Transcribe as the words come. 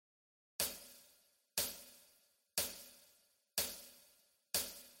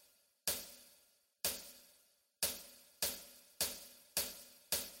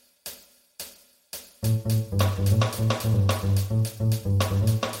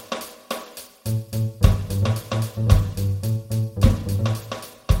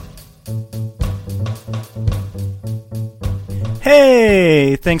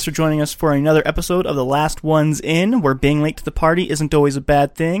Hey, thanks for joining us for another episode of The Last Ones In, where being late to the party isn't always a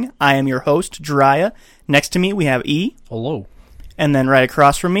bad thing. I am your host, Jiraiya. Next to me, we have E. Hello. And then right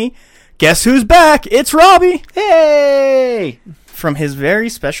across from me, guess who's back? It's Robbie! Hey! From his very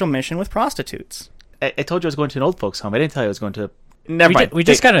special mission with prostitutes. I told you I was going to an old folks' home. I didn't tell you I was going to... Never mind. We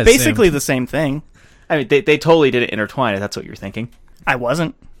just kind of Basically the same thing. I mean, they totally didn't intertwine, if that's what you're thinking. I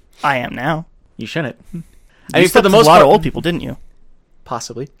wasn't. I am now. You shouldn't. I mean, for the most part, a lot of old people, didn't you?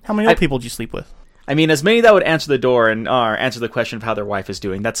 Possibly. How many old people did you sleep with? I mean, as many that would answer the door and answer the question of how their wife is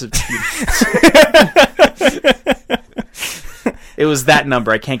doing. That's It was that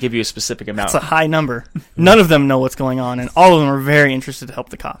number. I can't give you a specific amount. It's a high number. None of them know what's going on, and all of them are very interested to help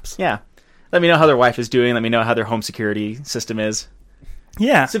the cops. Yeah. Let me know how their wife is doing. Let me know how their home security system is.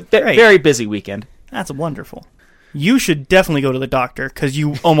 Yeah, It's a very busy weekend. That's wonderful. You should definitely go to the doctor, because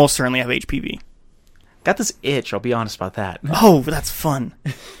you almost certainly have HPV. Got this itch, I'll be honest about that. Oh, that's fun.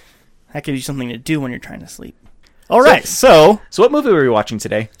 That gives you something to do when you're trying to sleep. All right, so So what movie were we watching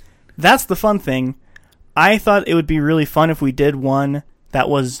today? that's the fun thing. I thought it would be really fun if we did one that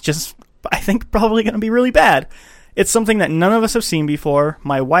was just, I think, probably going to be really bad. It's something that none of us have seen before.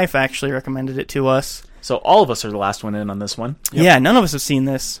 My wife actually recommended it to us. So all of us are the last one in on this one. Yeah, none of us have seen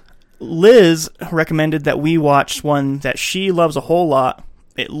this. Liz recommended that we watch one that she loves a whole lot.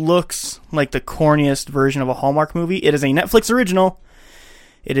 It looks like the corniest version of a Hallmark movie. It is a Netflix original.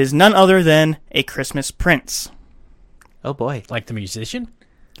 It is none other than A Christmas Prince. Oh boy. Like the musician?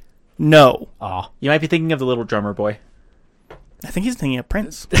 No. Oh. You might be thinking of the little drummer boy. I think he's thinking of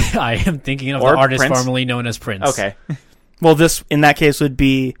Prince. I am thinking of Or the artist Prince. formerly known as Prince. Okay. Well, this, in that case, would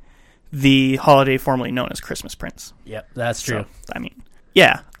be the holiday formerly known as Christmas Prince. Yep, that's true. So, I mean,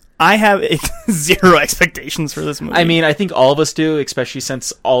 yeah. I have zero expectations for this movie. I mean, I think all of us do, especially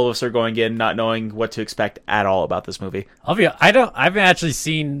since all of us are going in not knowing what to expect at all about this movie. I haven't actually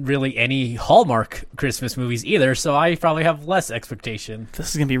seen really any Hallmark Christmas movies either, so I probably have less expectation. this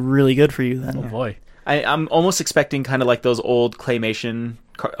is going to be really good for you then. Oh boy. I'm almost expecting kind of like those old claymation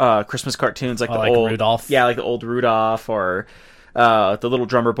Christmas cartoons, like the like old Rudolph? Yeah, like the old Rudolph or the little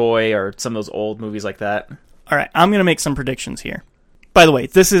drummer boy or some of those old movies like that. All right, I'm going to make some predictions here. By the way,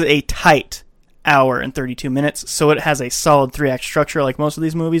 this is a tight hour and 32 minutes, so it has a solid 3-act structure like most of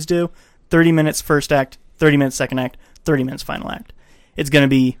these movies do. 30 minutes first act, 30 minutes second act, 30 minutes final act. It's going to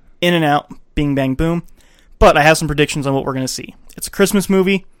be in and out, bing, bang, boom. But I have some predictions on what we're going to see. It's a Christmas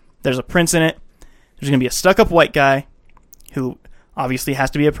movie. There's a prince in it. There's going to be a stuck-up white guy who obviously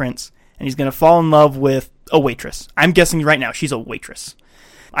has to be a prince, and he's going to fall in love with a waitress. I'm guessing right now she's a waitress.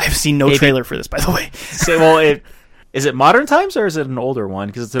 I have seen no trailer for this, by the way. So, well, is it modern times or is it an older one?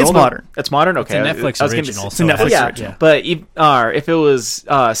 Because it's modern. It's modern. Okay, It's a Netflix original. It's a Netflix original. But if it was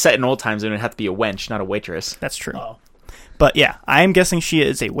set in old times, then it'd have to be a wench, not a waitress. That's true. Oh. But yeah, I am guessing she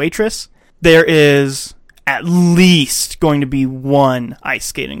is a waitress. There is at least going to be one ice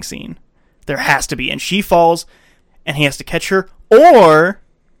skating scene. There has to be. And she falls, and he has to catch her. Or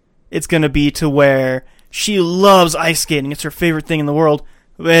it's going to be to where she loves ice skating. It's her favorite thing in the world.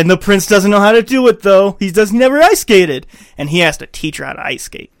 And the prince doesn't know how to do it, though. He never ice skated. And he has to teach her how to ice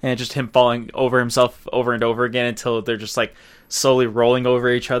skate. And just him falling over himself over and over again until they're just like slowly rolling over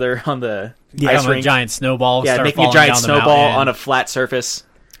each other on the ice A rink. giant snowball. Yeah, start making a falling giant down the snowball mountain. on a flat surface.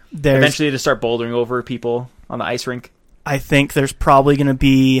 Eventually to start bouldering over people on the ice rink. I think there's probably going to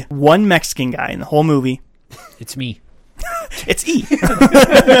be one Mexican guy in the whole movie. It's me. It's E.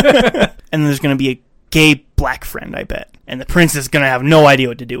 And there's going to be a gay black friend, I bet. And the prince is going to have no idea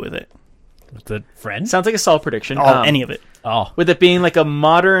what to do with it. The friend? Sounds like a solid prediction. Any of it. Oh. With it being like a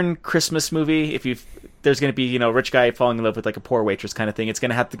modern Christmas movie, there's going to be, rich guy falling in love with like a poor waitress kind of thing. It's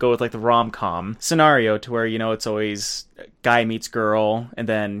going to have to go with like the rom-com scenario to where, it's always guy meets girl and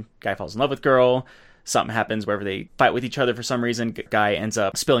then guy falls in love with girl. Something happens wherever they fight with each other for some reason. Guy ends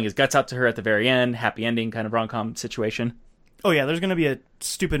up spilling his guts out to her at the very end. Happy ending kind of rom-com situation. Oh, yeah, there's going to be a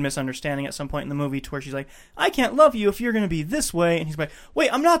stupid misunderstanding at some point in the movie to where she's like, I can't love you if you're going to be this way. And he's like,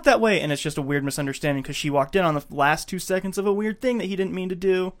 wait, I'm not that way. And it's just a weird misunderstanding because she walked in on the last 2 seconds of a weird thing that he didn't mean to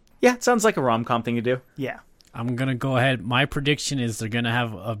do. Yeah, it sounds like a rom-com thing to do. Yeah. I'm going to go ahead. My prediction is they're going to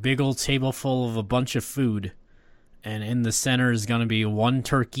have a big old table full of a bunch of food. And in the center is going to be one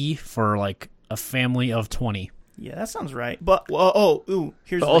turkey for like a family of 20. Yeah, that sounds right. But,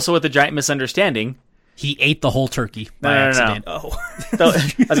 here's But also with the giant misunderstanding. He ate the whole turkey by No. accident. Oh. I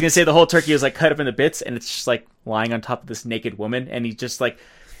was going to say the whole turkey was like cut up into bits and it's just like lying on top of this naked woman. And he just like,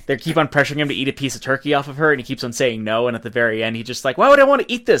 they keep on pressuring him to eat a piece of turkey off of her, and he keeps on saying no, and at the very end, he's just like, why would I want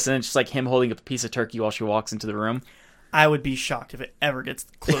to eat this? And it's just like him holding up a piece of turkey while she walks into the room. I would be shocked if it ever gets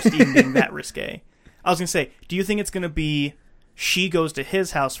close to even being that risque. I was going to say, do you think it's going to be she goes to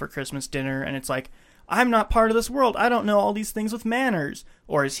his house for Christmas dinner, and it's like, I'm not part of this world. I don't know all these things with manners.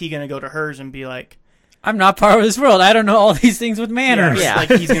 Or is he going to go to hers and be like, I'm not part of this world. I don't know all these things with manners. Yeah. Like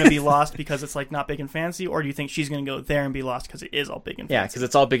he's going to be lost because it's like not big and fancy? Or do you think she's going to go there and be lost because it is all big and fancy? Yeah, because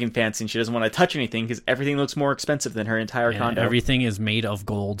it's all big and fancy, and she doesn't want to touch anything because everything looks more expensive than her entire And condo. everything is made of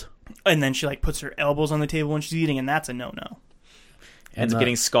gold. And then she like puts her elbows on the table when she's eating, and that's a no-no. Ends up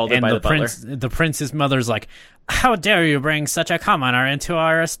getting scalded by the butler. The prince's mother's like, how dare you bring such a commoner into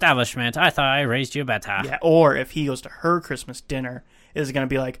our establishment? I thought I raised you better. Yeah, or if he goes to her Christmas dinner, is it going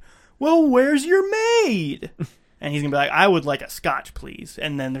to be like, well, where's your maid? And he's going to be like, I would like a scotch, please.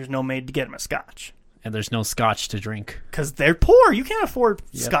 And then there's no maid to get him a scotch. And there's no scotch to drink. Because they're poor. You can't afford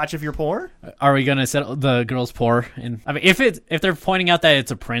scotch if you're poor. Are we gonna set the girls poor? And I mean, if they're pointing out that it's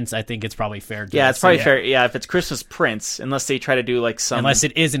a prince, I think it's probably fair. Yeah, it's probably fair. Yeah, if it's Christmas Prince, unless they try to do like some... Unless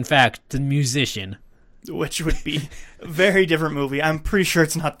it is, in fact, the musician. Which would be a very different movie. I'm pretty sure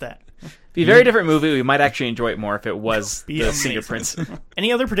it's not that. Be a very different movie. We might actually enjoy it more if it was Be the amazing. singer Prince.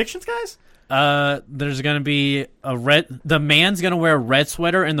 Any other predictions, guys? There's gonna be the man's gonna wear a red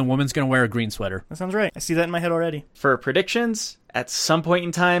sweater and the woman's gonna wear a green sweater. That sounds right. I see that in my head already. For predictions, at some point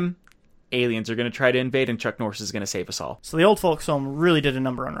in time, aliens are going to try to invade and Chuck Norris is going to save us all. So the old folks home really did a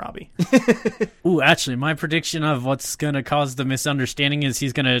number on Robbie. Ooh, actually, my prediction of what's gonna cause the misunderstanding is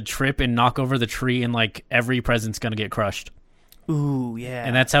he's gonna trip and knock over the tree and like every present's gonna get crushed. Ooh, yeah.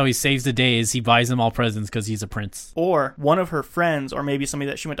 And that's how he saves the day, is he buys them all presents because he's a prince. Or one of her friends, or maybe somebody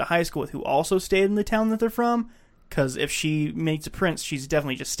that she went to high school with who also stayed in the town that they're from. Because if she meets a prince, she's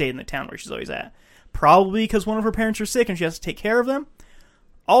definitely just stayed in the town where she's always at. Probably because one of her parents are sick and she has to take care of them.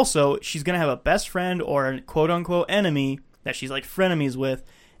 Also, she's going to have a best friend or a quote-unquote enemy that she's like frenemies with.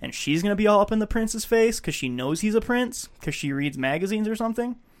 And she's going to be all up in the prince's face because she knows he's a prince. Because she reads magazines or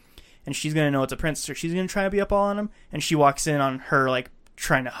something. And she's going to know it's a prince, so she's going to try to be up all on him. And she walks in on her, like,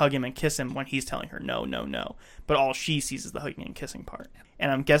 trying to hug him and kiss him when he's telling her no, no, no. But all she sees is the hugging and kissing part.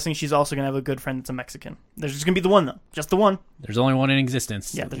 And I'm guessing she's also going to have a good friend that's a Mexican. There's just going to be the one, though. Just the one. There's only one in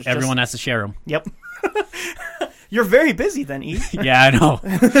existence. Yeah, there's everyone has to share them. Yep. You're very busy then, E. Yeah, I know.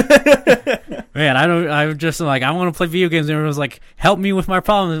 Man, I'm just like, I want to play video games, and everyone's like, help me with my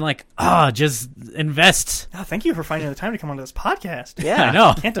problems. And like, just invest. Oh, thank you for finding the time to come onto this podcast. Yeah. I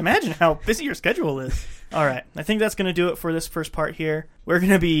know. Can't imagine how busy your schedule is. All right. I think that's going to do it for this first part here. We're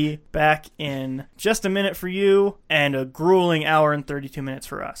going to be back in just a minute for you and a grueling hour and 32 minutes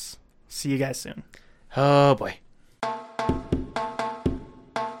for us. See you guys soon. Oh, boy.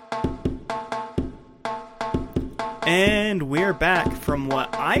 And we're back from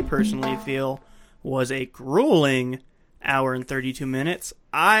what I personally feel was a grueling hour and 32 minutes.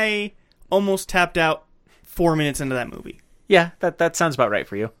 I almost tapped out 4 minutes into that movie. Yeah, that sounds about right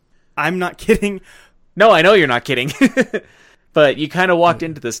for you. I'm not kidding. No, I know you're not kidding. But you kind of walked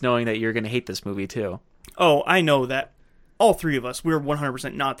into this knowing that you're going to hate this movie, too. Oh, I know that. All three of us, we're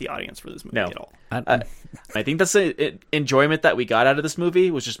 100% not the audience for this movie at all. I think that's the enjoyment that we got out of this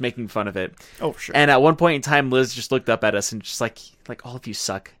movie was just making fun of it. Oh, for sure. And at one point in time, Liz just looked up at us and just like all of you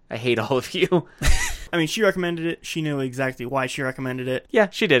suck. I hate all of you. I mean, she recommended it. She knew exactly why she recommended it. Yeah,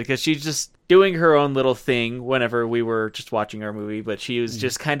 she did, because she's just doing her own little thing whenever we were just watching our movie, but she was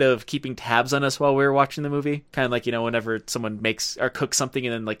just kind of keeping tabs on us while we were watching the movie. Kind of like, whenever someone makes or cooks something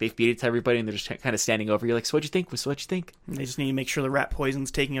and then like they feed it to everybody and they're just kind of standing over you like, so what'd you think? So what'd you think? And they just need to make sure the rat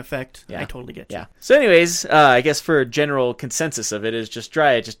poison's taking effect. Yeah. I totally get you. Yeah. So anyways, I guess for a general consensus of it is just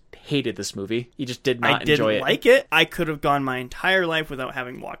Dry just hated this movie. He just did not enjoy it. I didn't like it. I could have gone my entire life without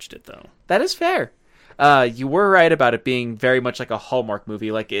having watched it, though. That is fair. You were right about it being very much like a Hallmark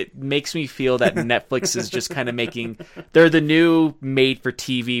movie. Like, it makes me feel that Netflix is just kind of they're the new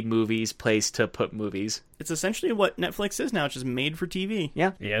made-for-TV movies place to put movies. It's essentially what Netflix is now. It's just made for TV.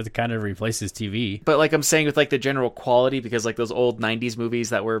 Yeah. Yeah, it kind of replaces TV. But like I'm saying with like the general quality, because like those old 90s movies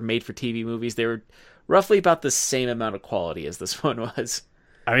that were made-for-TV movies, they were roughly about the same amount of quality as this one was.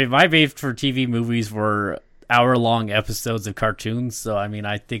 I mean, my made-for-TV movies were hour-long episodes of cartoons, so I mean,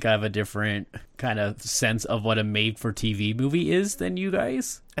 I think I have a different kind of sense of what a made-for-TV movie is than you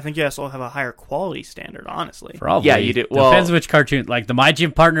guys. I think you also have a higher quality standard, honestly. Probably. Yeah, you do. Well, depends which cartoon. Like the My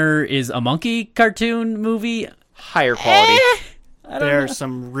Gym Partner is a monkey cartoon movie. Higher quality. There are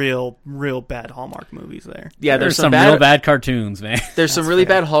some real bad Hallmark movies there. Yeah, There's some real bad cartoons, man. There's some really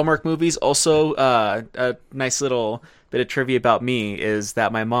bad Hallmark movies. Also, a nice little bit of trivia about me is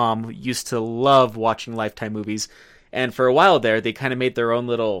that my mom used to love watching Lifetime movies, And for a while there, they kind of made their own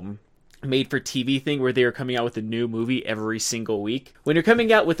little made-for-TV thing where they were coming out with a new movie every single week. When you're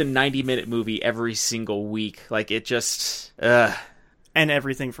coming out with a 90-minute movie every single week, like, it just... And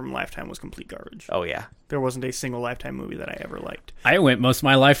everything from Lifetime was complete garbage. Oh, yeah. There wasn't a single Lifetime movie that I ever liked. I went most of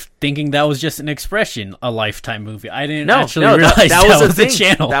my life thinking that was just an expression, a Lifetime movie. I didn't No, actually no, realize that was a the thing.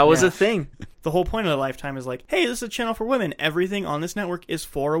 channel. That was Yeah. a thing. The whole point of the Lifetime is like, hey, this is a channel for women. Everything on this network is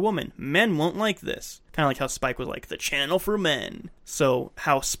for a woman. Men won't like this. Kind of like how Spike was like, the channel for men. So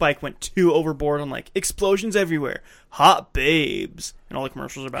how Spike went too overboard on like, explosions everywhere, hot babes, and all the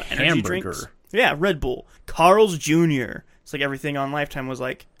commercials about energy Hamburger. drinks. Yeah, Red Bull. Carl's Jr. It's like everything on Lifetime was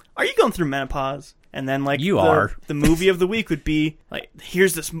like, are you going through menopause? And then like You are. the movie of the week would be like,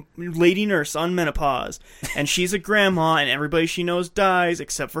 here's this lady nurse on menopause, and she's a grandma, and everybody she knows dies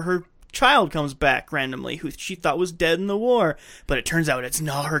except for her child comes back randomly, who she thought was dead in the war, but it turns out it's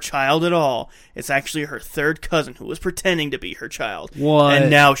not her child at all. It's actually her third cousin who was pretending to be her child. What? And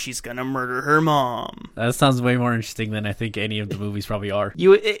now she's gonna murder her mom. That sounds way more interesting than I think any of the movies probably are.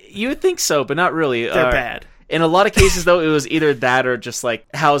 You would think so, but not really. They're bad. In a lot of cases, though, it was either that or just like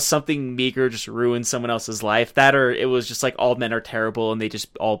how something meager just ruined someone else's life. That or it was just like all men are terrible and they just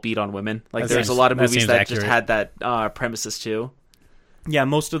all beat on women. Like That there's seems- a lot of that movies seems that accurate. just had that premises too. Yeah,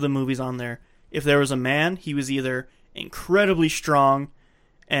 most of the movies on there, if there was a man, he was either incredibly strong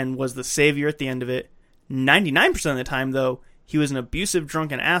and was the savior at the end of it. 99% of the time, though, he was an abusive,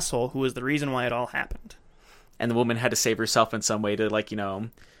 drunken asshole who was the reason why it all happened. And the woman had to save herself in some way to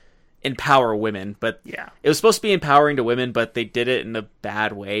empower women. But Yeah. it was supposed to be empowering to women, but they did it in a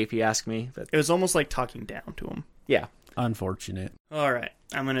bad way, if you ask me. But It was almost like talking down to him. yeah. Unfortunate. All right,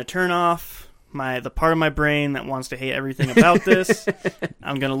 I'm going to turn off the part of my brain that wants to hate everything about this.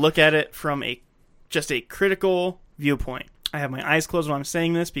 I'm going to look at it from just a critical viewpoint. I have my eyes closed while I'm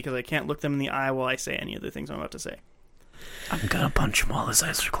saying this because I can't look them in the eye while I say any of the things I'm about to say. I'm gonna punch him while his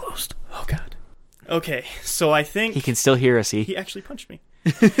eyes are closed. Oh, God. Okay, so I think... He can still hear us, He actually punched me.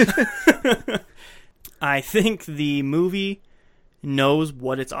 I think the movie knows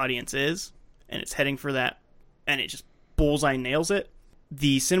what its audience is, and it's heading for that, and it just bullseye nails it.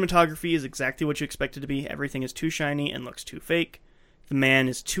 The cinematography is exactly what you expect it to be. Everything is too shiny and looks too fake. The man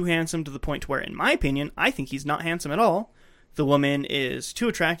is too handsome to the point to where, in my opinion, I think he's not handsome at all. The woman is too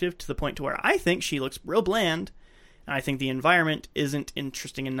attractive to the point to where I think she looks real bland. And I think the environment isn't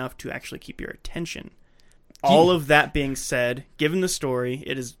interesting enough to actually keep your attention. All of that being said, given the story,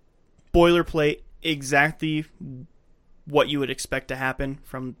 it is boilerplate, exactly what you would expect to happen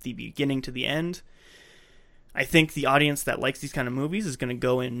from the beginning to the end. I think the audience that likes these kind of movies is going to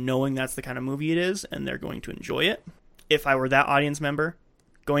go in knowing that's the kind of movie it is, and they're going to enjoy it. If I were that audience member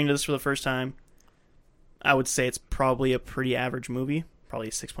going to this for the first time, I would say it's probably a pretty average movie, probably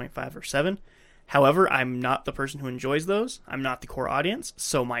a 6.5 or 7. However, I'm not the person who enjoys those. I'm not the core audience.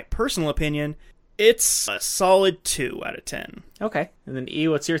 So my personal opinion, it's a solid 2 out of 10. Okay. And then E,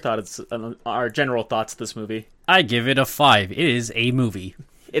 what's your thoughts? Our general thoughts of this movie? I give it a 5. It is a movie.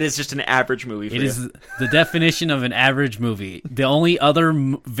 It is just an average movie for It you. is the definition of an average movie. The only other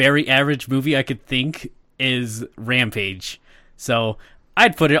very average movie I could think is Rampage. So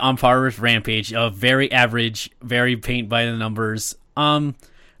I'd put it on par with Rampage, a very average, very paint by the numbers.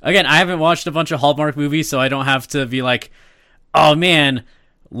 Again, I haven't watched a bunch of Hallmark movies, so I don't have to be like, oh man,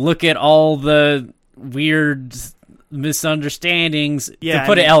 look at all the weird misunderstandings, to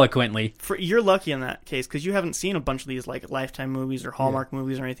put it eloquently. You're lucky in that case because you haven't seen a bunch of these like Lifetime movies or Hallmark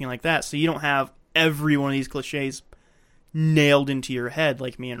movies or anything like that, so you don't have every one of these cliches nailed into your head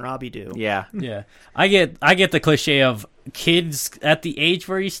like me and Robbie do. Yeah. Yeah. I get the cliche of kids at the age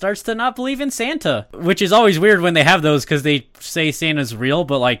where he starts to not believe in Santa, which is always weird when they have those because they say Santa's real,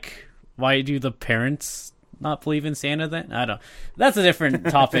 but like, why do the parents not believe in Santa then? I don't. That's a different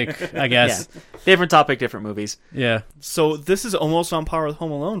topic, I guess. Yeah. Different topic, different movies. Yeah. So this is almost on par with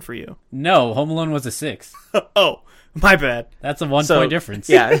Home Alone for you. No, Home Alone was a 6. Oh, my bad. That's a 1 point difference.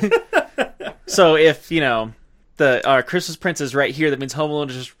 Yeah. So if, the Christmas Prince is right here, that means Home Alone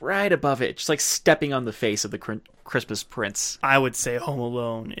is just right above it, just like stepping on the face of the Christmas Prince. I would say Home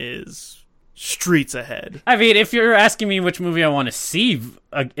Alone is streets ahead. I mean, if you're asking me which movie I want to see,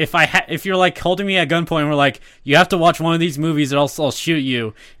 if you're like holding me at gunpoint and we're like, you have to watch one of these movies or else I'll shoot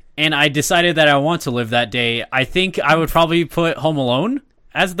you, and I decided that I want to live that day, I think I would probably put Home Alone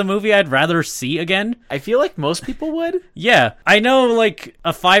as the movie I'd rather see again. I feel like most people would. Yeah, I know like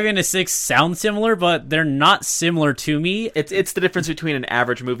a 5 and a 6 sound similar, but they're not similar to me. It's the difference between an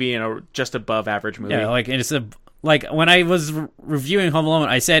average movie and a just above average movie. Yeah, like it's like when I was reviewing Home Alone,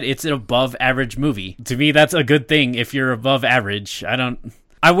 I said it's an above average movie. To me, that's a good thing if you're above average.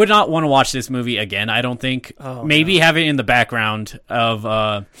 I would not want to watch this movie again. I don't think. Maybe have it in the background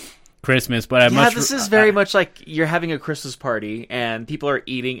of Christmas, but this is very much like you're having a Christmas party and people are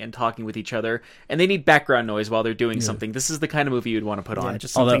eating and talking with each other, and they need background noise while they're doing something. This is the kind of movie you'd want to put on.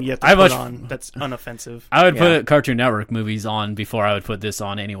 Just something you have to put on that's unoffensive. I would put Cartoon Network movies on before I would put this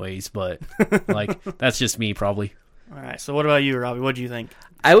on, anyways. But like that's just me, probably. All right. So what about you, Robbie? What do you think?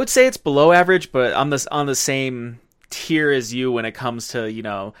 I would say it's below average, but I'm on the same tier as you when it comes to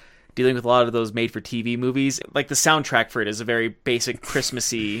dealing with a lot of those made-for-TV movies. Like the soundtrack for it is a very basic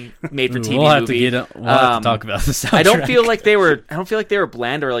Christmassy made-for-TV movie. We'll have to talk about the soundtrack. I don't feel like they were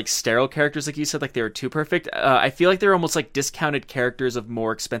bland or like sterile characters, like you said, like they were too perfect. I feel like they're almost like discounted characters of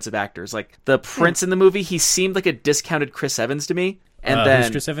more expensive actors. Like the Prince in the movie, he seemed like a discounted Chris Evans to me. And then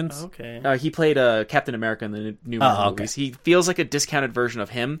who's Chris Evans? Okay, he played Captain America in the new Marvel movies. He feels like a discounted version of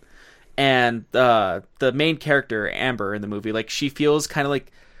him. And the main character Amber in the movie, like she feels kind of like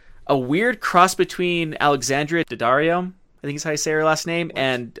a weird cross between Alexandria Daddario, I think is how you say her last name,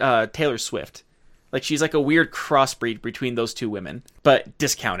 and Taylor Swift. Like she's like a weird crossbreed between those two women, but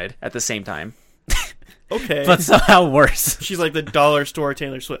discounted at the same time. Okay, but somehow worse. She's like the dollar store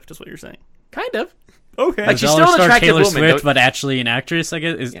Taylor Swift, is what you're saying. Kind of. Okay, like she's still an attractive Taylor woman, Swift, but actually an actress. I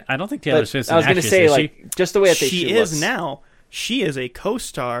guess I don't think Taylor Swift's an actress. I was going to say, like, just the way that she is now. She is a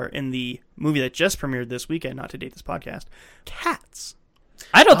co-star in the movie that just premiered this weekend. Not to date this podcast, Cats.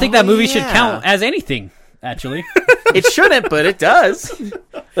 I don't think that movie should count as anything, actually. It shouldn't, but it does.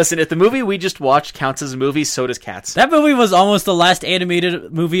 Listen, if the movie we just watched counts as a movie, so does Cats. That movie was almost the last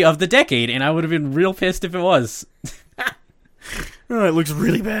animated movie of the decade, and I would have been real pissed if it was. Oh, it looks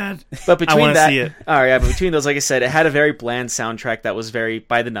really bad. But between I want to see it. But between those, like I said, it had a very bland soundtrack that was very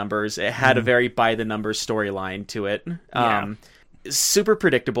by the numbers. It had a very by the numbers storyline to it. Super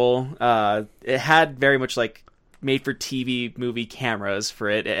predictable. It had very much like made for TV movie cameras for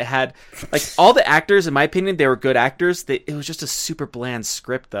it. It had like all the actors, in my opinion, they were good actors. It was just a super bland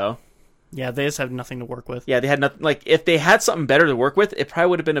script though. Yeah, they just have nothing to work with. Yeah, they had nothing. Like if they had something better to work with, it probably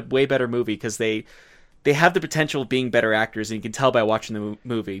would have been a way better movie because they have the potential of being better actors, and you can tell by watching the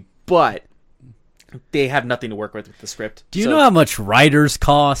movie. But they have nothing to work with the script. Do you know how much writers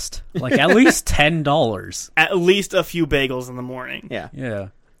cost? Like at least $10. At least a few bagels in the morning. Yeah.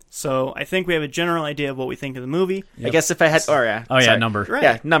 So I think we have a general idea of what we think of the movie. Yep. I guess if I had... number. Right.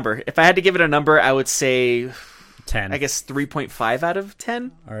 Yeah, number. If I had to give it a number, I would say... 10. I guess 3.5 out of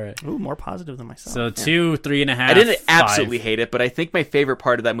 10. All right. Ooh, more positive than myself. So 2, 3.5. I didn't 5. absolutely hate it, but I think my favorite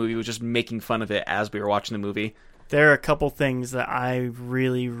part of that movie was just making fun of it as we were watching the movie. There are a couple things that I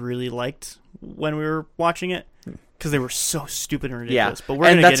really, really liked when we were watching it because they were so stupid and ridiculous. Yeah, but we're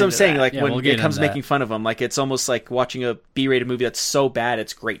gonna that's get what I'm saying. that. Like Yeah, when we'll it comes into making fun of them, like it's almost like watching a B-rated movie that's so bad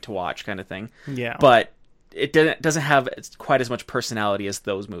it's great to watch, kind of thing. Yeah, but it doesn't have quite as much personality as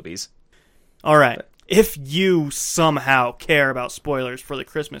those movies. All right. If you somehow care about spoilers for The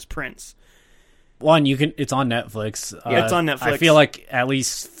Christmas Prince, one, it's on Netflix. Yeah, it's on Netflix. I feel like at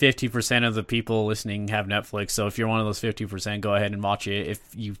least 50% of the people listening have Netflix. So if you're one of those 50%, go ahead and watch it if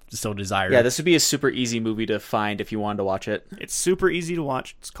you so desire. Yeah, this would be a super easy movie to find if you wanted to watch it. It's super easy to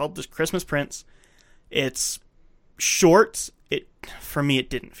watch. It's called The Christmas Prince. It's short. For me, it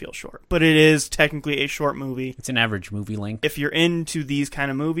didn't feel short, but it is technically a short movie. It's an average movie length. If you're into these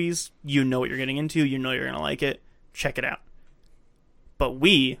kind of movies, you know what you're getting into. You know you're going to like it. Check it out. But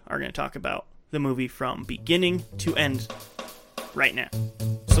we are going to talk about the movie from beginning to end right now.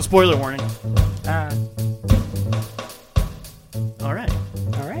 So spoiler warning. All right.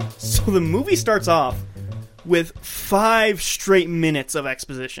 So the movie starts off with 5 straight minutes of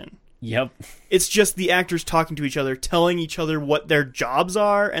exposition. Yep. It's just the actors talking to each other, telling each other what their jobs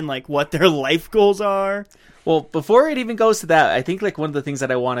are and like what their life goals are. Well, before it even goes to that, I think like one of the things that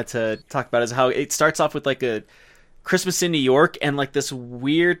I wanted to talk about is how it starts off with like a Christmas in New York and like this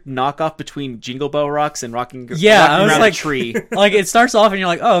weird knockoff between Jingle Bell Rocks and Rocking I was Around like, a Tree. Like it starts off and you're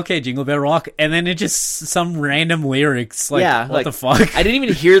like, oh, okay, Jingle Bell Rock, and then it just some random lyrics. Like, yeah, what the fuck? I didn't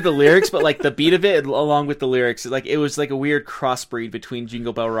even hear the lyrics, but like the beat of it along with the lyrics, like it was like a weird crossbreed between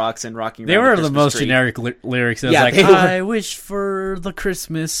Jingle Bell Rocks and Rocking They Around were the the Christmas most Tree. generic lyrics. It was Yeah, like, they were. I wish for the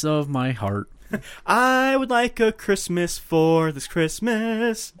Christmas of my heart. I would like a Christmas for this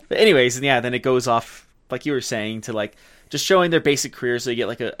Christmas. But anyways, and yeah, then it goes off like you were saying to like just showing their basic careers so you get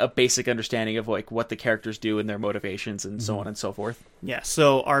like a basic understanding of like what the characters do and their motivations and so on and so forth. Yeah,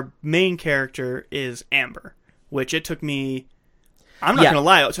 so our main character is Amber, which it took me, I'm not Yeah. going to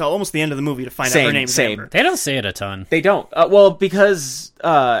lie, until almost the end of the movie to find out her name's Same. Amber. They don't say it a ton. They don't. Well, because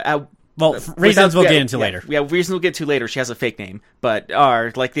Reasons we'll get into later. Yeah, reasons we'll get to later. She has a fake name, but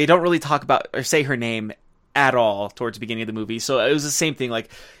like they don't really talk about or say her name at all towards the beginning of the movie. So it was the same thing. Like,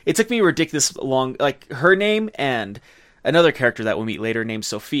 it took me ridiculous long, like, her name and another character that we'll meet later named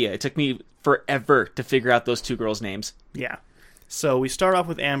Sophia. It took me forever to figure out those two girls' names. Yeah. So we start off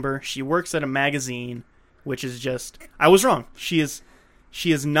with Amber. She works at a magazine, which is just... I was wrong. She is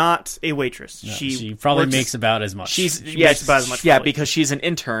not a waitress. No, she probably makes about as much. She makes about as much. Yeah, probably. because she's an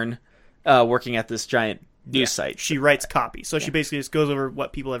intern working at this giant news site. She writes copy. So she basically just goes over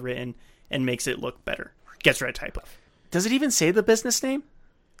what people have written and makes it look better. Gets her a typo. Does it even say the business name?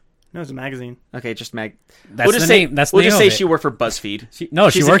 No, it's a magazine. Okay, just That's we'll just the say, name. That's the we'll name just of say it. she worked for BuzzFeed. She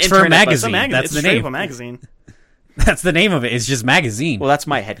She's works an for a intern at magazine. It's That's the straight name. up a magazine. That's the name of it. It's just magazine. Well, that's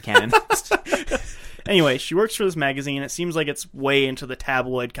my headcanon. Anyway, she works for this magazine. It seems like it's way into the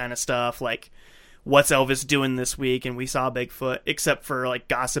tabloid kind of stuff, like what's Elvis doing this week, and we saw Bigfoot, except for like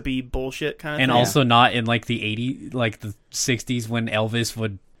gossipy bullshit kind of and thing. also not in like the 80s, like the 60s when Elvis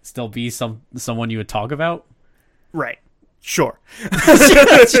would still be someone you would talk about. Right. Sure.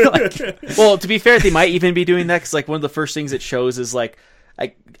 Well, to be fair, they might even be doing that because, like, one of the first things it shows is, like,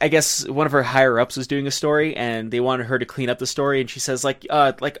 I guess one of her higher-ups was doing a story, and they wanted her to clean up the story, and she says, like,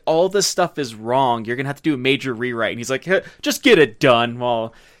 all this stuff is wrong. You're going to have to do a major rewrite. And he's like, just get it done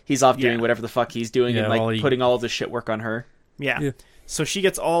while he's off doing whatever the fuck he's doing and, like, putting all of the shit work on her. Yeah. So she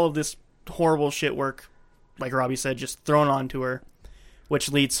gets all of this horrible shit work, like Robbie said, just thrown onto her, which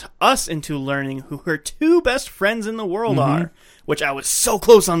leads us into learning who her two best friends in the world are, which I was so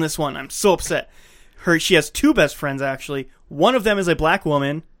close on this one. I'm so upset. She has two best friends, actually. One of them is a black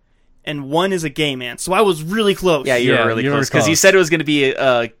woman, and one is a gay man. So I was really close. Yeah, you were really close, because you said it was going to be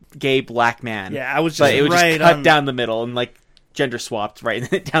a gay black man. Yeah, I was just but it was right just cut on, down the middle and, like, gender swapped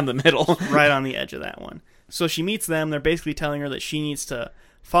right down the middle. right on the edge of that one. So she meets them. They're basically telling her that she needs to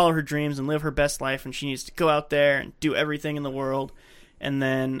follow her dreams and live her best life, and she needs to go out there and do everything in the world. And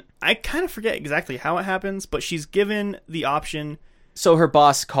then I kind of forget exactly how it happens, but she's given the option. So her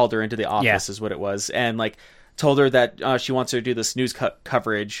boss called her into the office, is what it was, and, like, told her that she wants her to do this news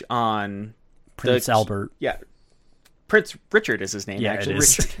coverage on Prince Albert. Yeah, Prince Richard is his name. Yeah, actually. it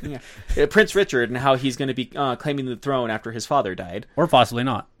is. Richard. Yeah. Prince Richard, and how he's going to be claiming the throne after his father died, Or possibly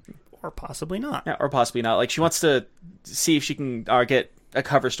not. Or possibly not. or possibly not. Like, she wants to see if she can get a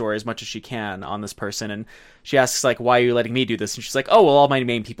cover story as much as she can on this person, and she asks, like, why are you letting me do this? And she's like, oh, well, all my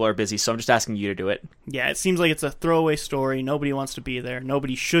main people are busy, so I'm just asking you to do it. Yeah, it seems like it's a throwaway story. Nobody wants to be there.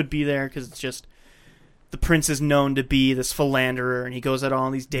 Nobody should be there, because it's just the prince is known to be this philanderer, and he goes out on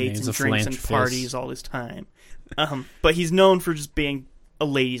all these dates and drinks and parties all his time. But he's known for just being a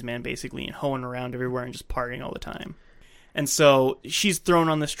ladies' man, basically, and hoeing around everywhere and just partying all the time. And so she's thrown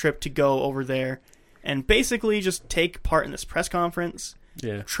on this trip to go over there and basically just take part in this press conference,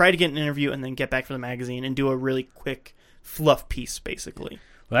 try to get an interview, and then get back for the magazine and do a really quick fluff piece, basically.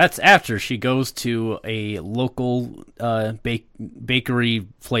 Well, that's after she goes to a local bakery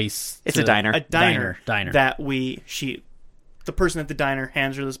place. It's a diner. A diner. Diner. That the person at the diner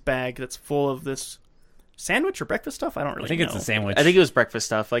hands her this bag that's full of this sandwich or breakfast stuff. I don't really know. I think it's a sandwich. I think it was breakfast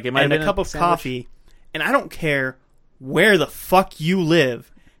stuff. Like, it might have been a cup of coffee. And I don't care where the fuck you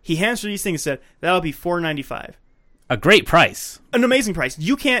live. He hands her these things and said, that'll be $4.95. A great price. An amazing price.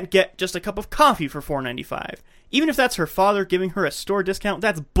 You can't get just a cup of coffee for $4.95. Even if that's her father giving her a store discount,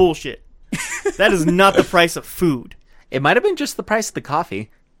 that's bullshit. That is not the price of food. It might have been just the price of the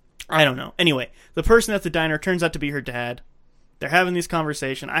coffee. I don't know. Anyway, the person at the diner turns out to be her dad. They're having this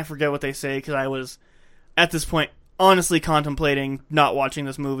conversation. I forget what they say because I was, at this point, honestly contemplating not watching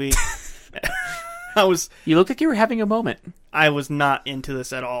this movie. You look like you were having a moment. I was not into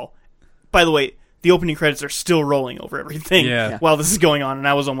this at all. By the way, the opening credits are still rolling over everything while this is going on, and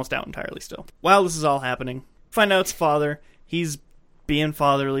I was almost out entirely still. While this is all happening, find out it's father. He's being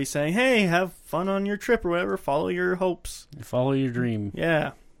fatherly, saying, hey, have fun on your trip or whatever. Follow your hopes. Follow your dream.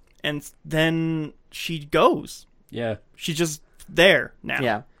 Yeah. And then she goes. Yeah. She's just there now.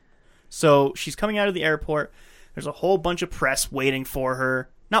 Yeah. So she's coming out of the airport. There's a whole bunch of press waiting for her.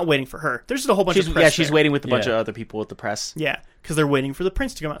 Not waiting for her. There's just a whole bunch of press. Yeah, she's there. waiting with a bunch of other people with the press. Yeah, because they're waiting for the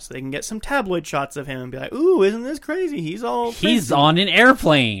prince to come out so they can get some tabloid shots of him and be like, ooh, isn't this crazy? He's on an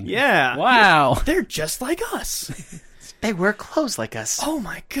airplane. Yeah. Wow. They're just like us. They wear clothes like us. Oh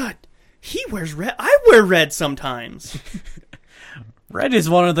my god. He wears red. I wear red sometimes. Red is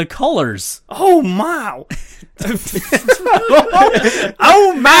one of the colors. Oh, wow.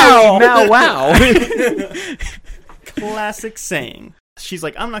 Oh, wow. Now, wow. Classic saying. She's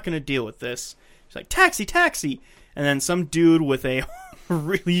like, I'm not going to deal with this. She's like, taxi, taxi. And then some dude with a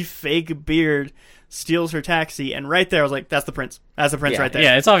really fake beard steals her taxi. And right there, I was like, that's the prince. That's the prince right there.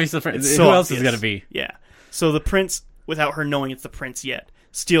 Yeah, it's obviously the prince. Who else is it going to be? Yeah. So the prince, without her knowing it's the prince yet,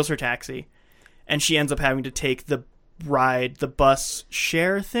 steals her taxi. and she ends up having to take the bus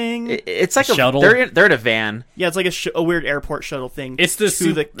share thing. It's like Shuttle? They're in a van. Yeah, it's like a weird airport shuttle thing. It's the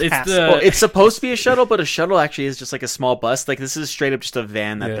to the it's castle. the Well, it's supposed to be a shuttle, but a shuttle actually is just like a small bus. Like this is straight up just a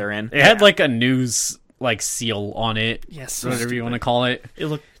van that they're in. It had like a news like seal on it. Yes, so whatever you stupid. want to call it. It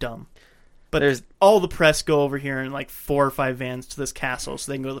looked dumb. But There's- all the press go over here in like 4 or 5 vans to this castle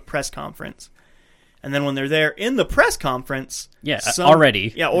so they can go to the press conference. And then when they're there in the press conference...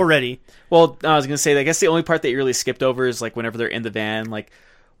 already. Yeah, already. Well, I was gonna say, I guess the only part that you really skipped over is like whenever they're in the van, like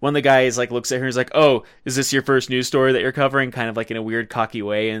one of the guys like looks at her and is like, "Oh, is this your first news story that you're covering?" Kind of like in a weird, cocky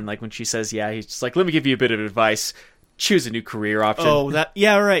way. And like when she says, "Yeah," he's just like, "Let me give you a bit of advice. Choose a new career option." Oh,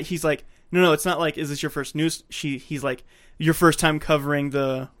 yeah, right. He's like, no, it's not like, is this your first news? He's like, your first time covering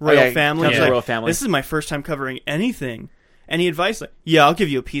the royal family? covering She's the like, royal family. This is my first time covering anything. Any advice? Like, yeah, I'll give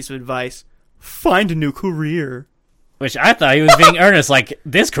you a piece of advice. Find a new career. Which I thought he was being earnest. Like,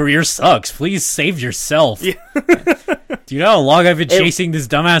 this career sucks. Please save yourself. Yeah. Do you know how long I've been chasing this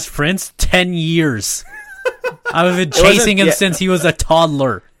dumbass prince? 10 years. I've been chasing him since he was a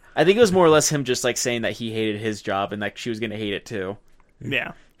toddler. I think it was more or less him just like saying that he hated his job and that she was gonna hate it too.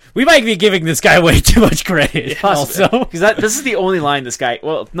 Yeah. We might be giving this guy way too much credit. Also, Because this is the only line this guy.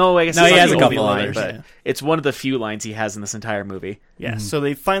 Well, no, I guess No, it's he not has the a only couple line, others, but yeah. it's one of the few lines he has in this entire movie. Yeah, so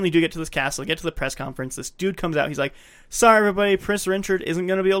they finally do get to this castle, get to the press conference. This dude comes out. He's like, sorry, everybody, Prince Richard isn't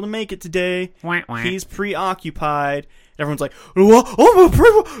going to be able to make it today. Wah, wah. He's preoccupied. And everyone's like,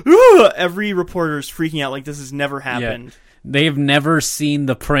 oh, every reporter's freaking out like this has never happened. they've never seen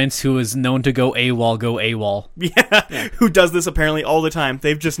the prince who is known to go AWOL. Yeah. Who does this apparently all the time.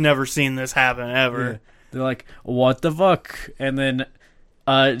 They've just never seen this happen, ever. They're like, what the fuck? And then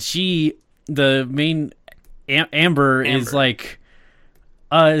the main Amber is like,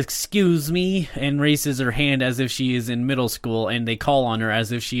 excuse me, and raises her hand as if she is in middle school, and they call on her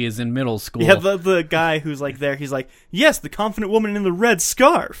as if she is in middle school. Yeah, the guy who's like there, he's like, yes, the confident woman in the red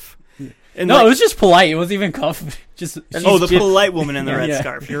scarf. And no, like, it was just polite. It wasn't even confident. the polite woman in the red Yeah.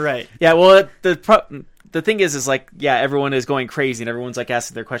 scarf. You're right. Yeah, well, the thing is like, yeah, everyone is going crazy and everyone's like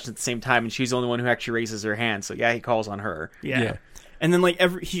asking their questions at the same time, and she's the only one who actually raises her hand. So yeah, he calls on her. Yeah. And then like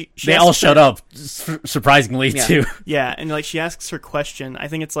she they asks all her- shut up, surprisingly Yeah. too. Yeah, and like she asks her question. I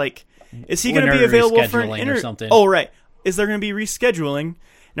think it's like, is he When going to be they're available for an rescheduling or interview? something. Oh, right. Is there going to be rescheduling? And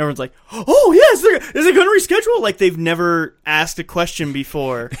everyone's like, oh yeah, is it going to reschedule? Like they've never asked a question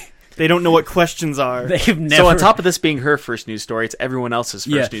before. They don't know what questions are. They've never. So on top of this being her first news story, it's everyone else's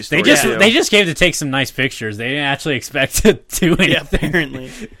first news story. they just too. they just came to take some nice pictures. They didn't actually expect to do anything. Yeah,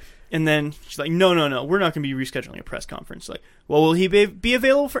 apparently. And then she's like, no, we're not going to be rescheduling a press conference. Like, well, will he be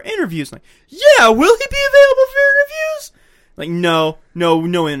available for interviews? Like, yeah, will he be available for interviews? Like,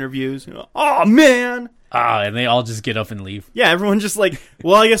 no interviews. Oh, man. And they all just get up and leave. Yeah, everyone just like,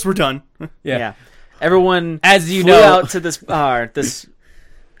 well, I guess we're done. Yeah. Everyone As you flew know- out to this this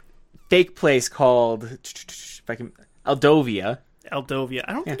fake place called Aldovia. Aldovia.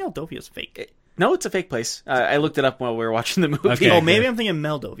 I don't think Aldovia's fake. No, it's a fake place. I looked it up while we were watching the movie. Okay. Oh, maybe I'm thinking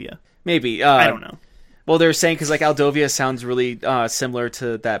Meldovia. Maybe. I don't know. Well, they're saying because like Aldovia sounds really similar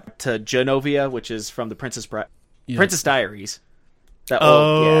to Genovia, which is from the Princess Diaries. That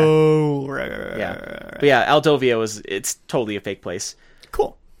old, Right. yeah. But yeah, Aldovia it's totally a fake place.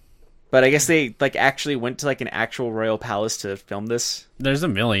 Cool. But I guess they like actually went to like an actual royal palace to film this. There's a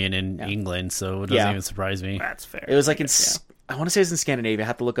million in England, so it doesn't even surprise me. That's fair. It was like I want to say it was in Scandinavia. I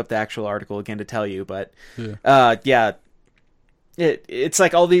have to look up the actual article again to tell you, but it's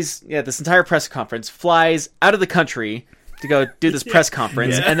like all these this entire press conference flies out of the country to go do this press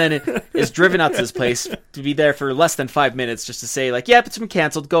conference, and then it is driven out to this place to be there for less than 5 minutes just to say like, yep, it's been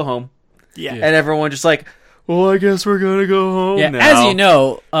canceled, go home. Yeah. And everyone just like, well, I guess we're gonna go home Yeah, now. as you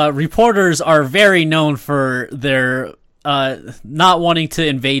know, reporters are very known for their not wanting to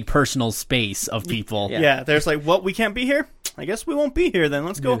invade personal space of people. Yeah, there's like, what, we can't be here? I guess we won't be here then.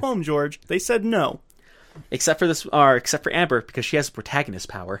 Let's go home, George. They said no. except for Amber, because she has protagonist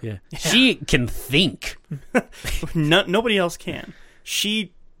power. Yeah. She can think. Nobody else can.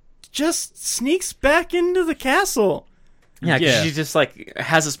 She just sneaks back into the castle. Yeah, 'cause Yeah. she just like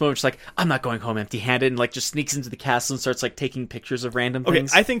has this moment, she's like, I'm not going home empty-handed, and like just sneaks into the castle and starts like taking pictures of random Okay,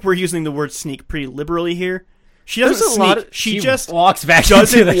 things. I think we're using the word sneak pretty liberally here. She doesn't There's a sneak. lot of- she She just walks back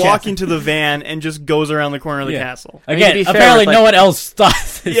doesn't into the walk castle. into the van and just goes around the corner of the Yeah. castle. mean, to Again, be fair, apparently like- no one else thought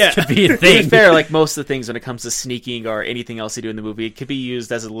this Yeah. could be a To be thing. fair, like most of the things when it comes to sneaking or anything else they do in the movie, it could be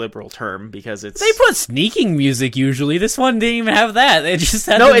used as a liberal term because it's They put sneaking music usually. This one didn't even have that. They just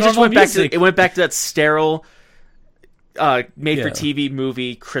had no, the it just normal went back to music. it went back to that sterile made-for-TV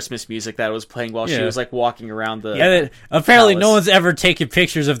movie Christmas music that was playing while she Yeah. was like walking around the. And apparently, no palace. one's ever taken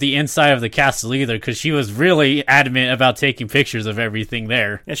pictures of the inside of the castle either, because she was really adamant about taking pictures of everything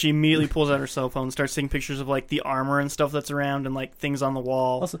there. Yeah, she immediately pulls out her cell phone and starts taking pictures of like the armor and stuff that's around and like things on the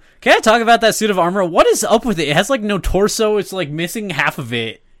wall. Also, can I talk about that suit of armor? What is up with it? It has like no torso. It's like missing half of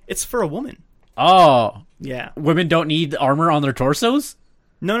it. It's for a woman. Oh, Yeah. women don't need armor on their torsos?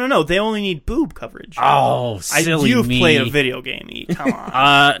 No. They only need boob coverage. Oh, silly You've me. played a video game, E. Come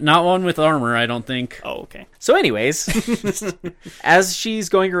on. Not one with armor, I don't think. Oh, okay. So, anyways, as she's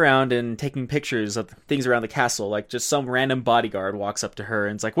going around and taking pictures of things around the castle, like just some random bodyguard walks up to her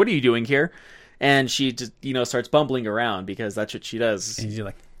and is like, "What are you doing here?" And she just, starts bumbling around because that's what she does. And you're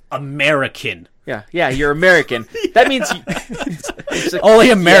like, American. Yeah, you're American. That means it's like, Only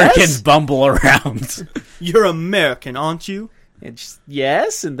Americans "Yes?" bumble around. You're American, aren't you? And she's,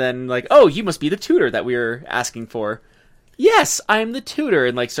 yes, and then like, "Oh, you must be the tutor that we were asking for." "Yes, I'm the tutor,"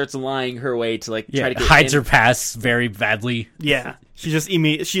 and like starts lying her way to like try to get hides in. her pass very badly. Yeah. She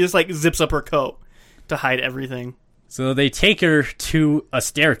just like zips up her coat to hide everything. So they take her to a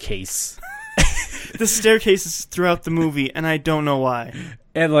staircase. The staircase is throughout the movie, and I don't know why.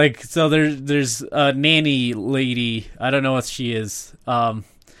 And like, so there's a nanny lady. I don't know what she is.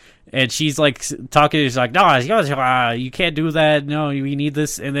 And she's like talking. She's like, "No, you can't do that. No, we need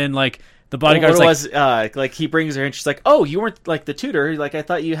this." And then like the bodyguard's like he brings her and she's like, "Oh, you weren't like the tutor. Like I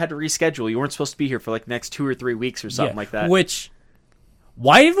thought you had to reschedule. You weren't supposed to be here for like the next 2 or 3 weeks or something like that." Which,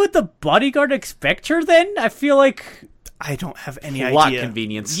 why would the bodyguard expect her then? I feel like, I don't have any Plot idea.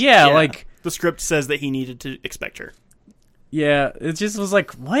 convenience. yeah, like. The script says that he needed to expect her. Yeah, it just was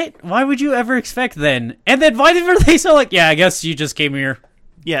like, what? Why would you ever expect then? And then why were they so like, yeah, I guess you just came here.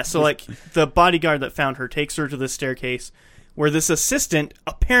 Yeah, so like the bodyguard that found her takes her to this staircase where this assistant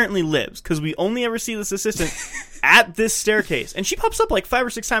apparently lives, because we only ever see this assistant at this staircase. And she pops up like 5 or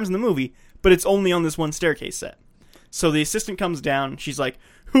 6 times in the movie, but it's only on this one staircase set. So the assistant comes down, she's like,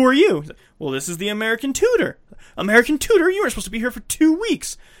 "Who are you?" He's like, "Well, this is the American tutor." "American tutor? You were supposed to be here for 2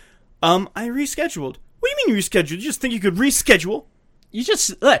 weeks. I rescheduled." "What do you mean you rescheduled? You just think you could reschedule?" You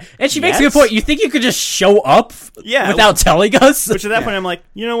just, and she makes a Yes. good point. You think you could just show up Yeah. without telling us? Which at that point I'm like,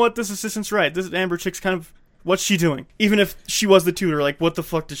 you know what? This assistant's right. This Amber chick's kind of, what's she doing? Even if she was the tutor, like, what the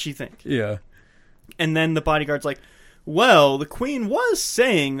fuck does she think? Yeah. And then the bodyguard's like, "Well, the queen was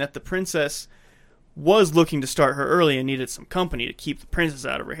saying that the princess was looking to start her early and needed some company to keep the princess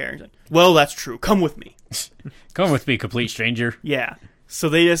out of her hair." He's like, "Well, that's true. Come with me." Come with me, complete stranger. Yeah. So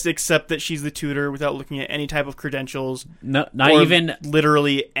they just accept that she's the tutor without looking at any type of credentials. No, not or even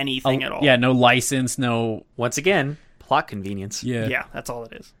literally anything at all. Yeah, no license, no. Once again, plot convenience. Yeah. Yeah, that's all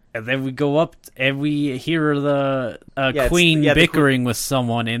it is. And then we go up and we hear the it's- queen yeah, the bickering with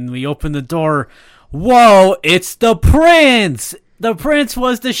someone, and we open the door. Whoa, it's the prince! The prince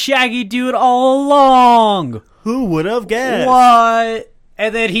was the shaggy dude all along! Who would have guessed? What?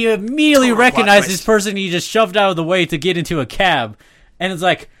 And then he immediately Total plot recognized twist. this person he just shoved out of the way to get into a cab. And it's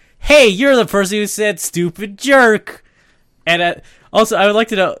like, "Hey, you're the person who said stupid jerk." And also, I would like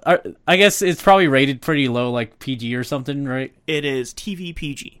to know, I guess it's probably rated pretty low, like PG or something, right? It is TV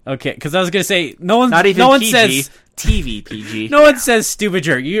PG. Okay, because I was going to say, no one PG, says... TV PG. No one says stupid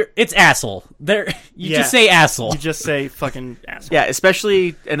jerk. It's asshole. You Yeah. just say asshole. You just say fucking asshole. Yeah,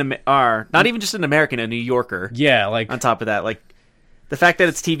 especially not even just an American, a New Yorker. Yeah, like On top of that, like the fact that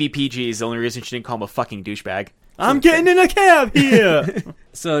it's TV PG is the only reason she didn't call him a fucking douchebag. I'm getting in a cab here.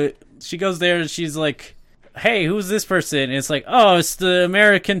 so she goes there and she's like, "Hey, who's this person?" And it's like, "Oh, it's the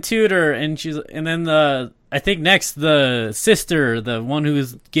American tutor." And then I think next the sister, the one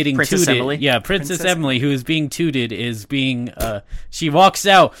who's getting Princess tooted. Emily? Yeah, Princess Princess Emily, who is being tooted, is being she walks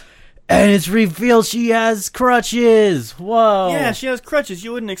out and it's revealed she has crutches. Whoa. Yeah, she has crutches.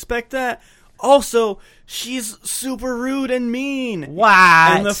 You wouldn't expect that. Also, she's super rude and mean. What?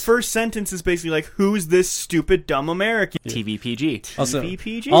 And the first sentence is basically like, "Who's this stupid, dumb American?" TV PG. Also,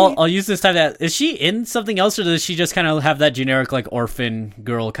 PG. I'll use this time that is she in something else, or does she just kind of have that generic like orphan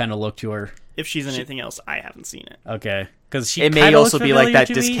girl kind of look to her? If she's in anything else, I haven't seen it. Okay, because she It may kinda also looks be like familiar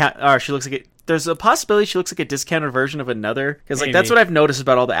that to me. discount. Or she looks like it. There's a possibility she looks like a discounted version of another. Because like that's Maybe. what I've noticed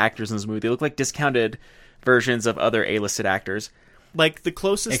about all the actors in this movie. They look like discounted versions of other A-listed actors. Like the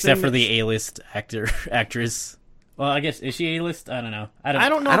closest, Except thing for that the A-list actress. Well, I guess is she A-list? I don't know. I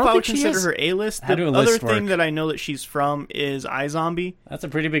don't know I if don't I would think she consider is. her A-list. How The do a other list thing work? that I know that she's from is iZombie. That's a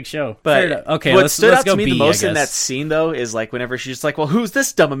pretty big show. But Fair enough. Okay, what let's stood out go to me B, the most I in that guess. scene though is like whenever she's just like, "Well, who's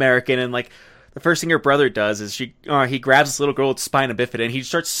this dumb American?" And like the first thing her brother does is he grabs this little girl with spina bifida and he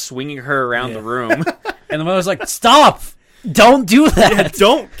starts swinging her around the room. And the mother's like, "Stop! Don't do that!"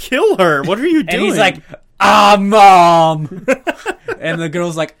 Don't kill her. What are you doing? And he's like, Mom. And the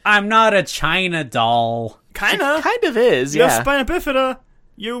girl's like, I'm not a China doll. Kinda. Kind of is, You have yeah. spina bifida.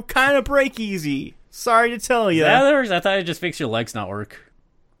 You kind of break easy. Sorry to tell you. Yeah, that works. I thought it just makes your legs not work.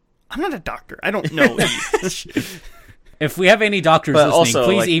 I'm not a doctor. I don't know. If we have any doctors But listening, also,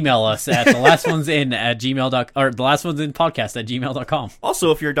 please like- email us at thelastsonesin@gmail.com or thelastsonesinpodcast@gmail.com.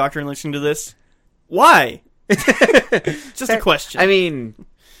 Also, if you're a doctor and listening to this, why? Just a question. I mean,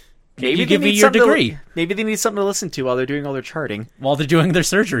 maybe you they give me need your something to- degree maybe they need something to listen to while they're doing all their charting. while they're doing their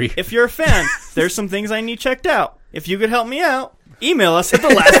surgery. if you're a fan, there's some things I need checked out. If you could help me out, email us at the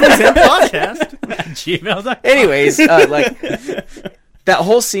Last One's In podcast. gmail.com. Anyways, like that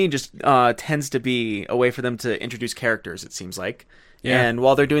whole scene just tends to be a way for them to introduce characters. It seems like, Yeah. and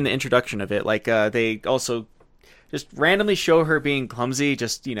while they're doing the introduction of it, like they also just randomly show her being clumsy.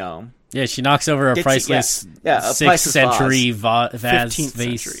 Just Yeah, she knocks over a It's- priceless yeah, a 6th priceless century vase, 15th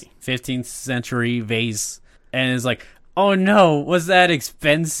vase, century. 15th century vase, and is like, "Oh no, was that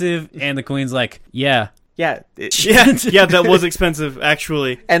expensive?" And the queen's like, "Yeah." yeah, yeah, that was expensive,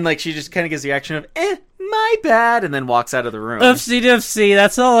 actually. and like she just kind of gives the action of my bad, and then walks out of the room. Oopsie doopsie,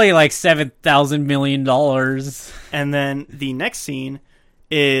 that's only like $7,000 million. And then the next scene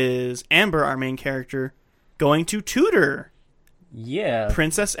is Amber, our main character, going to tutor Yeah.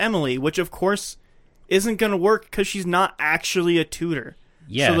 Princess Emily, which of course isn't going to work because she's not actually a tutor.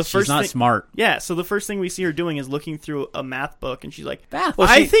 Yeah, So the she's first not thing- smart. Yeah, so the first thing we see her doing is looking through a math book, and she's like, Math? Well,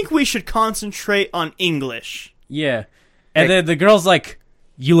 I she- think we should concentrate on English. Yeah. And then the girl's like,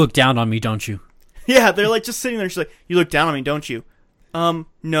 "You look down on me, don't you?" Yeah, they're like just sitting there. She's like, you look down on me, don't you?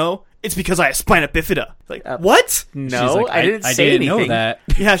 No. It's because I have spina bifida. Like, what? No, She's like, I didn't say didn't anything. know that.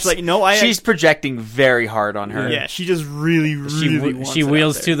 Yeah, she's like, no, She's projecting very hard on her. Yeah, she just really, really wants She it out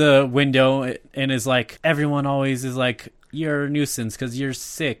wheels there. to the window and is like, everyone always is like, "You're a nuisance because you're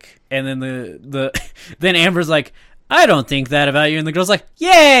sick." And then then Amber's like, "I don't think that about you." And the girl's like,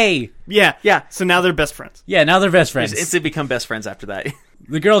 "Yay!" Yeah, Yeah. So now they're best friends. Yeah, now they're best friends. Just instantly become best friends after that.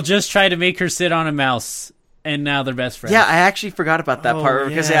 The girl just tried to make her sit on a mouse, and now they're best friends. Yeah, I actually forgot about that Oh, part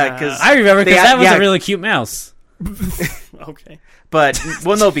because yeah. I remember because they- that was yeah. a really cute mouse. Okay. But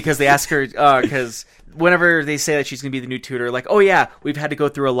well, no, because they ask her because whenever they say that she's gonna be the new tutor, like, oh yeah, we've had to go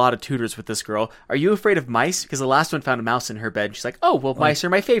through a lot of tutors with this girl. Are you afraid of mice? Because the last one found a mouse in her bed. She's like, oh well, mice are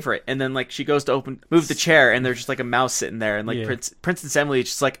my favorite. And then like she goes to move the chair, and there's just like a mouse sitting there, and like Yeah. Princess Emily is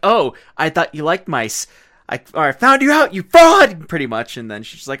just like, oh, I thought you liked mice. I found you out, you fraud, pretty much. And then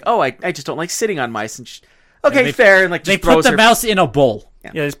she's just like, oh, I just don't like sitting on mice. And okay, they- fair. And like They just put throws the her. mouse in a bowl,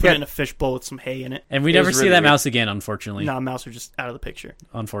 Yeah, they just put it in a fish bowl with some hay in it. and we It never was see really that weird. mouse again, unfortunately. Nah, mouse are just out of the picture.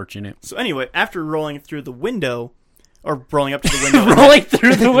 Unfortunate. So anyway, after rolling through the window, or rolling up to the window, Rolling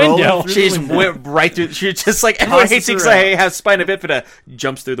through the Rolling window. through- She just went right through. She just like everyone Tosses hates her because I out. have spina bifida.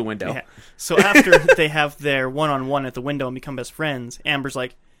 Jumps through the window. Yeah. So after they have their one-on-one at the window and become best friends, Amber's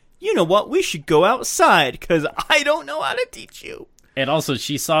like, you know what? We should go outside because I don't know how to teach you. And also,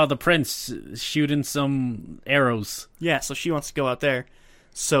 she saw the prince shooting some arrows. Yeah, so she wants to go out there.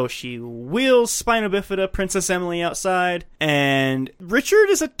 So she wheels Spina Bifida, Princess Emily outside, and Richard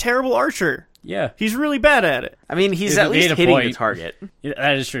is a terrible archer. Yeah, He's really bad at it. I mean, he's Is at it least made a hitting the point? target. yeah,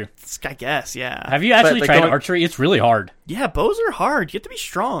 that is true. I guess, yeah. Have you actually like, tried going- archery? It's really hard. Yeah, bows are hard. You have to be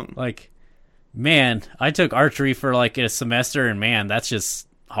strong. Like, man, I took archery for like a semester, and man, that's just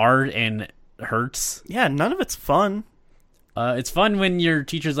hard and hurts. Yeah, none of it's fun. It's fun when your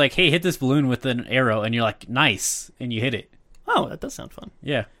teacher's like, "Hey, hit this balloon with an arrow," and you're like, "Nice," and you hit it. Oh, that does sound fun.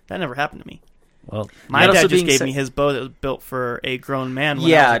 Yeah. That never happened to me. Well, My That dad also just being gave said- me his bow that was built for a grown man when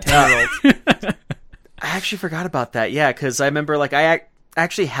Yeah, I was a 10-year-old. I actually forgot about that. Yeah, because I remember like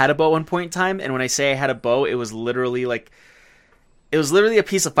actually had a bow at one point in time, and when I say I had a bow, it was literally a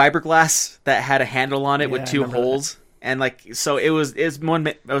piece of fiberglass that had a handle on it Yeah, with I two remember that. holes. And like, so it was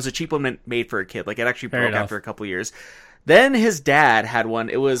a cheap one made for a kid. Like it actually Fair broke enough. after a couple years. Then his dad had one.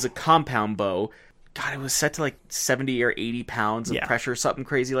 It was a compound bow. God, it was set to like 70 or 80 pounds of Yeah. pressure, something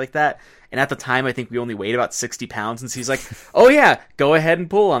crazy like that. And at the time, I think we only weighed about 60 pounds. And so he's like, "Oh yeah, go ahead and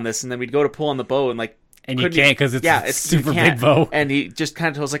pull on this." And then we'd go to pull on the bow, and like, And you couldn't- can't 'cause it's a you super can't. big bow. And he just kind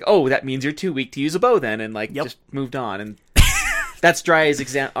of told us like, "Oh, that means you're too weak to use a bow then," and like Yep. just moved on. And that's Dry's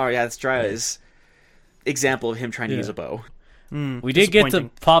example. Oh yeah, that's Dry's example of him trying to use a bow. we did get to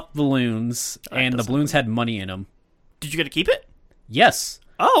disappointing. pop balloons, and the doesn't balloons had money in them. Did you get to keep it? Yes.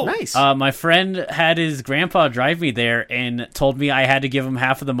 Oh, Nice. My friend had his grandpa drive me there and told me I had to give him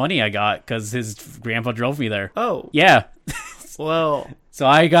half of the money I got because his grandpa drove me there. Oh, Yeah. well. So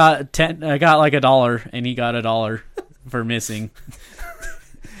I got like $1 and he got $1 for missing.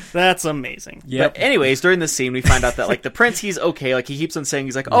 That's amazing. Yep. But anyways, during this scene, we find out that like the prince, he's okay. Like he keeps on saying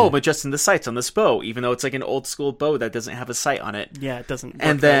he's like, oh, but just in the sights on this bow, even though it's like an old school bow that doesn't have a sight on it. Yeah, it doesn't. Work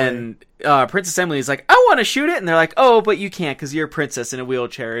And that way. then Princess Emily is like, I want to shoot it, and they're like, oh, but you can't because you're a princess in a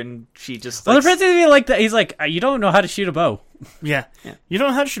wheelchair, and she just. Well, Like, the prince is like that. He's like, you don't know how to shoot a bow. Yeah. You don't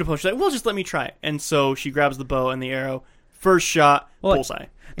know how to shoot a bow. She's like, well, just let me try it. And so she grabs the bow and the arrow. First shot, bullseye.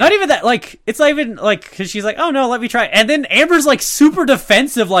 Not even that. Like, it's not even like because she's like, oh no, let me try. And then Amber's like super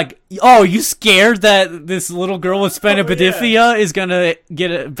defensive. Like, oh, you scared that this little girl with spina bifida is gonna get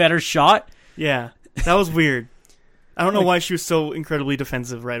a better shot? Yeah, that was weird. I don't know why she was so incredibly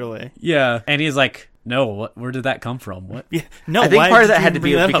defensive right away. Yeah. And he's like, no, where did that come from? What? Yeah, no. I think why part of did that you had to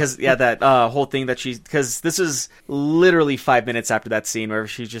bring be that up? because that whole thing that because this is literally 5 minutes after that scene where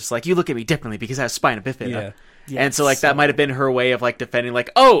she's just like, you look at me differently because I have spina bifida. Yeah. Yeah, And so like that might have been her way of like defending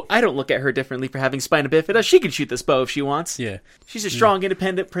like, oh, I don't look at her differently for having spina bifida. She can shoot this bow if she wants. Yeah. She's a strong,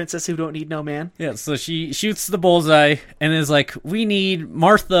 independent princess who don't need no man. Yeah, so she shoots the bullseye and is like, we need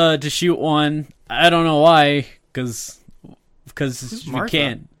Martha to shoot one. I don't know why, because we Martha?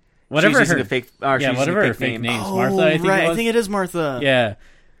 can't. Whatever She's using her a fake, whatever her fake fake name. name's Oh, Martha, I think right. it was. I think it is Martha.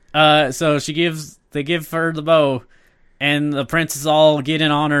 Yeah. So they give her the bow, and the prince is all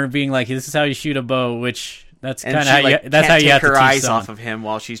getting on her, being like, "This is how you shoot a bow," which that's And kind she of how like, you. That's can't how you take have to her teach eyes someone. off of him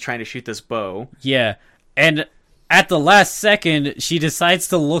while she's trying to shoot this bow. Yeah, and at the last second, she decides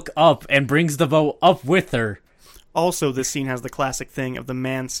to look up and brings the bow up with her. Also, this scene has the classic thing of the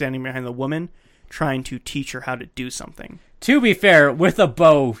man standing behind the woman trying to teach her how to do something. To be fair, with a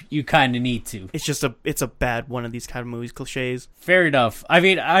bow, you kind of need to. It's a bad one of these kind of movies cliches. Fair enough. I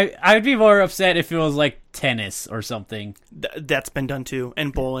mean, I'd be more upset if it was like tennis or something. That's been done too,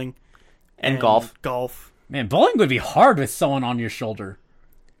 and bowling, And golf. Golf. Man, bowling would be hard with someone on your shoulder.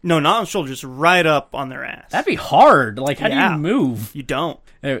 No, not on the shoulder, just right up on their ass. That'd be hard. Like, how do Yeah. you move? You don't.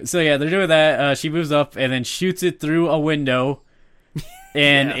 So yeah, they're doing that. She moves up and then shoots it through a window,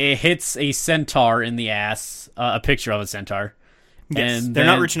 and Yeah. it hits a centaur in the ass. A picture of a centaur. Yes, And they're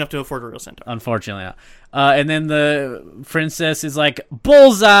not then- rich enough to afford a real centaur. Unfortunately, not. And then the princess is like,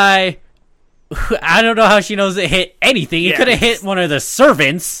 bullseye. I don't know how she knows it hit anything. It Yeah, could have hit it's- one of the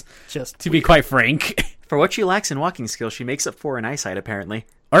servants, Just to be quite frank. For what she lacks in walking skills, she makes up for in eyesight, apparently.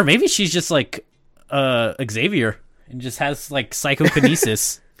 Or maybe she's just like Xavier and just has like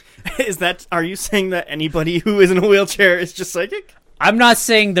psychokinesis. is that? Are you saying that anybody who is in a wheelchair is just psychic? I'm not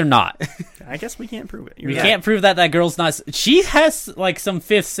saying they're not. I guess we can't prove it. You're We right. can't prove that girl's not. She has like some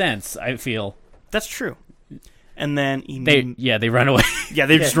fifth sense, I feel. That's true. And then They run away. yeah,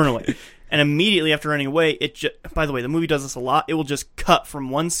 they just run away. And immediately after running away, by the way, the movie does this a lot. It will just cut from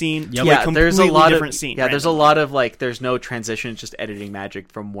one scene to a Yeah, completely there's a lot different of scene. yeah. There's a randomly. lot of like, there's no transition, it's just editing magic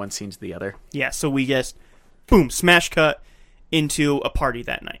from one scene to the other. Yeah, so we just boom, smash cut into a party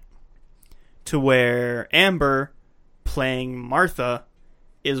that night, to where Amber, playing Martha,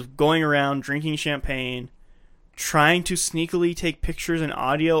 is going around drinking champagne, trying to sneakily take pictures and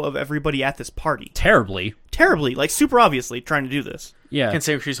audio of everybody at this party. Terribly. Terribly, like super obviously trying to do this. Yeah.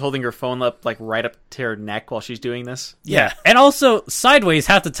 Considering she's holding her phone up like right up to her neck while she's doing this. Yeah. And also sideways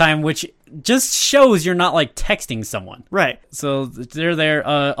half the time, which just shows you're not like texting someone. Right. So they're there.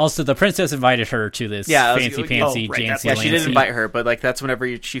 Also, the princess invited her to this Yeah, fancy pantsy right, that's- jancy. Yeah, she didn't lancy. invite her, but like that's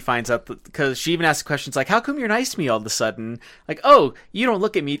whenever she finds out, because she even asks questions like, "How come you're nice to me all of a sudden?" Like, "Oh, you don't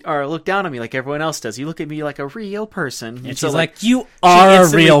look at me or look down on me like everyone else does. You look at me like a real person." And so, she's like, "You are a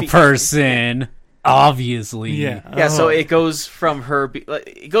instantly real person, obviously." Yeah. So Oh. it goes from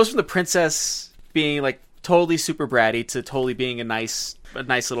it goes from the princess being like totally super bratty to totally being a nice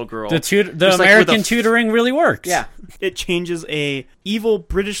little girl. The Just, like, with American a tutoring really works. Yeah, It changes a evil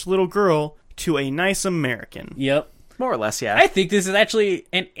British little girl to a nice American. Yep. more or less. Yeah, I think this is actually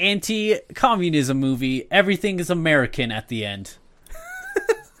an anti-communism movie. Everything is American at the end.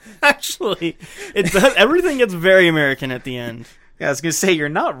 Actually, it does. Everything gets very American at the end. yeah. I was gonna say you're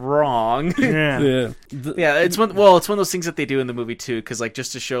not wrong. Yeah. Yeah, it's one of those things that they do in the movie too, because like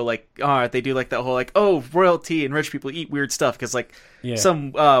just to show like, they do like that whole like, oh, royalty and rich people eat weird stuff, because like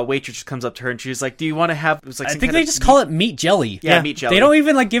some waitress just comes up to her and she's like, do you want to have? It was like I some think kind they of just call it meat jelly. Yeah, meat jelly. They don't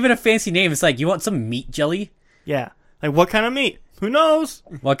even like give it a fancy name. It's like, you want some meat jelly? Yeah. Like, what kind of meat? Who knows?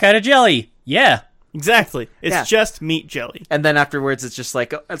 What kind of jelly? Yeah. Exactly. It's Yeah. just meat jelly. And then afterwards, it's just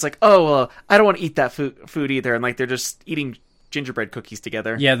like, oh, well, I don't want to eat that food either, and like they're just eating gingerbread cookies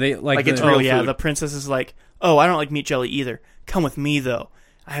together. Yeah, they like it's the- real Oh, yeah. food. The princess is like, oh, I don't like meat jelly either. Come with me, though.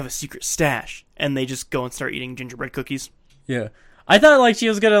 I have a secret stash. And they just go and start eating gingerbread cookies. Yeah. I thought like she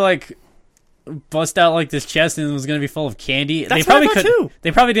was gonna like bust out like this chest and it was going to be full of candy. That's what I thought, too.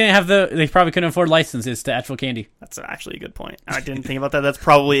 They probably didn't have they probably couldn't afford licenses to actual candy. That's actually a good point. I didn't think about that. That's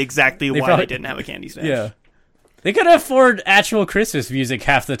probably exactly why probably- they didn't have a candy stash. Yeah. They could afford actual Christmas music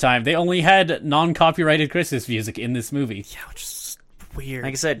half the time. They only had non-copyrighted Christmas music in this movie. Yeah, which is weird.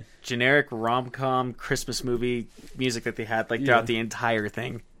 Like I said, generic rom-com Christmas movie music that they had like throughout the entire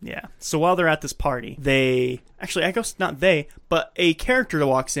thing. Yeah. So while they're at this party, I guess not they, but a character that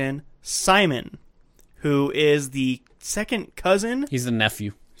walks in, Simon, who is the second cousin. He's the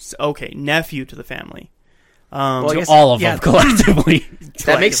nephew. Nephew to the family. Well, I guess- All of them collectively.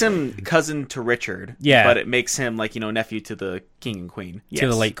 That makes him cousin to Richard. Yeah. But it makes him like, nephew to the king and queen. Yes. To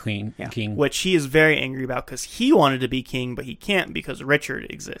the late queen. Yeah. King. Which he is very angry about because he wanted to be king, but he can't because Richard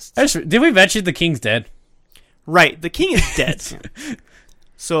exists. Did we mention the king's dead? Right. The king is dead.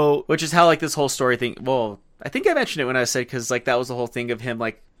 So, Which is how like this whole story thing. Well, I think I mentioned it when I said because like that was the whole thing of him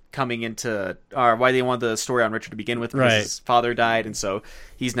like coming into why they wanted the story on Richard to begin with because Right. his father died and so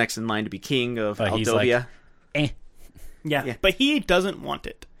he's next in line to be king of But he's Aldovia. yeah, but he doesn't want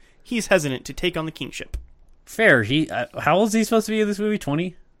it. He's hesitant to take on the kingship. Fair. How old is he supposed to be in this movie?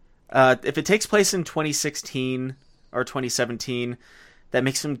 20? If it takes place in 2016 or 2017, that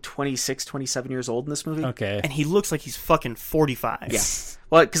makes him 26, 27 years old in this movie. Okay. And he looks like he's fucking 45. Yeah.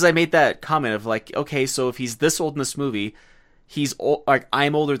 Well, because I made that comment of like, okay, so if he's this old in this movie, he's like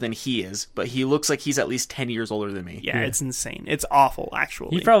I'm older than he is, but he looks like he's at least 10 years older than me. Yeah, it's insane. It's awful,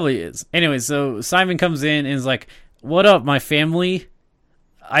 actually. He probably is. Anyway, so Simon comes in and is like, "What up, my family?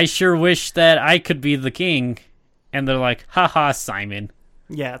 I sure wish that I could be the king." And they're like, "Haha, Simon."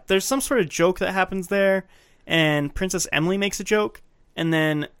 Yeah, there's some sort of joke that happens there, and Princess Emily makes a joke, and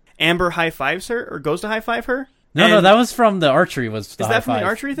then Amber high-fives her, or goes to high-five her. No, and that was from the archery. Is that from the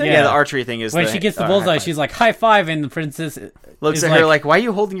archery thing? Yeah, the archery thing is when she gets the bullseye, she's like, "High five," and the princess looks is at her like, "Why are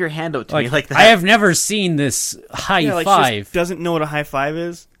you holding your hand out to me like that?" I have never seen this high Yeah, like, she five. just doesn't know what a high-five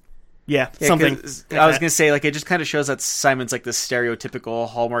is. Yeah, Yeah, something. 'cause like I was that. gonna say like it just kind of shows that Simon's like this stereotypical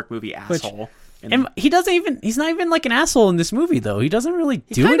Hallmark movie asshole. And he doesn't even. He's not even like an asshole in this movie, though. He doesn't really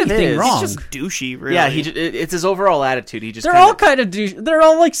do kind of anything is. wrong. He's just douchey, really. Yeah, it's his overall attitude. He just They're kinda, all kind of they're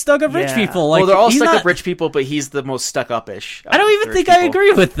all like stuck up rich Yeah. people. Like, well, they're all he's stuck not- up rich people, but he's the most stuck up-ish. I don't even think I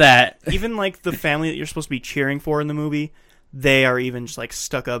agree with that. Even, like, the family that you're supposed to be cheering for in the movie, they are even just, like,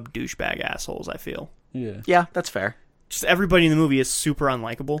 stuck-up douchebag assholes, I feel. Yeah. Yeah, that's fair. Just everybody in the movie is super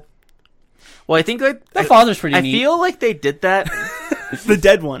unlikable. Well, I think like That father's pretty I neat. feel like they did that. The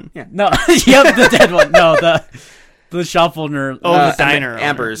dead one. Yeah. No, yep, the dead one. No, the shop owner. Oh, Uh, the diner. owner.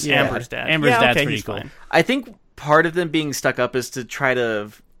 Amber's Yeah, dad. Amber's dad. Amber's yeah, dad's okay, pretty he's cool. fine. I think part of them being stuck up is to try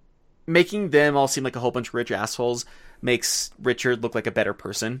to making them all seem like a whole bunch of rich assholes makes Richard look like a better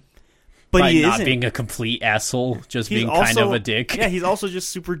person. But by he not isn't. being a complete asshole, just He's being also, kind of a dick. Yeah, he's also just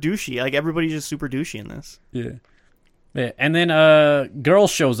super douchey. Like, everybody's just super douchey in this. Yeah. Yeah. And then girl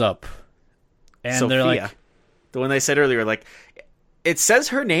shows up. And Sophia, they're like, the one I said earlier, like it says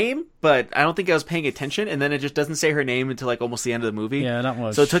her name, but I don't think I was paying attention, and then it just doesn't say her name until like almost the end of the movie. yeah, that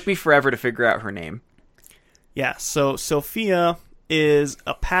was. So it took me forever to figure out her name. Yeah, so Sophia is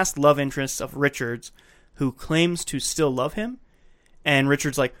a past love interest of Richard's who claims to still love him. And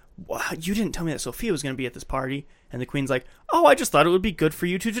Richard's like, wow, you didn't tell me that Sophia was going to be at this party. And the Queen's like, oh, I just thought it would be good for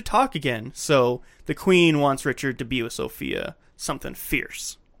you two to talk again. So the Queen wants Richard to be with Sophia. Something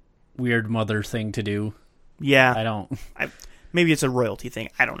fierce. weird mother thing to do. Yeah. I don't. Maybe it's a royalty thing.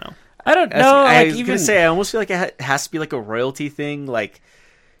 I don't know. I don't know. I Like, was even gonna say, I almost feel like it has to be like a royalty thing. Like,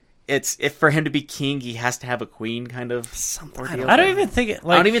 it's if for him to be king, he has to have a queen, kind of. Something. ordeal. I don't even think it.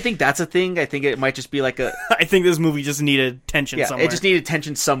 Like, I don't even think that's a thing. I think it might just be like a I think this movie just needed tension yeah. somewhere. It just needed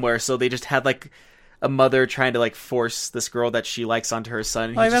tension somewhere, so they just had like a mother trying to like force this girl that she likes onto her son.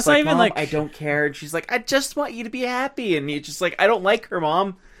 And Like, he's just that's not like, even, Mom, like- I don't care. And she's like, I just want you to be happy. And he's just like, I don't like her,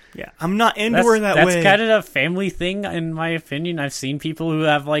 Mom. Yeah, I'm not into that's, her that that's way. kind of a family thing, in my opinion. I've seen people who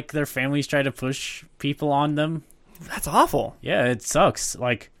have like their families try to push people on them. That's awful. Yeah, it sucks.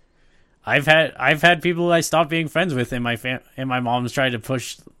 Like, I've had people who I stopped being friends with, and my mom's tried to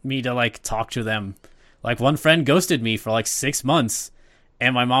push me to like talk to them. Like, one friend ghosted me for like 6 months,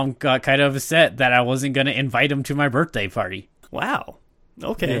 and my mom got kind of upset that I wasn't gonna invite him to my birthday party. Wow.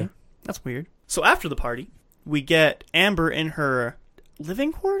 Okay. Yeah. That's weird. So after the party, we get Amber in her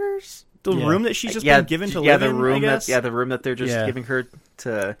living quarters? The Yeah. room that she's just been given to live in, I guess? the room that they're just Yeah. giving her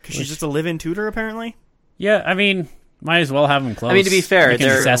to. 'Cause she's just a live-in tutor, apparently? Yeah, I mean, might as well have him close. I mean, to be fair, you can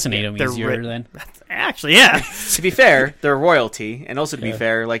they're- assassinate him they're easier ri- then. Actually, yeah. To be fair, they're royalty, and also to be Yeah.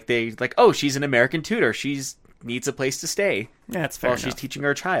 fair, like they like, oh, she's an American tutor. She's needs a place to stay Yeah, that's fair while enough. she's teaching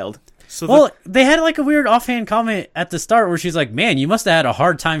her child. So Well, they had like a weird offhand comment at the start where she's like, "Man, you must have had a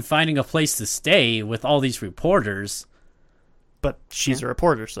hard time finding a place to stay with all these reporters." but she's a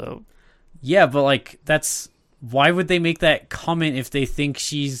reporter, so Yeah, but like that's why would they make that comment if they think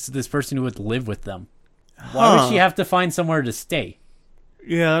she's this person who would live with them? Why would she have to find somewhere to stay?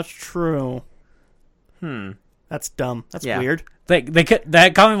 yeah, that's true. That's dumb. That's Yeah. weird.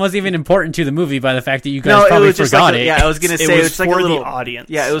 That comment wasn't even important to the movie by the fact that you guys No, it probably was just forgot like it. yeah, I was gonna say It it was was like for a the little audience.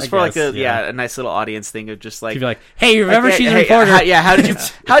 Yeah, it was I for like guess, a nice little audience thing of just like She'd be like, "Hey, remember like, she's a hey, reporter?"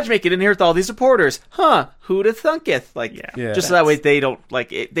 how'd you make it in here with all these reporters? Huh? Who'd have thunketh? Like, Yeah. just so that way they don't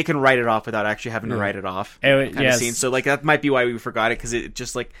like it, they can write it off without actually having to write it off. It- Kind of scene. So like that might be why we forgot it because it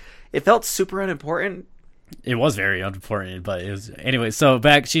just like it felt super unimportant. It was very unimportant, but it was anyway. So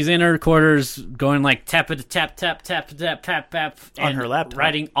back, she's in her quarters, going like tap tap tap tap tap tap tap On and her laptop.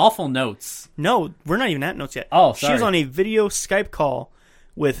 writing awful notes. No, we're not even at notes yet. Oh, She was sorry. on a video Skype call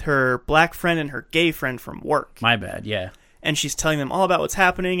with her black friend and her gay friend from work. My bad. Yeah, And she's telling them all about what's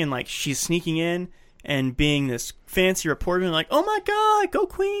happening, and like she's sneaking in and being this fancy reporter and like, oh my god, go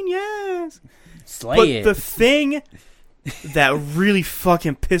Queen, yes. slay But it. the thing that really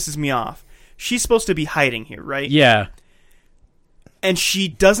fucking pisses me off, she's supposed to be hiding here, right? yeah, And she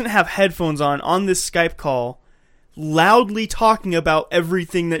doesn't have headphones on this Skype call, loudly talking about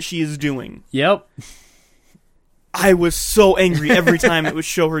everything that she is doing. yep. I was so angry every time it would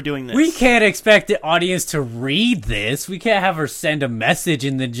show her doing this. We can't expect the audience to read this. We can't have her send a message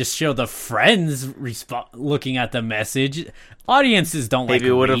and then just show the friends looking at the message. Audiences don't Maybe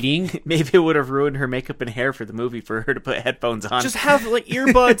it like would reading. have maybe it would have ruined her makeup and hair for the movie for her to put headphones on. Just have like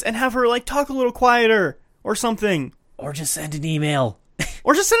earbuds and have her like talk a little quieter or something. Or just send an email.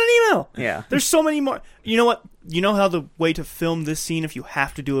 Or just send an email. Yeah. There's so many more. You know what? You know how the way to film this scene if you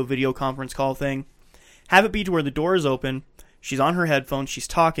have to do a video conference call thing? Have it be to where the door is open. She's on her headphones. She's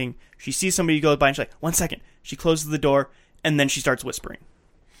talking. She sees somebody go by and she's like, 1 second. She closes the door and then she starts whispering.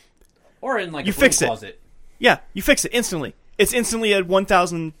 Or in like You a broom fix it. closet. Yeah, you fix it instantly. It's instantly a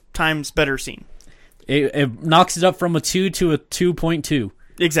 1,000 times better scene. It knocks it up from a 2 to a 2.2.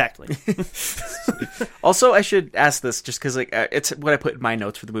 Exactly. Also, I should ask this just because like it's what I put in my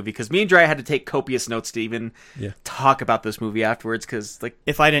notes for the movie because me and Dry had to take copious notes to even talk about this movie afterwards because like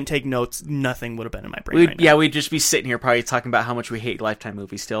If I didn't take notes, nothing would have been in my brain right now. yeah we'd just be sitting here probably talking about how much we hate Lifetime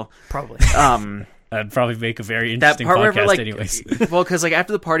movies still. Probably. That'd probably make a very That interesting part podcast where like anyways. well because like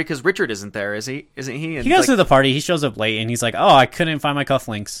after the party because Richard isn't there isn't he? And He goes like, to the party, he shows up late, and he's like, "Oh, I couldn't find my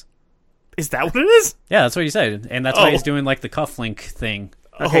cufflinks." Is that what it is? Yeah, that's what he said, and that's why Oh. he's doing like the cufflink thing.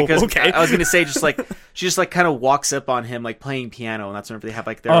 Okay, because okay. I was gonna say just like she just like kind of walks up on him like playing piano, and that's whenever they have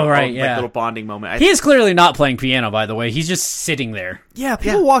like their Oh, right, own, yeah. like, little bonding moment. He is clearly not playing piano, by the way. He's just sitting there. Yeah,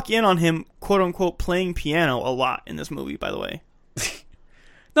 people walk in on him, quote unquote, playing piano a lot in this movie, by the way.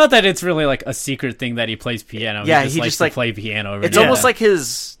 Not that it's really like a secret thing that he plays piano. Yeah, he he likes just, to like- play piano. it's every almost day. like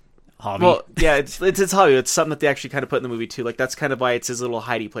his hobby. well, yeah, it's his hobby. It's something that they actually kind of put in the movie too. Like that's kind of why it's his little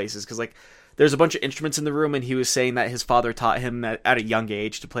hidey places because like there's a bunch of instruments in the room, and he was saying that his father taught him at a young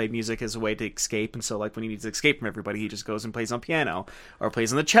age to play music as a way to escape. And so like when he needs to escape from everybody, he just goes and plays on piano or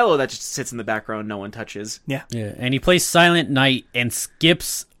plays on the cello that just sits in the background, no one touches. Yeah. Yeah, and he plays Silent Night and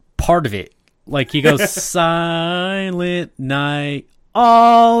skips part of it. Like he goes Silent Night,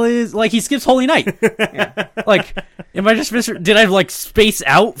 all is like he skips Holy Night. Like, am I just did I like space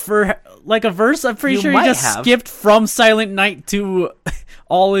out for like a verse? I'm pretty You sure he might just have. skipped from Silent Night to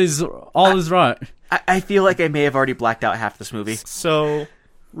all is right. I feel like I may have already blacked out half this movie. So,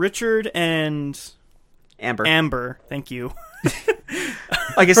 Richard and Amber. thank you.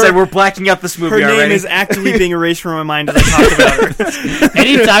 Like I said, we're blacking out this movie Her name already. is actively being erased from my mind as I talk about her.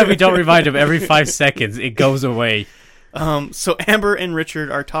 Anytime we don't remind him, every 5 seconds it goes away. So Amber and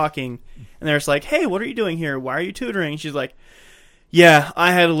Richard are talking, and they're just like, hey, what are you doing here? Why are you tutoring? She's like, yeah,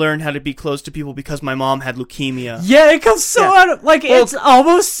 I had to learn how to be close to people because my mom had leukemia. Yeah, it comes so Yeah. out of like Well- it's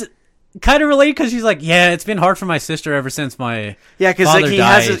almost kind of related because she's like, yeah, it's been hard for my sister ever since my Yeah, because father like he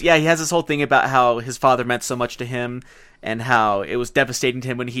died. has this whole thing about how his father meant so much to him, and how it was devastating to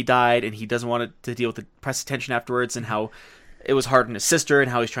him when he died, and he doesn't want to deal with the press attention afterwards, and how it was hard on his sister, and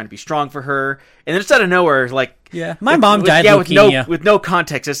how he's trying to be strong for her, and then just out of nowhere, like Yeah. My mom died with leukemia. with no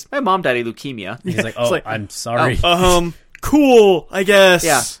context, just my mom died of leukemia. He's like, oh, like, I'm sorry. Cool, I guess.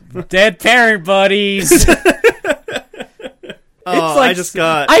 Yeah. Dead parent buddies. Oh, like- I just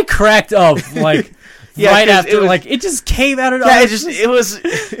got... I cracked up like Yeah, right 'cause after, it was- like it just came out of. Yeah, it was.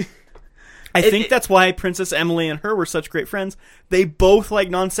 I think that's why Princess Emily and her were such great friends. They both like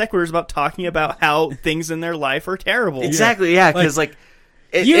non sequiturs about talking about how things in their life are terrible. Exactly, yeah, because like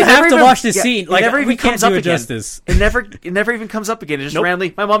You it have never to even- watch this yeah, scene. it Like, never we even can't comes do up it again. justice. It never even comes up again. It just Nope.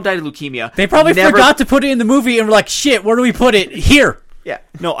 randomly, my mom died of leukemia. They probably Never- forgot to put it in the movie and were like, shit, where do we put it? Here. Yeah.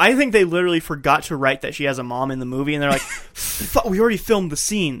 No, I think they literally forgot to write that she has a mom in the movie, and they're like, "Fuck, we already filmed the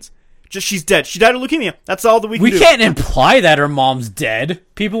scenes. Just she's dead. She died of leukemia. That's all that we can do." We can't imply that her mom's dead.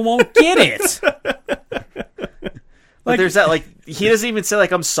 People won't get it. But there's that, like, he doesn't even say,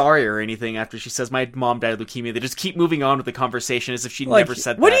 like, I'm sorry or anything after she says, my mom died of leukemia. They just keep moving on with the conversation as if she Like, never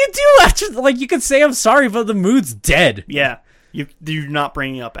said what that. do you do after? Like, you could say I'm sorry, but the mood's dead. Yeah, you're not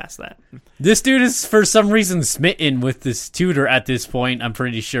bringing up past that. This dude is for some reason smitten with this tutor at this point. I'm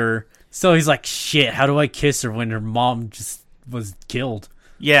pretty sure. So he's like, shit. How do I kiss her when her mom just was killed?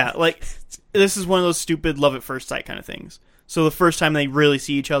 Yeah, like this is one of those stupid love at first sight kind of things. So the first time they really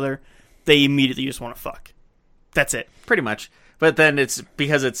see each other, they immediately just want to fuck. That's it. Pretty much. But then it's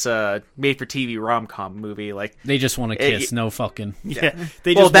because it's a made-for-TV rom-com movie, like... They just want to kiss, no fucking. Yeah,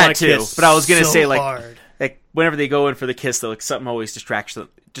 they Well, just that want to too, kiss. but I was gonna so say, like- hard. Like, whenever they go in for the kiss, though, like, something always distracts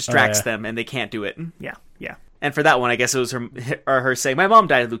them, and they can't do it. Yeah. And for that one, I guess it was her saying, my mom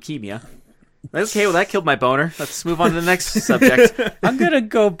died of leukemia. Okay, well, that killed my boner. Let's move on to the next subject. I'm going to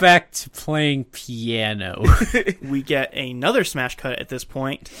go back to playing piano. We get another smash cut at this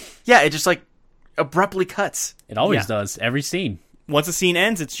point. Yeah, it just, like, abruptly cuts. It always Yeah. does. Every scene. Once a scene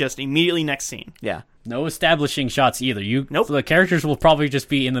ends, it's just immediately next scene. Yeah. No establishing shots either. Nope. The characters will probably just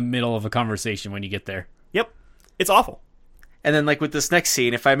be in the middle of a conversation when you get there. Yep. It's awful. And then, like, with this next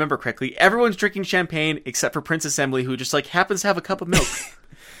scene, if I remember correctly, everyone's drinking champagne except for Princess Emily, who just, like, happens to have a cup of milk.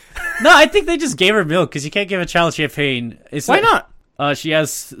 No, I think they just gave her milk because you can't give a child champagne. It's Why like- not? She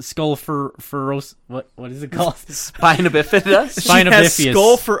has skull for what is it called? Spina bifida? She has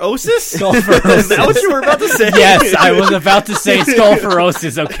skull forosis? Skull Is that what you were about to say? Yes, I was about to say skull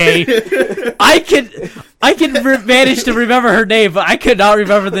forosis. Okay, I can manage to remember her name, but I could not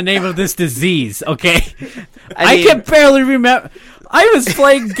remember the name of this disease. Okay, I mean- can barely remember. I was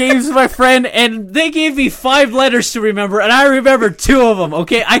playing games with my friend, and they gave me 5 letters to remember, and I remembered 2 of them.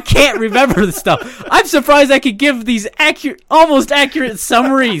 Okay, I can't remember the stuff. I'm surprised I could give these almost accurate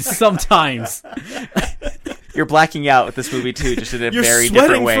summaries sometimes. You're blacking out with this movie, too, just in a You're very sweating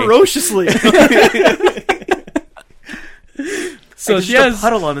different way. ferociously. So There's she just a has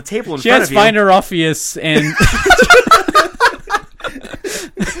puddle on the table in She front has of you. Spinophagus and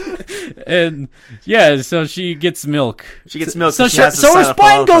and yeah, so she gets milk. She gets milk. So she has so her silent spine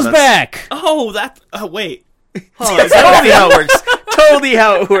follow-up goes with us. back. Oh, that... wait. That's totally how it works. Totally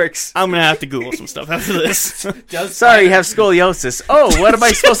how it works. I'm going to have to Google some stuff after this. Sorry, you have scoliosis. Oh, what am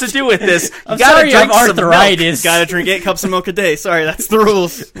I supposed to do with this? You I'm gotta sorry, you have drink some milk. arthritis. Gotta drink 8 cups of milk a day. Sorry, that's the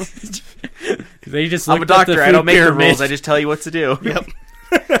rules. They just I'm a looked at the doctor. I food don't make the pyramid. rules. I just tell you what to do. Yep.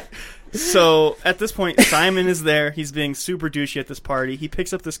 So, at this point, Simon is there. He's being super douchey at this party. He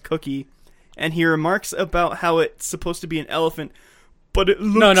picks up this cookie, and he remarks about how it's supposed to be an elephant, but it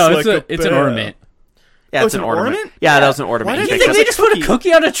looks No, like it's an bear. ornament. Yeah, Oh, it's an ornament. ornament? Yeah, that was an ornament. Why You did picked you up. They That's just a put a cookie.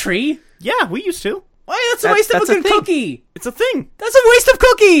 cookie on a tree? Yeah, we used to. Why? That's a waste of a That's a good thing. cookie. It's a thing. That's a waste of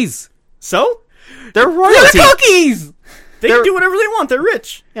cookies. So, They're They're royalty. cookies. they They're- can do whatever they want. They're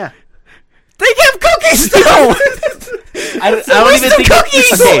rich. Yeah. They have cookies still. I don't waste even of think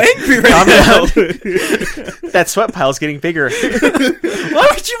cookies! Okay, Angry right calm now. down. That sweat pile's getting bigger. Why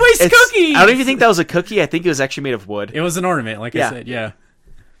would you waste It's- cookies? I don't even think that was a cookie. I think it was actually made of wood. It was an ornament, like Yeah. I said. Yeah.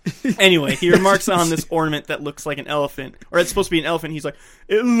 Anyway, he remarks on this ornament that looks like an elephant, or it's supposed to be an elephant. He's like,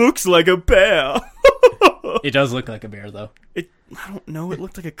 it looks like a bear. It does look like a bear, though. I don't know. It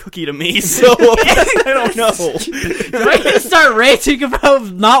looked like a cookie to me, so I don't know. Am I gonna start ranting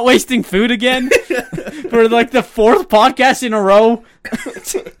about not wasting food again for like the 4th podcast in a row?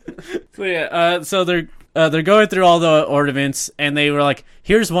 So yeah, so they're going through all the ornaments, and they were like,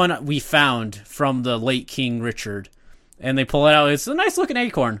 "Here's one we found from the late King Richard," and they pull it out. It's a nice looking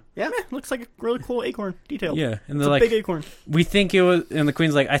acorn. Yeah, looks like a really cool acorn detail. Yeah, and it's they're a like, big acorn. "We think it was," and the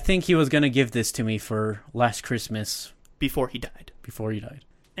Queen's like, "I think he was gonna give this to me for last Christmas Before he died. before he died."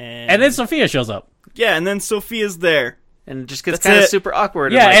 And And then Sophia shows up. yeah, and then Sophia's there. And it just gets That's kind of it. super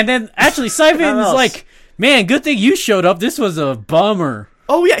awkward. Yeah, like, and then actually Simon's else? like, "Man, good thing you showed up. This was a bummer."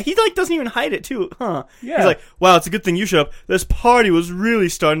 Oh yeah, he like doesn't even hide it too, huh? Yeah. He's like, wow, it's a good thing you showed up. This party was really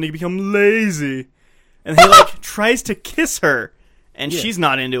starting to become lazy. And he like tries to kiss her, and she's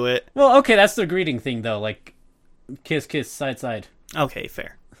not into it. Well, okay, that's the greeting thing, though. Like, kiss, kiss, side, side. Okay,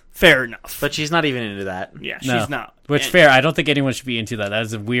 fair enough. but she's not even into that. yeah, No. she's not. Which, And fair, I don't think anyone should be into that. That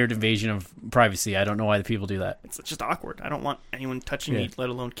is a weird invasion of privacy. I don't know why the people do that. It's just awkward. I don't want anyone touching me, let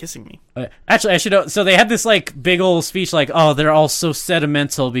alone kissing me. Actually, I should. So they had this like big old speech, like, "Oh, they're all so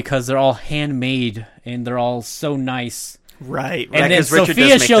sentimental because they're all handmade and they're all so nice." Right. And then 'cause Richard Sophia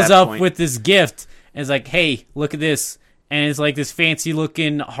does make shows that up point. with this gift and is like, hey, look at this. And it's like this fancy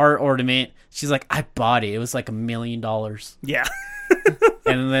looking heart ornament. She's like, I bought it. It was like $1 million. Yeah.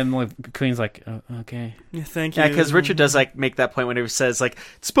 And then like, Queen's like, oh, okay. Yeah, thank you. Yeah, because Richard does like make that point when he says like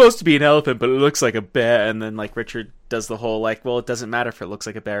it's supposed to be an elephant, but it looks like a bear, and then like Richard does the whole like, well, it doesn't matter if it looks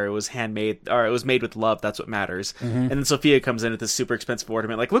like a bear. It was handmade, or it was made with love. That's what matters. And then Sophia comes in with this super expensive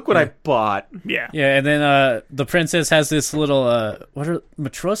ornament, like, look what I bought. Yeah. Yeah, and then the princess has this little, what are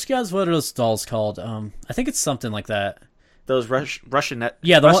Matryoshkas? What are those dolls called? I think it's something like that. Those Russian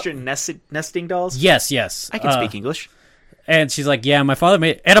nesting dolls. Yes. I can speak English. And she's like, yeah, my father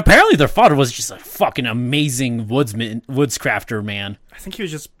made... And apparently their father was just a fucking amazing woodscrafter, man. I think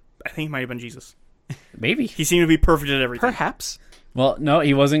he might have been Jesus. Maybe. He seemed to be perfect at everything. Perhaps. Well, no,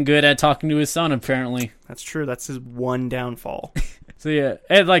 he wasn't good at talking to his son, apparently. That's true. That's his one downfall. So, yeah.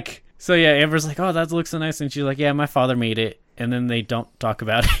 Amber's like, oh, that looks so nice. And she's like, yeah, my father made it. And then they don't talk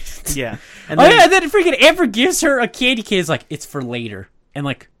about it. Yeah. And then freaking Amber gives her a candy cane. It's like, it's for later. And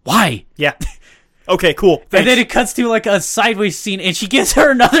like, why? Yeah. Okay, cool. Thanks. And then it cuts to like a sideways scene, and she gives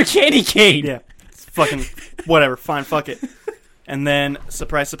her another candy cane. Yeah. It's fucking whatever. Fine, fuck it. And then,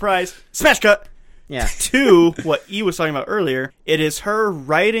 surprise, surprise, smash cut Yeah. to what E was talking about earlier. It is her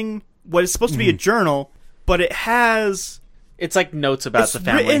writing what is supposed to be a journal, but it has... It's like notes about It's the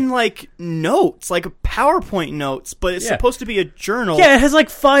family. written like notes, like PowerPoint notes, but it's Yeah. supposed to be a journal. Yeah, it has like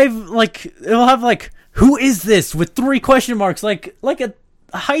 5, like, it'll have like, who is this? With 3 question marks, like a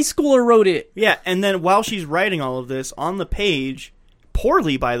high schooler wrote it. Yeah, and then while she's writing all of this on the page,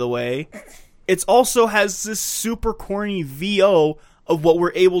 poorly by the way, it also has this super corny VO of what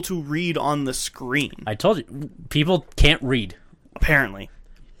we're able to read on the screen. I told you, people can't read. Apparently.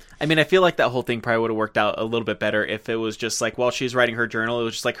 I mean, I feel like that whole thing probably would have worked out a little bit better if it was just like while she's writing her journal, it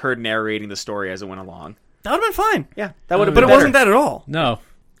was just like her narrating the story as it went along. That would have been fine. Yeah, that would have But been it better. wasn't that at all. No.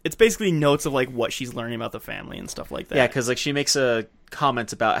 It's basically notes of like what she's learning about the family and stuff like that. Yeah, because like she makes a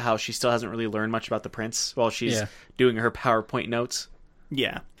comment about how she still hasn't really learned much about the prince while she's doing her PowerPoint notes.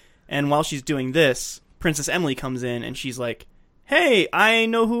 Yeah. And while she's doing this, Princess Emily comes in and she's like, hey, I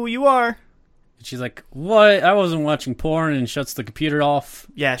know who you are. And she's like, what? I wasn't watching porn, and shuts the computer off.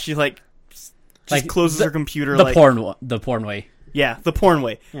 Yeah, she just Like, closes her computer The like... porn way. Yeah, the porn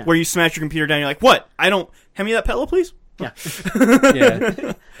way. Yeah. Where you smash your computer down, you're like, what? Hand me that pillow, please? Yeah.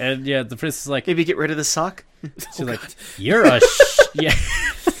 Yeah. And yeah, the princess is like, Maybe get rid of the sock. she's like, you're a yeah.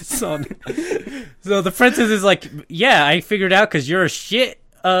 So the princess is like, yeah, I figured out because you're a shit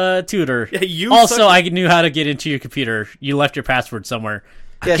tutor. Yeah, you also, suck- I knew how to get into your computer. You left your password somewhere.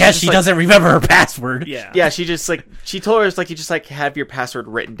 Yeah, I guess she's she just doesn't remember her password. Yeah. Yeah, she just like she told her it's like you just like have your password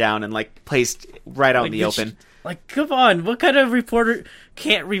written down and like placed right out in the open. Like, come on, what kind of reporter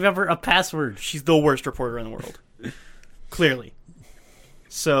can't remember a password? She's the worst reporter in the world. Clearly.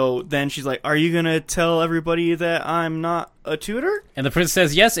 So then she's like, are you going to tell everybody that I'm not a tutor? And the princess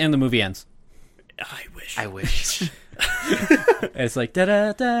says yes, and the movie ends. I wish. I wish. And it's like da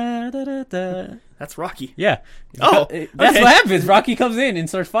da da da da da. That's Rocky. Yeah. Oh, That's okay. what happens. Rocky comes in and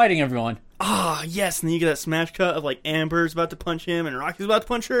starts fighting everyone. Ah, yes. And then you get that smash cut of like Amber's about to punch him and Rocky's about to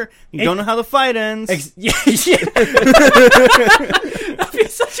punch her. You don't know how the fight ends. Yeah. That'd be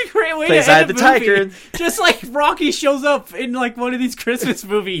such a great way Plays to Eye end of a the movie. Tiger. Just like Rocky shows up in like one of these Christmas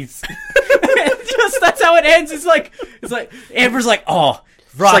movies. Just that's how it ends. It's like Amber's like, oh,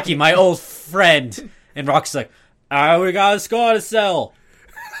 Rocky, my old friend, and Rocky's like, we got a score to sell.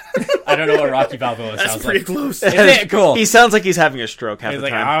 I don't know what Rocky Balboa That's sounds pretty like. close. Isn't it cool? He sounds like he's having a stroke half He's the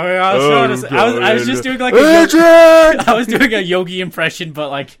like, time. we got a score to sell. I was just doing like Adrian! I was doing a Yogi impression, but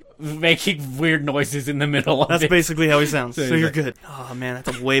like making weird noises in the middle of That's it. basically how he sounds. So So he's you're like- good. Oh, man,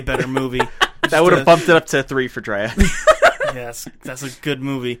 that's a way better movie. That would have bumped it up to 3 for Drea. Yes, that's a good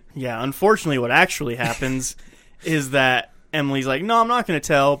movie. Yeah, unfortunately, what actually happens is that Emily's like, no, I'm not going to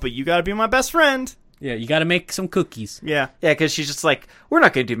tell, but you got to be my best friend. Yeah, you got to make some cookies. Yeah. Yeah, because she's just like, we're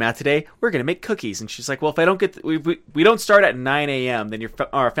not going to do math today. We're going to make cookies. And she's like, well, if I don't get, we don't start at 9 a.m., then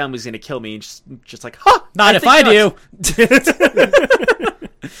our family's going to kill me. And just like, huh? Not if think I not. do.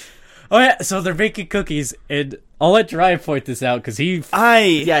 Oh yeah, so they're making cookies, and I'll let Dry point this out because he.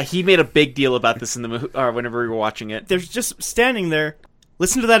 Yeah, he made a big deal about this in the movie, or whenever we were watching it. They're just standing there.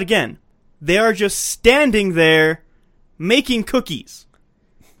 Listen to that again. They are just standing there making cookies.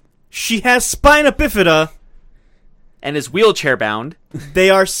 She has spina bifida. And is wheelchair bound. They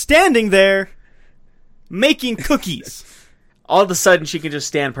are standing there making cookies. All of a sudden, she can just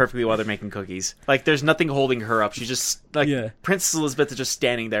stand perfectly while they're making cookies. Like, there's nothing holding her up. She's just, like, Yeah. Princess Elizabeth is just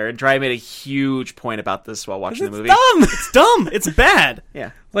standing there. And Dry made a huge point about this while watching the movie. Dumb. It's dumb. It's bad.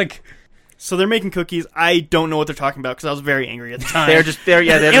 Yeah. Like, So they're making cookies. I don't know what they're talking about because I was very angry at the time. They're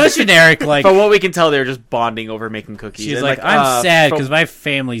It was generic. Like, from what we can tell, they're just bonding over making cookies. she's And, like, I'm sad from- because my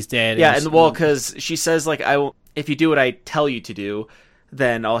family's dead. Yeah, and well, because she says like, if you do what I tell you to do,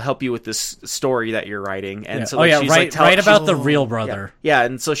 then I'll help you with this story that you're writing. And so like, she's like, write about the real brother. Yeah,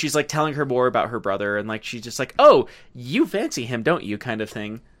 and so she's like telling her more about her brother, and like she's just like, oh, you fancy him, don't you? Kind of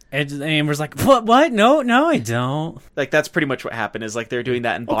thing. And Amber's like, what? No, I don't. Like that's pretty much what happened. Is like they're doing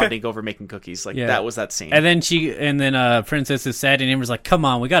that and bonding over making cookies. Like Yeah. that was that scene. And then Princess is sad, and Amber's like, come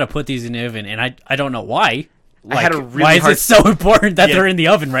on, we got to put these in the oven. And I don't know why. Like, I had a really why is hard it so important that they're in the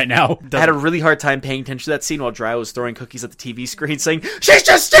oven right now? I had a really hard time paying attention to that scene while Dry was throwing cookies at the TV screen, saying, "She's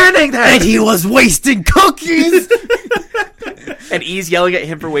just standing there!" And he was wasting cookies. And E's yelling at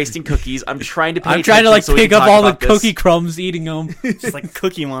him for wasting cookies. I'm trying to pay I'm trying to attention like so we pick can up talk all the about this. cookie crumbs, eating them. It's like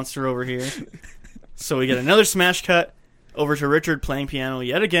Cookie Monster over here. So we get another smash cut over to Richard playing piano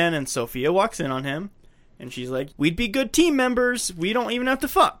yet again, and Sophia walks in on him, and she's like, "We'd be good team members. We don't even have to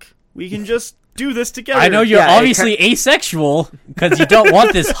fuck. We can just do this together." I know you're Yeah, it obviously asexual because you don't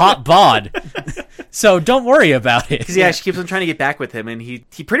want this hot bod. So don't worry about it. Because yeah, she keeps on trying to get back with him, and he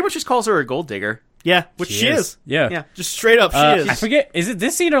pretty much just calls her a gold digger. Yeah, which she is. Yeah. Yeah. Just straight up, she is. I forget, is it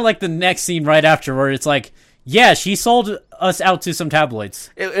this scene or like the next scene right after where it's like, yeah, she sold us out to some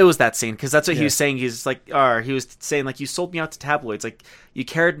tabloids. It was that scene because that's what he was saying. He's like, he was saying like, you sold me out to tabloids. Like you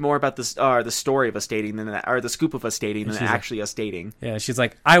cared more about this, the story of us dating than that, or the scoop of us dating than actually us dating. Yeah, she's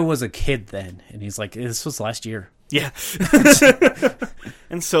like, I was a kid then. And he's like, this was last year. Yeah.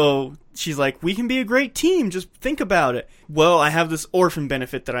 And so she's like, we can be a great team. Just think about it. Well, I have this orphan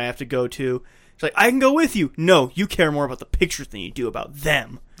benefit that I have to go to. She's like, I can go with you. No, you care more about the pictures than you do about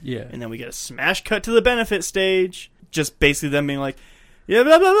them. Yeah. And then we get a smash cut to the benefit stage. Just basically them being like, yeah,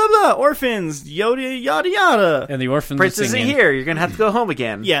 blah, blah, blah, blah, orphans, yada, yada, yada. And the orphans Prince are isn't singing. here. You're gonna have to go home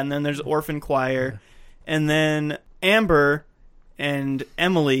again. Yeah, and then there's orphan choir. And then Amber and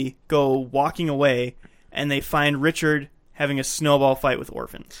Emily go walking away, and they find Richard having a snowball fight with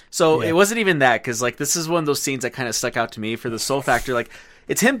orphans. So it wasn't even that, because like this is one of those scenes that kind of stuck out to me for the sole factor. Like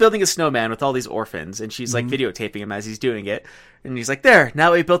it's him building a snowman with all these orphans, and she's like videotaping him as he's doing it, and he's like, "There,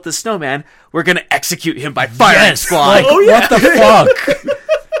 now we built this snowman. We're gonna execute him by firing squad." Like, what the fuck?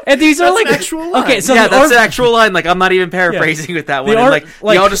 And these are like an actual line. Okay, so yeah, the that's the actual line. Like I'm not even paraphrasing with that one. And, like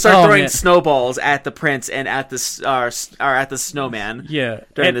they all just start oh, throwing man. snowballs at the prince and at the at the snowman. Yeah,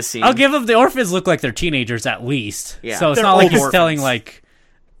 during and the scene. I'll give them the orphans look like they're teenagers at least. Yeah. So it's They're not like old he's orphans. telling like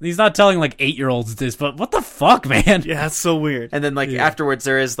he's not telling like 8-year-olds this, but what the fuck, man? Yeah, that's so weird. And then like afterwards,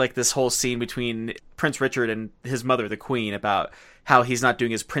 there is like this whole scene between Prince Richard and his mother, the Queen, about how he's not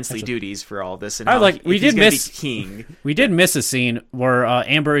doing his princely duties for all this, and I how like- we if he's did gonna miss- be king. We did miss a scene where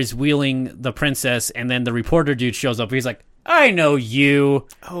Amber is wheeling the princess, and then the reporter dude shows up. He's like, "I know you,"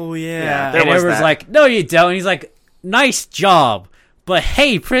 Oh, Yeah, yeah. there and was Amber's that. like, "No, you don't." And he's like, "Nice job." But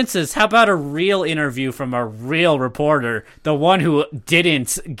hey, princess, how about a real interview from a real reporter, the one who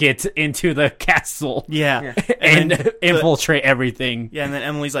didn't get into the castle Yeah. and then infiltrate everything? Yeah, and then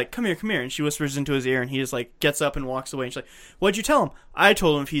Emily's like, come here, and she whispers into his ear, and he just, like, gets up and walks away, and she's like, what'd you tell him? I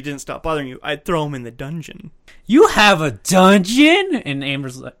told him if he didn't stop bothering you, I'd throw him in the dungeon. You have a dungeon? And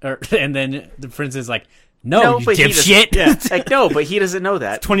Amber's like, and then the princess is like, no, you but he dipshit. doesn't- like no, but he doesn't know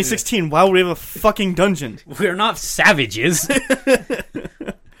that. 2016, why would we have a fucking dungeon? We're not savages.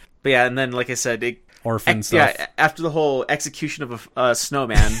 But yeah, and then like I said, Orphan stuff. yeah, after the whole execution of a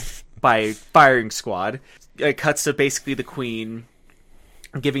snowman by firing squad, it cuts to basically the Queen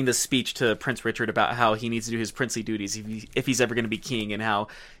giving this speech to Prince Richard about how he needs to do his princely duties if he's ever going to be king, and how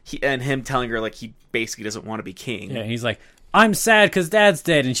him telling her like he basically doesn't want to be king. Yeah, he's like, I'm sad because Dad's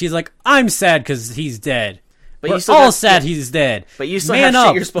dead. And she's like, I'm sad because he's dead. But We're you still all got- sad he's dead. But you still Man have up.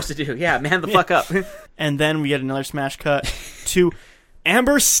 shit you're supposed to do. Yeah, man the fuck up. And then we get another smash cut to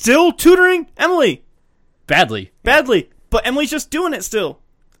Amber still tutoring Emily. Badly. Badly. But Emily's just doing it still.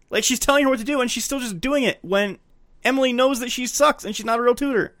 Like, she's telling her what to do, and she's still just doing it when Emily knows that she sucks and she's not a real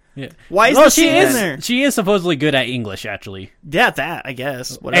tutor. Yeah. Why is Well, this she scene is, in there? She is supposedly good at English, actually. Yeah, that, I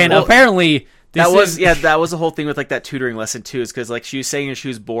guess. Whatever. And apparently... That this is- that was the whole thing with like that tutoring lesson too, is because like she was saying she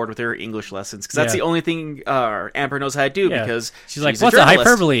was bored with her English lessons because that's Yeah. the only thing Amber knows how to do Yeah. because she's like, a what's a journalist."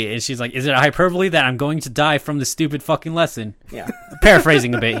 hyperbole? And she's like, is it a hyperbole that I'm going to die from the stupid fucking lesson? Yeah,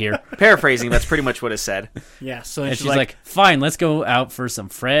 Paraphrasing a bit here. paraphrasing. That's pretty much what is said. Yeah, so And she's like, fine, let's go out for some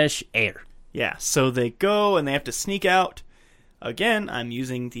fresh air. yeah, so they go and they have to sneak out. Again, I'm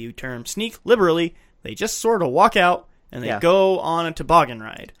using the term sneak liberally. They just sort of walk out and they Yeah. go on a toboggan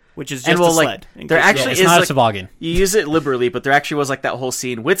ride. which is And just well, a like, sled. there Yeah, actually it's is not a like, toboggan. you use it liberally, but there actually was like that whole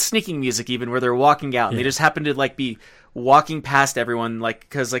scene with sneaking music, even where they're walking out, and they just happen to like be walking past everyone, like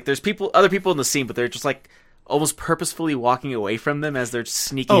because like there's other people in the scene, but they're just like almost purposefully walking away from them as they're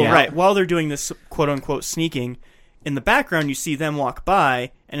sneaking Oh, out. right. While they're doing this quote-unquote sneaking, in the background you see them walk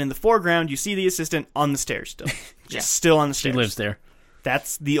by, and in the foreground you see the assistant on the stairs still. Just still on the She stairs. lives there.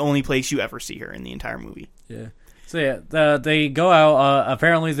 That's the only place you ever see her in the entire movie. Yeah. So yeah, they go out.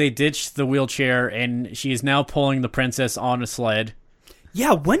 Apparently, they ditched the wheelchair, and she is now pulling the princess on a sled.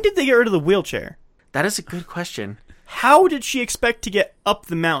 Yeah, when did they get rid of the wheelchair? That is a good question. How did she expect to get up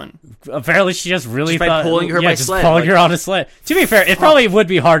the mountain? Apparently, she just really Just by thought, pulling her by just sled, pulling like- her on a sled. To be fair, it probably would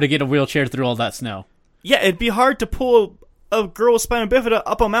be hard to get a wheelchair through all that snow. Yeah, it'd be hard to pull a girl with spina bifida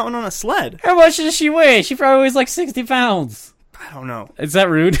up a mountain on a sled. How much does she weigh? She probably weighs like 60 pounds. I don't know. Is that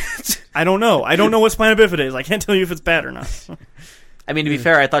rude? I don't know. I don't know what spina bifida is. I can't tell you if it's bad or not. I mean, to be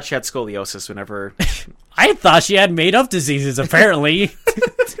fair, I thought she had scoliosis whenever I thought she had made-up diseases, apparently.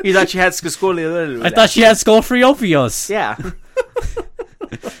 you thought she had scoliosis. I thought she had scophriopios. Yeah.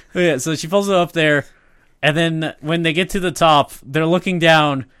 Yeah, so she pulls it up there, and then when they get to the top, they're looking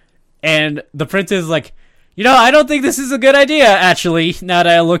down, and the princess is like, I don't think this is a good idea, actually, now that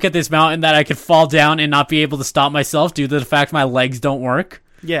I look at this mountain, that I could fall down and not be able to stop myself due to the fact my legs don't work.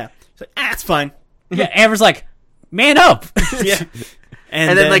 Yeah. It's like, it's fine. Yeah, Amber's like, man up! Yeah.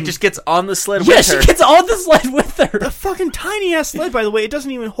 And then like just gets on the sled Yeah, with her. she gets on the sled with her! a fucking tiny ass sled, by the way. It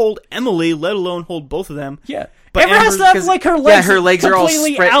doesn't even hold Emily, let alone hold both of them. Yeah. But Amber has Amber's- to have, 'cause- like, her yeah, legs, her legs are all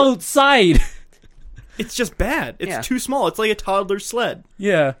completely spread- outside. It's just bad. It's Yeah. too small. It's like a toddler's sled.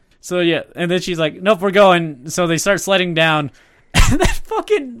 Yeah. So yeah, and then she's like, "Nope, we're going." So they start sledding down, and then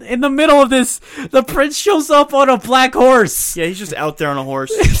fucking in the middle of this, the prince shows up on a black horse. Yeah, he's just out there on a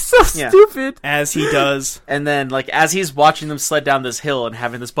horse, It's so Yeah. stupid. as he does. And then like as he's watching them sled down this hill and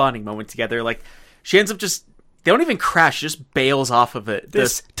having this bonding moment together, like she ends up just they don't even crash, she just bails off of it.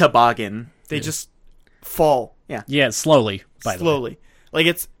 This toboggan. They just fall Yeah, slowly. By the way. slowly. Like,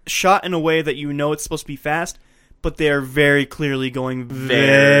 it's shot in a way that you know it's supposed to be fast, but they are very clearly going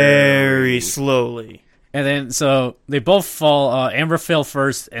very slowly. And then so they both fall. Amber fell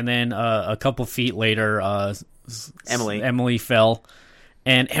first, and then a couple feet later, Emily fell.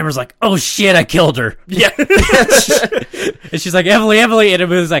 And Amber's like, "Oh shit, I killed her." Yeah. And she's like, "Emily," and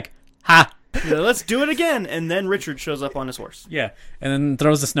Emily's like, "Ha." Yeah, let's do it again. And then Richard shows up on his horse. Yeah, and then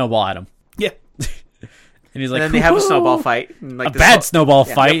throws the snowball at him. Yeah. And he's like, And then they have a "Woo!" snowball fight. And, like, A this bad whole- snowball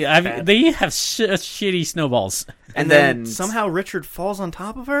Yeah, fight. yep, I mean, bad. they have shitty snowballs. And then then somehow Richard falls on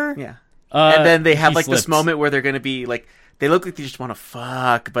top of her. yeah. And then they have he like this slips. moment where they're gonna be like they look like they just want to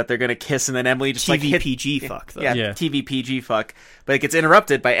fuck, but they're gonna kiss, and then Emily just like hit TVPG fuck, though. yeah, Yeah. TVPG fuck, but it gets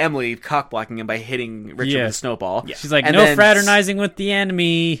interrupted by Emily cock blocking him by hitting Richard Yeah. with a snowball. Yeah. She's like, And "No then- fraternizing with the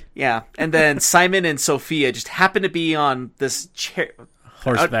enemy." Yeah, and then Simon and Sophia just happen to be on this chair.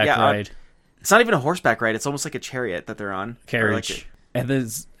 Horseback yeah, ride, It's not even a horseback ride; it's almost like a chariot that they're on. Or carriage, like and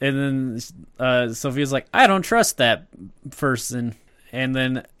then Sophia's like, "I don't trust that person," and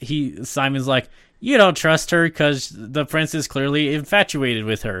then Simon's like, "You don't trust her because the prince is clearly infatuated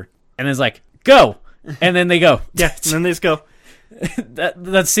with her," and then it's like, "Go," and then they go. Yeah. And then they just go,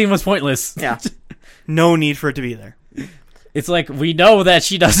 That scene was pointless. yeah, no need for it to be there. It's like we know that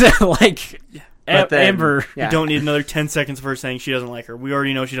she doesn't like But then- Amber. yeah. You don't need another 10 seconds of her saying she doesn't like her. We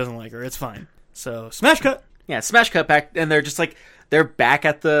already know she doesn't like her. It's fine. So, smash cut. Yeah, smash cut back, and they're just like they're back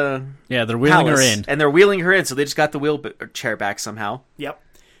at the Yeah, they're wheeling her palace, in, and they're wheeling her in. So they just got the wheelchair back somehow. Yep.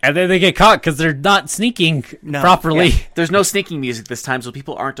 and then they get caught because they're not sneaking No. properly. Yeah. There's no sneaking music this time, so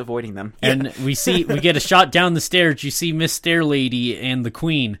people aren't avoiding them. And we get a shot down the stairs. You see Miss Stair Lady and the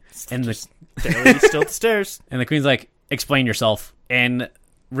Queen, and the Barely still at the stairs. Queen's like, "Explain yourself," and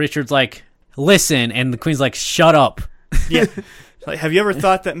Richard's like, "Listen," and the Queen's like, "Shut up." Yeah. Like, have you ever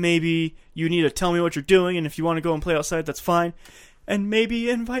thought that maybe you need to tell me what you're doing, and if you want to go and play outside, that's fine, and maybe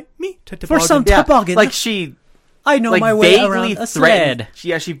invite me to toboggan? some- Yeah, Toboggan. like she I know like my way vaguely around a threatens. sled.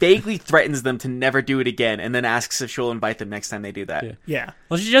 Yeah, she vaguely threatens them to never do it again, and then asks if she'll invite them next time they do that. Yeah. Yeah.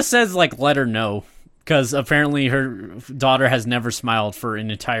 Well, she just says like, "Let her know," because apparently her daughter has never smiled for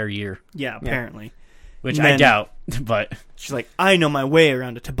an entire year, Yeah, apparently. which And I then- doubt. But She's like, I know my way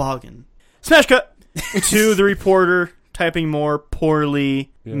around a toboggan. Smash cut to the reporter typing more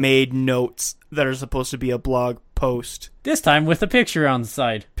poorly made notes that are supposed to be a blog post. this time with a picture on the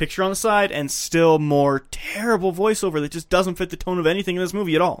side. Picture on the side, and still more terrible voiceover that just doesn't fit the tone of anything in this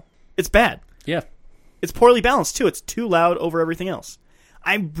movie at all. It's bad. Yeah, It's poorly balanced, too. It's too loud over everything else.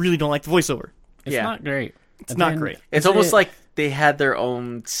 I really don't like the voiceover. it's Yeah. not great. It's not great. It's almost like they had their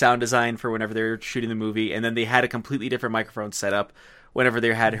own sound design for whenever they were shooting the movie, and then they had a completely different microphone setup whenever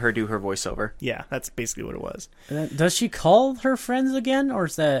they had her do her voiceover. Yeah, that's basically what it was. Does she call her friends again, or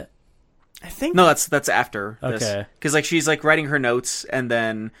is that? I think No, that's after this. Okay. Because like she's like writing her notes, and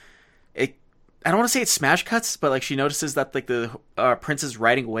then I don't want to say it's smash cuts, but like she notices that like the prince is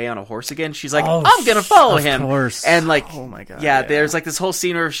riding away on a horse again. She's like, Oh, I'm gonna follow of him. course. And like, Oh my God, yeah, yeah. there's like this whole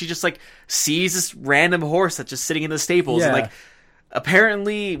scene where she just like sees this random horse that's just sitting in the stables, and Yeah. like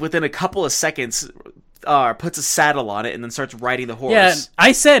apparently within a couple of seconds, puts a saddle on it and then starts riding the horse. Yeah,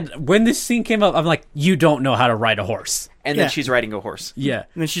 I said when this scene came up, I'm like, you don't know how to ride a horse. And Yeah. then she's riding a horse. Yeah.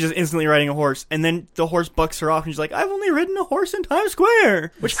 And then she's just instantly riding a horse, and then the horse bucks her off, and she's like, "I've only ridden a horse in Times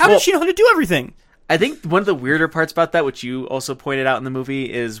Square." Which how Well- does she know how to do everything? I think one of the weirder parts about that, which you also pointed out in the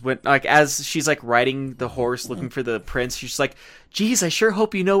movie, is when, like, as she's like riding the horse looking for the prince, she's like, "Geez, I sure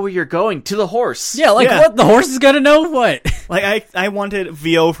hope you know where you're going." To the horse. Yeah, like Yeah. what? The horse is gonna know what? Like I wanted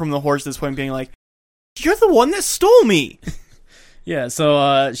VO from the horse at this point, being like, "You're the one that stole me." Yeah,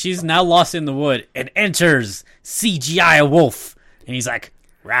 so she's now lost in the wood and enters CGI wolf, and he's like,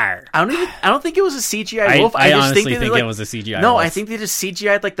 "Rawr." I don't think it was a CGI wolf. I just honestly they think like, it was a CGI No, wolf. I think they just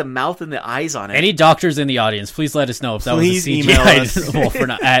CGI'd like the mouth and the eyes on it. Any doctors in the audience, please let us know if that Please was a email us. CGI wolf or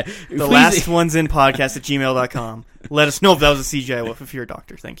not. The last one's in podcast at gmail.com. Let us know if that was a CGI wolf if you're a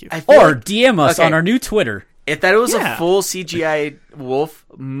doctor. Thank you. I feel Or like DM us Okay. on our new Twitter. if that was Yeah. a full CGI wolf,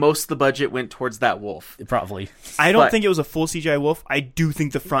 most of the budget went towards that wolf. Probably. I don't but- think it was a full CGI wolf. I do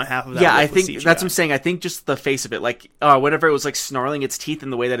think the front half of that Yeah, wolf I was think CGI. that's what I'm saying. I think just the face of it, like whenever it was like snarling its teeth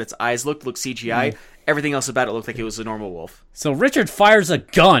and the way that its eyes looked CGI. Everything else about it looked like it was a normal wolf. So Richard fires a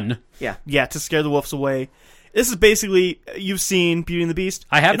gun. Yeah. Yeah, to scare the wolves away. This is basically, you've seen Beauty and the Beast.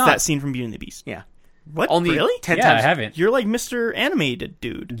 I have it's not. that scene from Beauty and the Beast. Yeah. What? Only Really? 10 Yeah, I times. haven't. You're like Mr. Animated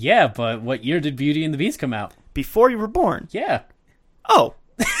dude. Yeah, but what year did Beauty and the Beast come out? Before you were born. Yeah. Oh.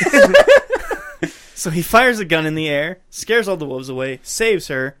 So he fires a gun in the air, scares all the wolves away, saves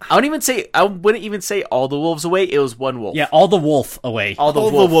her. I wouldn't even say all the wolves away. It was one wolf. Yeah, all the wolf away. All the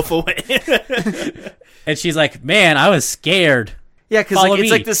All wolf. the wolf away. And she's like, "Man, I was scared." Yeah, because Follow like, it's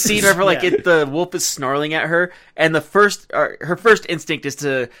me. like the scene where like Yeah. the wolf is snarling at her, and her first instinct is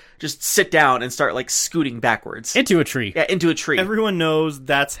to just sit down and start like scooting backwards. Into a tree. Yeah, into a tree. Everyone knows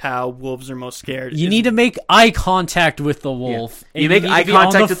that's how wolves are most scared. You is- need to make eye contact with the wolf. You And make need eye to be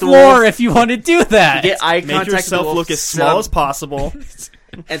contact on with the floor wolf. if you want to do that. Get eye make contact with the yourself wolf, look as sit small up, as possible.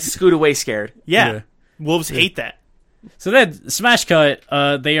 and scoot away scared. Yeah. Yeah. Wolves hate that. So then, smash cut.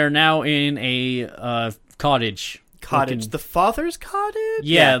 They are now in a cottage. Cottage. Looking- The father's cottage?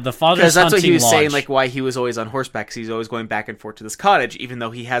 Yeah, the father's Because that's what he hunting was saying, lodge. like why he was always on horseback. Because he's always going back and forth to this cottage, even though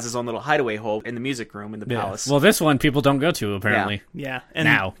he has his own little hideaway hole in the music room in the Yeah. palace. Well, this one people don't go to apparently. Yeah. And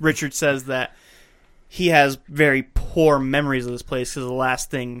Now. Richard says that he has very poor memories of this place because the last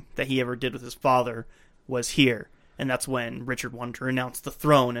thing that he ever did with his father was here. And that's when Richard wanted to renounce the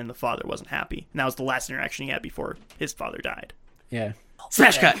throne and the father wasn't happy. And that was the last interaction he had before his father died. Yeah.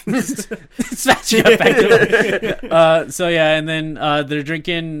 Smash cut. Smash cut back to him. So yeah, and then they're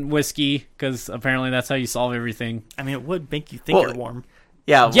drinking whiskey because apparently that's how you solve everything. I mean, it would make you think Well, you're warm.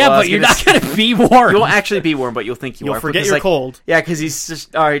 Yeah, well, Yeah, I was but you're gonna not say- gonna be warm. You won't actually be warm, but you'll think you You'll are. forget because, you're like, cold. Yeah, because he's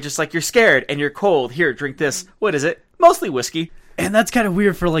just just like you're scared and you're cold. Here, drink this. What is it? Mostly whiskey. And that's kind of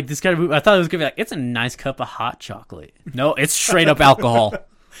weird for like this kind of movie. I thought it was gonna be like it's a nice cup of hot chocolate. No, it's straight up alcohol.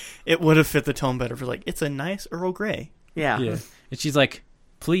 It would have fit the tone better for like, it's a nice Earl Grey. Yeah. Yeah. And she's like,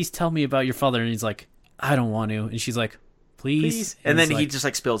 "Please tell me about your father." And he's like, "I don't want to." And she's like, "Please." Please. And then he's he like, just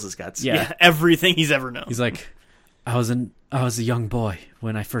like spills his guts. Yeah. Yeah, everything he's ever known. He's like, I was a young boy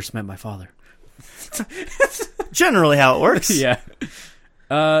when I first met my father. Generally how it works. Yeah.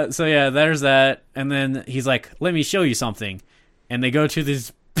 So yeah, there's that, and then he's like, "Let me show you something," and they go to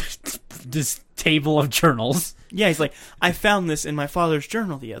this this table of journals. Yeah, he's like, I found this in my father's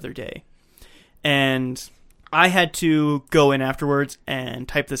journal the other day. And I had to go in afterwards and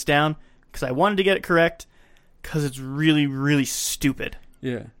type this down because I wanted to get it correct because it's really, really stupid.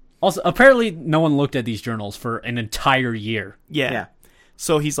 Yeah. Also, apparently, no one looked at these journals for an entire year. Yeah. Yeah.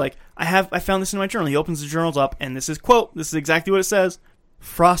 So he's like, I found this in my journal. He opens the journals up, and this is, quote, this is exactly what it says.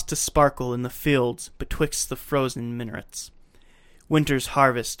 Frost to sparkle in the fields betwixt the frozen minarets. Winter's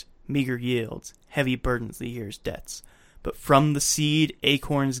harvest, meager yields, heavy burdens the year's debts. But from the seed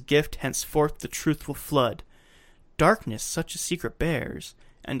acorn's gift henceforth the truth will flood. Darkness such a secret bears,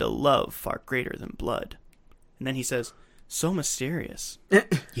 and a love far greater than blood. And then he says, so mysterious.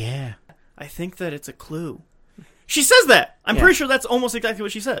 Yeah. I think that it's a clue. She says that! I'm Yeah. pretty sure that's almost exactly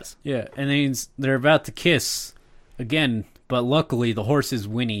what she says. Yeah, and then they're about to kiss again, but luckily the horse is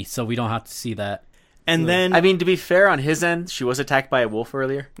Winnie, so we don't have to see that. And then I mean, to be fair, on his end, she was attacked by a wolf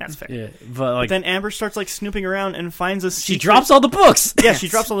earlier. that's fair. Yeah, but like Then Amber starts like snooping around and finds a she secret... drops all the books. Yeah, she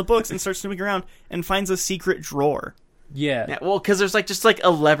drops all the books and starts snooping around and finds a secret drawer. Yeah. Well, because there's like just like a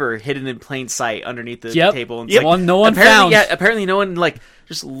lever hidden in plain sight underneath the Yep. table. And Yep. it's One no one apparently, found. Yeah, apparently no one like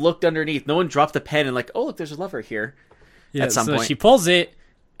just looked underneath. No one dropped the pen and like, oh look, there's a lever here. Yeah, at some so point. she pulls it,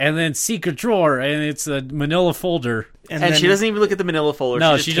 and then secret drawer, and it's a manila folder. And then she doesn't even look at the manila folder.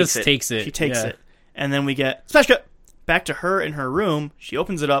 No, she just takes it. takes it. She takes Yeah. it. And then we get smash cut back to her in her room. She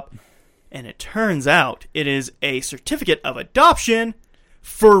opens it up, and it turns out it is a certificate of adoption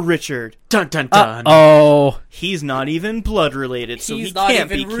for Richard. Dun dun dun. Oh, He's not even blood related, so he he's not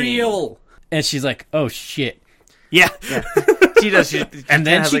can't even be king. real. And she's like, "Oh shit!" Yeah. She does. She And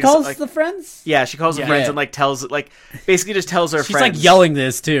then has, she like, calls like- the friends. Yeah, she calls her friends Yeah. and like tells like basically just tells her She's friends. like yelling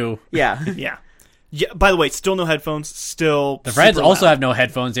this too. Yeah. Yeah. Yeah. By the way, still no headphones. Still The friends super also loud. have no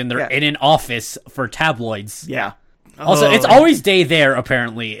headphones, and they're Yeah. in an office for tabloids. Yeah. Also, Oh. it's always day there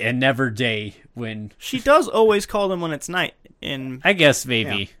apparently, and never day when. She does always call them when it's night in I guess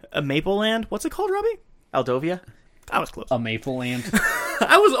maybe a Maple Land. What's it called, Robbie? Aldovia. I was close. a Maple Land.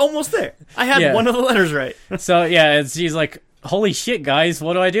 I was almost there. I had Yeah. one of the letters right. So yeah, and she's like, "Holy shit, guys,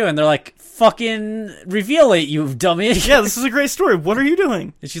 what do I do?" And they're like, "Fucking reveal it, you dumb idiot." Yeah, this is a great story. What are you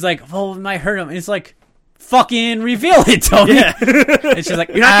doing? And she's like, "Well, it might hurt him." And it's like, "Fucking reveal it, Tony." Yeah. And she's like,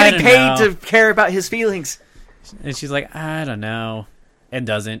 You're not "I getting don't paid know." to care about his feelings. And she's like, "I don't know," and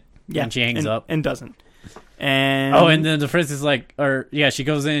doesn't. Yeah. And she hangs and, up. and doesn't. And Oh, and then the princess is like, or yeah, she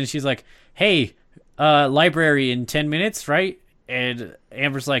goes in and she's like, "Hey, library in 10 minutes, right?" And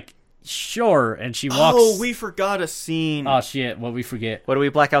Amber's like, "Sure." And she walks. oh, we forgot a scene. Oh shit! What we forget? What do we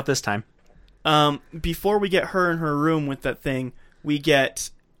black out this time? Before we get her in her room with that thing, we get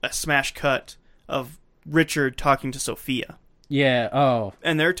a smash cut of Richard talking to Sophia. Yeah. Oh.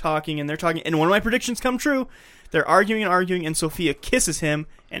 And they're talking, and one of my predictions come true. They're arguing and arguing, and Sophia kisses him,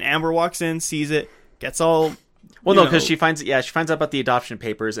 and Amber walks in, sees it, gets all... Well, you no, because know- she finds out about the adoption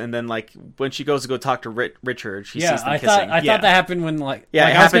papers, and then like when she goes to go talk to Richard, she Yeah, sees them I kissing. thought Yeah. that happened when like Yeah,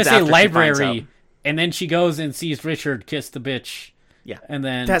 like, it I was gonna happens say after she finds library, out. and then she goes and sees Richard kiss the bitch. Yeah. And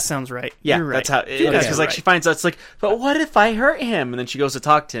then That sounds right. Yeah, You're right. that's how. You're Because like right. she finds out, it's like, but what if I hurt him? And then she goes to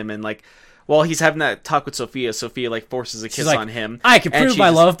talk to him, and like, while he's having that talk with Sophia, Sophia like forces a kiss she's like, on him. "I can and prove she my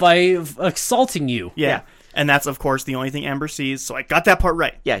just- love by assaulting you." Yeah. Yeah. And that's, of course, the only thing Amber sees, so I got that part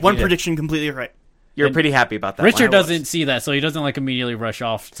right. Yeah, One you did. prediction completely right. You're pretty happy about that. Richard one. doesn't see that, so he doesn't like immediately rush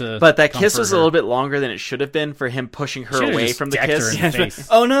off to. But that kiss comfort was a her. little bit longer than it should have been for him pushing her Should've away just from the decked her kiss. in the face.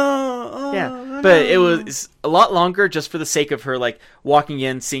 Oh, no. Oh, Yeah, no. but it was a lot longer just for the sake of her like walking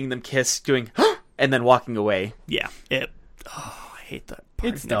in, seeing them kiss, doing, and then walking away. Yeah. I hate that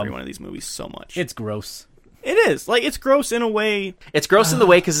part It's in every dumb. one of these movies so much. It's gross. It is. Like, it's gross in a way. It's gross in the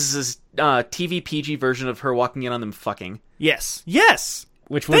way because this is TV PG version of her walking in on them fucking. Yes. Yes.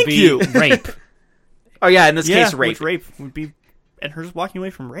 Which would Thank be you. rape. Oh yeah, in this Yeah, case, rape. which rape would be... And hers walking away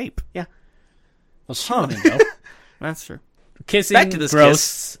from rape. Yeah, Well, she wouldn't know. That's true. Kissing, Back to this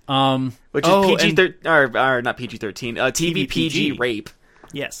gross. which is Oh, PG or not PG-13, TV PG rape.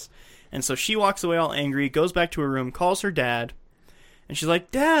 Yes. And so she walks away all angry, goes back to her room, calls her dad, and she's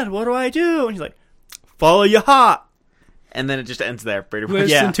like, "Dad, what do I do?" And he's like, "Follow your heart." And then it just ends there pretty much.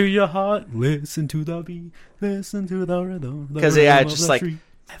 Listen Yeah. to your heart. Listen to the beat. Listen to the rhythm. the 'Cause, yeah, rhythm it's of just the like- street.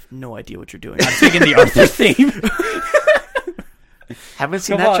 I have no idea what you're doing. I'm taking the Arthur theme. Haven't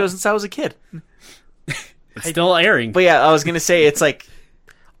seen Come that on. show since I was a kid. It's still airing. But yeah, I was gonna say it's like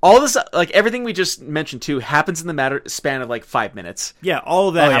all this, like everything we just mentioned too, happens in the span of like 5 minutes. Yeah, all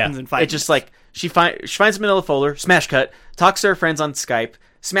of that Oh, yeah. happens in 5 It's just like she finds a manila folder, smash cut, talks to her friends on Skype,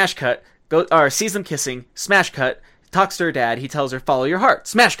 smash cut, sees them kissing, smash cut, talks to her dad, he tells her follow your heart,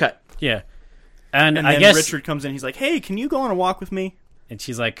 smash cut. Yeah. And, And I then guess. Richard comes in, he's like, "Hey, can you go on a walk with me?" And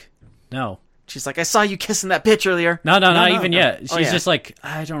she's like, no. She's like, I saw you kissing that bitch earlier. No, not no, even no. yet. She's Oh, yeah. just like,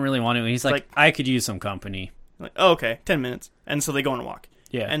 I don't really want to. And he's like, like- I could use some company. I'm like, "Oh, okay, 10 minutes." And so they go on a walk.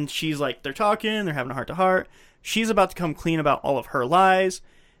 Yeah. And she's like, they're talking, they're having a heart-to-heart. She's about to come clean about all of her lies.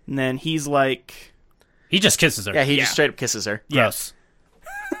 And then he's like, He just kisses her. Yeah, he Yeah. just straight up kisses her. Gross.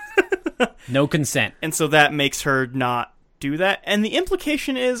 No consent. and so that makes her not do that. And the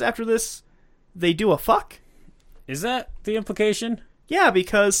implication is, after this, they do a fuck. Is that the implication? Yeah,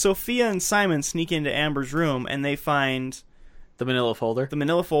 because Sophia and Simon sneak into Amber's room and they find The manila folder. the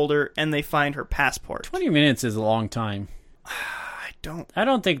manila folder and they find her passport. 20 minutes is a long time. I don't... I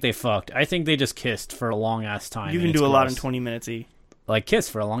don't think they fucked. I think they just kissed for a long ass time. You and can it's do a lot in gross. 20 minutes, Like, kiss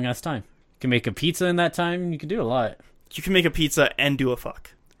for a long ass time. You can make a pizza in that time. You can do a lot. You can make a pizza and do a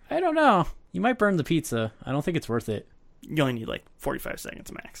fuck. I don't know. You might burn the pizza. I don't think it's worth it. You only need like 45 seconds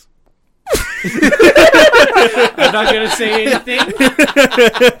max. I'm not gonna say anything.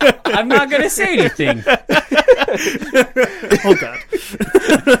 I'm not gonna say anything. Oh god.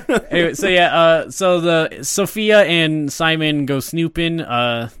 Anyway, so yeah, so the Sophia and Simon go snooping,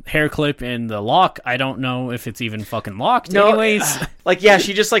 hair clip in the lock. I don't know if it's even fucking locked. Anyways, Like, yeah,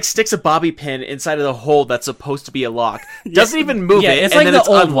 she just like sticks a bobby pin inside of the hole that's supposed to be a lock. Doesn't even move yeah, it, it's and like then the it's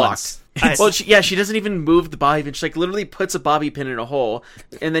old unlocked. ones. Well, she doesn't even move the bobby pin. She like literally puts a bobby pin in a hole,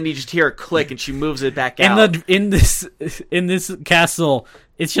 and then you just hear a click, and she moves it back out. In this castle,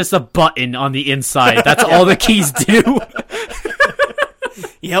 it's just a button on the inside. That's all the keys do.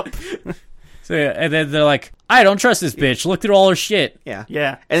 Yep. So yeah, and then they're like, I don't trust this bitch. Look through all her shit. Yeah.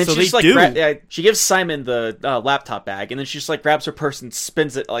 Yeah. And then So she just they like do. she gives Simon the laptop bag, and then she just like grabs her purse and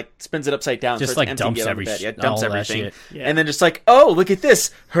spins it upside down, Just, starts like, emptying dumps it on the every bed. sh- Yeah, dumps all that everything, shit. Yeah. and then just like, oh, look at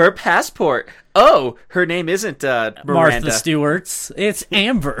this, her passport. Oh, her name isn't Miranda. Martha Stewart's. It's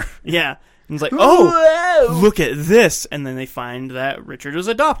Amber. Yeah. And it's like, oh, Whoa! look at this. And then they find that Richard was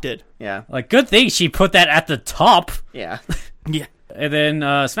adopted. Yeah, Like, good thing she put that at the top. yeah. Yeah. And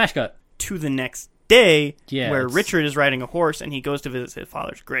then smash cut. To the next day, Yeah, where it's- Richard is riding a horse and he goes to visit his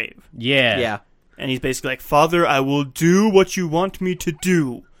father's grave. Yeah. Yeah. And he's basically like, Father, I will do what you want me to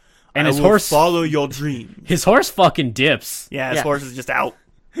do. And I his will horse follow your dream. His horse fucking dips. Yeah, his Yeah. horse is just out.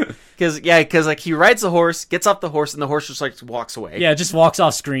 Because like he rides the horse, gets off the horse, and the horse just like walks away. Yeah, just walks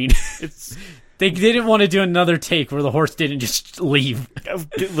off screen. It's They didn't want to do another take where the horse didn't just leave.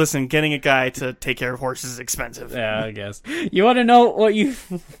 listen, getting a guy to take care of horses is expensive. Yeah, I guess. You want to know what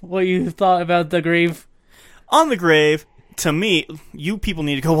you thought about the grave? On the grave, to me, you people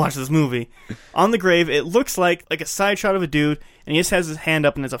need to go watch this movie. On the grave, it looks like a side shot of a dude, and he just has his hand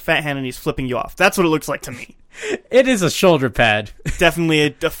up, and it's a fat hand, and he's flipping you off. That's what it looks like to me. It is a shoulder pad.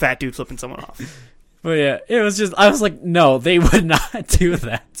 Definitely a fat dude flipping someone off. But yeah, it was just, I was like, no, they would not do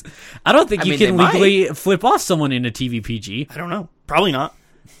that. I don't think I you mean, can they might. legally flip off someone in a TVPG. I don't know. Probably not.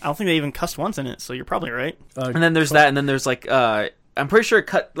 I don't think they even cussed once in it, so you're probably right. And then there's that, and then there's like I'm pretty sure it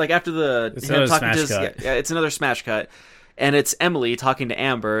cut like after the It's him another talking to smash his, cut. yeah, it's another smash cut. And it's Emily talking to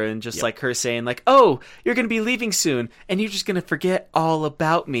Amber and just like her saying like, "Oh, you're going to be leaving soon and you're just going to forget all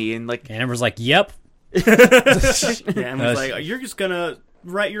about me." And like And Amber's like, yep. Yeah, and was like, you're just gonna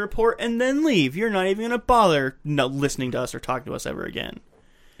write your report and then leave. You're not even gonna bother listening to us or talking to us ever again.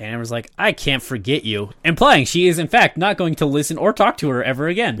 And Amber's like, I can't forget you. Implying she is, in fact, not going to listen or talk to her ever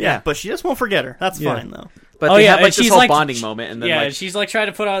again. Yeah, but she just won't forget her. That's Yeah. fine though. but Oh, they yeah, have and like this she's whole like- bonding moment and then Yeah, like she's like trying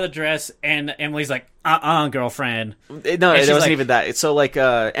to put on the dress, and Emily's like, girlfriend. no, and it she's wasn't like- even that. It's so like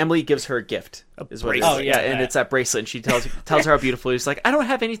Emily gives her a gift. Is what it is. bracelet. Oh, yeah, and that. it's that bracelet and she tells her how beautiful it is. She's like, "I don't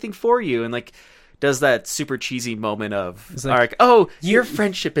have anything for you." And like does that super cheesy moment of like, oh, your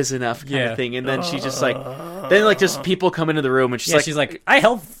friendship is enough kind Yeah. of thing. And then she just like then like just people come into the room and she's Yeah, like she's like, I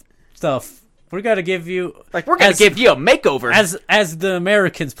help stuff. We gotta give you, we're going to give you a makeover. as the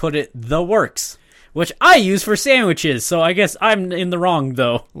Americans put it, the works. Which I use for sandwiches, so I guess I'm in the wrong,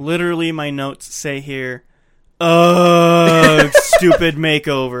 though. Literally, my notes say here, stupid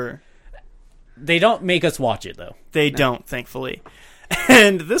makeover. They don't make us watch it, though. They don't, thankfully.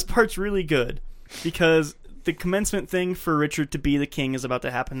 And this part's really good because the commencement thing for Richard to be the king is about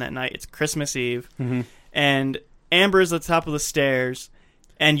to happen that night. It's Christmas Eve, and Amber's at the top of the stairs,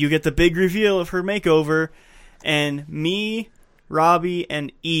 and you get the big reveal of her makeover, and me, Robbie,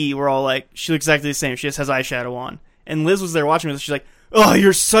 and E were all like, she looks exactly the same. She just has eyeshadow on. And Liz was there watching with us. She's like, oh,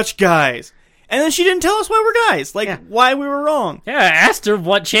 you're such guys. And then she didn't tell us why we're guys. Like, why we were wrong. Yeah, I asked her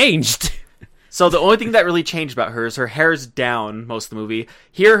what changed. So the only thing that really changed about her is her hair's down most of the movie.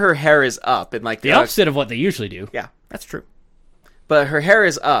 Here her hair is up and like The opposite of what they usually do. Yeah. That's true. But her hair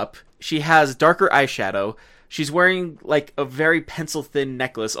is up. She has darker eyeshadow. She's wearing like a very pencil thin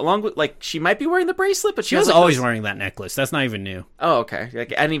necklace along with like she might be wearing the bracelet, but She was like, always this- wearing that necklace. That's not even new. Oh, okay.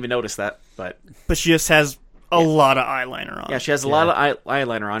 Like, I didn't even notice that, but But she just has a lot of eyeliner on. yeah, she has a lot of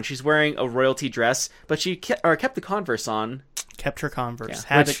eyeliner on. She's wearing a royalty dress, but she kept the Converse on, Kept her Converse.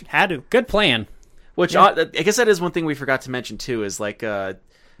 Yeah. Had to. Good plan. which I guess that is one thing we forgot to mention too. Is like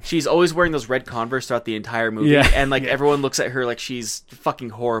she's always wearing those red Converse throughout the entire movie, Yeah. and like everyone looks at her like she's fucking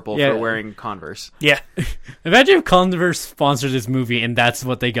horrible Yeah. for wearing Converse. Yeah. Imagine if Converse sponsored this movie and that's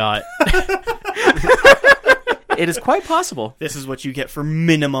what they got. It is quite possible. This is what you get for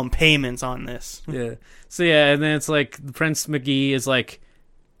minimum payments on this. Yeah. So yeah, and then it's like Prince McGee is like,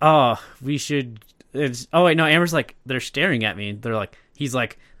 oh, we should. Oh wait, no. Amber's like, they're staring at me. They're like, he's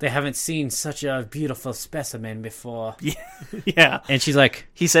like, they haven't seen such a beautiful specimen before. Yeah. And she's like,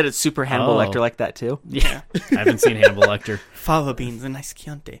 He said it's super Hannibal Oh. Lecter like that too. yeah, I haven't seen Hannibal Lecter. Fava beans and nice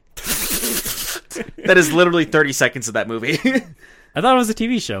Chianti. That is literally 30 seconds of that movie. I thought it was a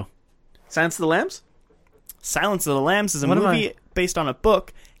TV show. Silence of the Lambs? Silence of the Lambs is a What am movie based on a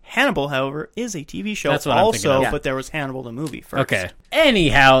book. Hannibal, however, is a TV show That's what I'm thinking also, of. but there was Hannibal the movie first. Okay.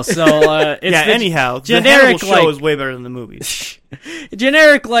 Anyhow, so it's Yeah, the anyhow, the generic Hannibal show like is way better than the movies.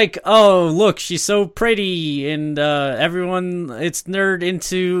 generic like, oh look, she's so pretty, and everyone it's nerd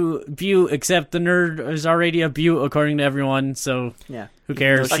into Butte, except the nerd is already a Butte according to everyone. So Yeah. who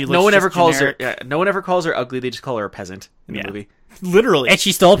cares? She Like, looks no one just ever calls generic. her. Yeah, no one ever calls her ugly. They just call her a peasant in Yeah. the movie. Literally. And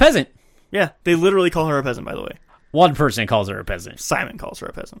she's still a peasant. Yeah, they literally call her a peasant, by the way. One person calls her a peasant. Simon calls her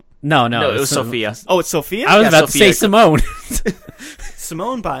a peasant. No, No, it was it's- Sophia. Oh, it's Sophia? I was Yeah, about to say Sophia. Simone.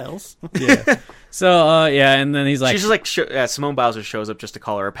 Simone Biles. So yeah, and then he's like, She's just like Simone Bowser shows up just to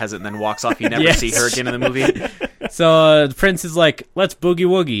call her a peasant, and then walks off. You never Yes. see her again in the movie. so the prince is like, let's boogie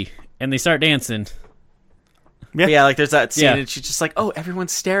woogie, and they start dancing. Yeah. But yeah, like there's that scene, Yeah. and she's just like, "Oh,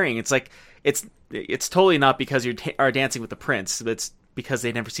 everyone's staring." It's like it's totally not because you are dancing with the prince. It's because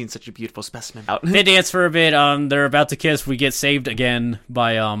they've never seen such a beautiful specimen. Out. They dance for a bit. They're about to kiss. We get saved again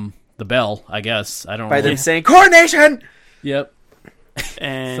by the bell. I guess I don't. By know. them saying "Coronation." Yep.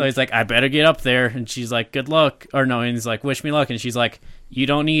 And So he's like, I better get up there, and she's like, good luck, or no, and he's like, wish me luck, and she's like, you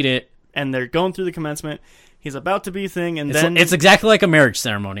don't need it. and they're going through the commencement. He's about to be thing, and It's, then it's exactly like a marriage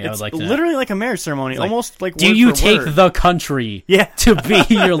ceremony. I would it's like to know. literally like a marriage ceremony, like, almost like Do word you for take word. the country Yeah. to be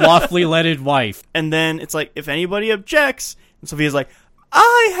your lawfully wedded wife? And then it's like, if anybody objects, and Sophia's like,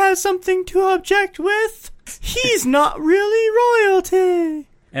 I have something to object with. He's not really royalty.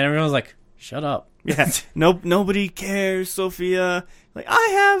 And everyone's like, shut up. Yeah, nobody cares, Sophia. Like, I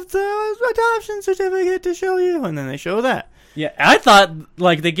have the adoption certificate to show you, and then they show that. Yeah, I thought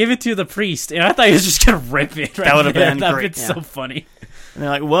like they give it to the priest, and I thought he was just gonna rip it. Right That would've there. been That'd great, been yeah. so funny. And they're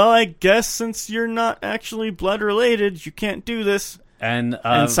like, well, I guess since you're not actually blood related, you can't do this. And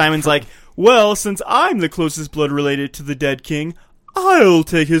And Simon's like, well, since I'm the closest blood related to the dead king, I'll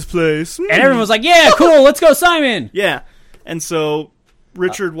take his place. and everyone was like, yeah, cool, let's go, Simon. Yeah. And so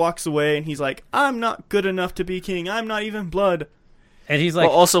Richard walks away, and he's like, I'm not good enough to be king. I'm not even blood. And he's like,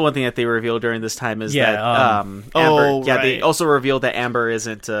 Well, also one thing that they revealed during this time is Yeah, that Amber. Oh, yeah, they right. also revealed that Amber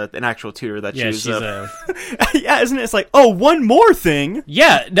isn't an actual tutor. That yeah, she's she's a Yeah, isn't it? It's like, oh, one more thing.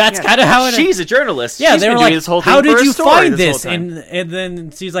 yeah. That's kind of how it. She's a journalist. Yeah, She's they been were doing like, this whole thing how for did a you story find whole this? time. And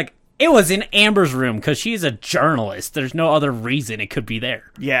then she's like, it was in Amber's room because she's a journalist. There's no other reason it could be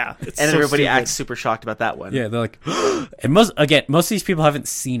there. Yeah. It's And so everybody stupid. acts super shocked about that one. Yeah, they're like, and most of these people haven't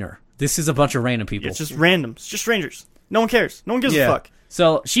seen her. This is a bunch of random people. It's just random. It's just strangers. No one cares. No one gives yeah. a fuck.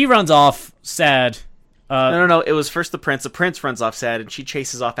 So she runs off, sad. No. It was first the prince. The prince runs off sad, and she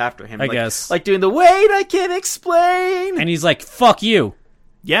chases off after him. I like, guess. like doing the wait, I can't explain. And he's like, fuck you.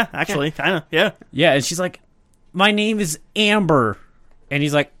 Yeah, actually, kind of. Yeah. Yeah, and she's like, my name is Amber. And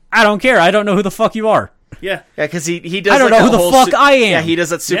he's like, I don't care. I don't know who the fuck you are. Yeah. Yeah, because he does. I don't like know a who the whole fuck I am. Yeah, he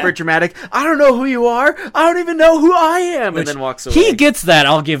does that super Yeah. dramatic. I don't know who you are. I don't even know who I am, and then walks away. He gets that,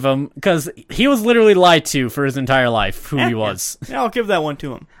 I'll give him, because he was literally lied to for his entire life, who he Yeah. was. Yeah, I'll give that one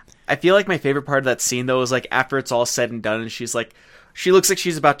to him. I feel like my favorite part of that scene though is like after it's all said and done, and she's like, she looks like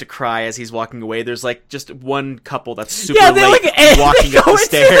she's about to cry as he's walking away. There's like just one couple that's super Yeah, they late like walking they up go the into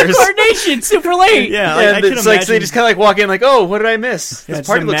stairs. the coronation super late. Yeah, like, And I can it's like imagine, they just kind of like walk in like, oh, what did I miss? yeah, This just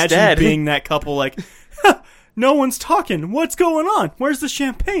party looks imagine dead. being that couple like, no one's talking. What's going on? Where's the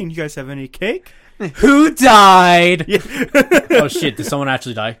champagne? You guys have any cake? Who died? Oh shit! Did someone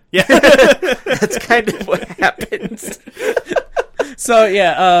actually die? That's kind of what happens. So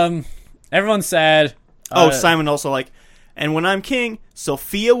yeah, everyone's sad. Simon also like, and when I'm king,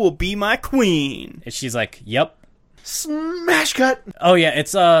 Sophia will be my queen. And she's like, "Yep." Smash cut. Oh yeah,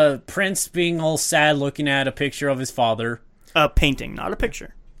 it's Prince being all sad, looking at a picture of his father, A painting, not a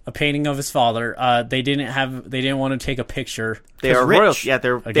picture. a painting of his father. They didn't want to take a picture. They are rich. royalty. Yeah, they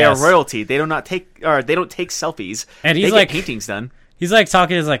are guess. royalty. They do not take selfies. And he's they like- get paintings done. He's like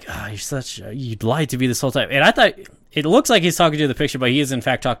talking. He's like, "Oh, you lied to me this whole time." And I thought it looks like he's talking to the picture, but he is in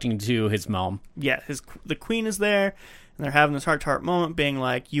fact talking to his mom. Yeah, the queen is there, and they're having this heart-to-heart moment, being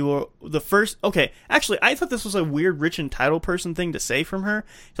like, "You are the first." Okay, actually, I thought this was a weird rich entitled person thing to say from her.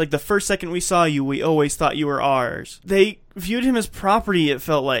 It's like, the first second we saw you, we always thought you were ours. They viewed him as property. It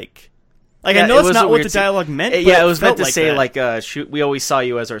felt like I Yeah, know it it's was not a what weird the scene. dialogue meant. Yeah, but it was felt meant to like say that. like, we always saw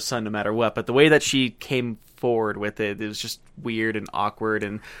you as our son, no matter what. But the way that she came forward with it was just weird and awkward.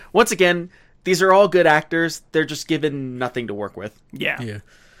 And once again, these are all good actors. They're just given nothing to work with. Yeah.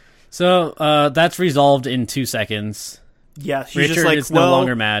 So that's resolved in 2 seconds. Yeah, he's Richard just like, is no well,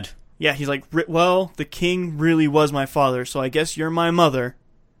 longer mad. Yeah, he's like, well, the king really was my father, so I guess you're my mother.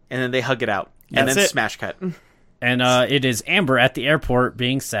 And then they hug it out. And That's then it. smash cut. And it is Amber at the airport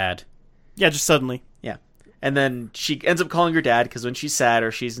being sad. Yeah, just suddenly. Yeah. And then she ends up calling her dad because when she's sad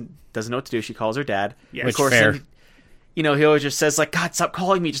or she doesn't know what to do, she calls her dad. Yeah, Which Of course, fair. then, he always just says like, "God, stop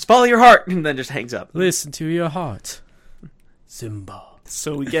calling me. Just follow your heart," and then just hangs up. Listen to your heart, Simba.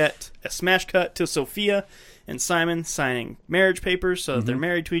 So we get a smash cut to Sophia and Simon signing marriage papers so that they're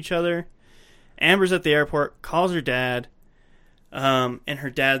married to each other. Amber's at the airport, calls her dad, and her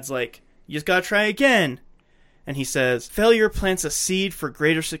dad's like, "You just gotta try again." And he says, "Failure plants a seed for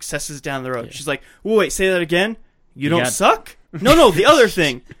greater successes down the road." Yeah. She's like, "Wait, say that again? You don't got- suck?" No, the other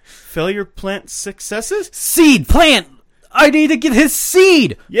thing. Failure plants successes? Seed plant. I need to get his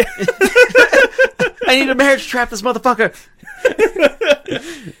seed. Yeah. I need a marriage to trap this motherfucker.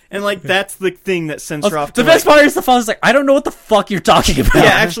 And like that's the thing that sends her off to The best part is the father's like, I don't know what the fuck you're talking about. Yeah,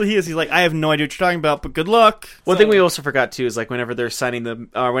 actually he is. He's like, "I have no idea what you're talking about, but good luck." One thing we also forgot too is like whenever they're signing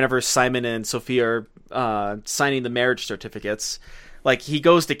whenever Simon and Sophia are signing the marriage certificates, like he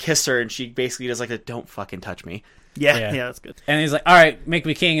goes to kiss her and she basically does like a "don't fucking touch me." Yeah, Yeah. that's good. And he's like, all right, make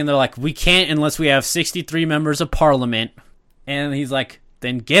me king. And they're like, we can't unless we have 63 members of parliament. And he's like,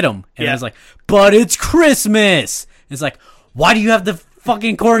 then get them. And Yeah. he's like, but it's Christmas. And it's like, why do you have the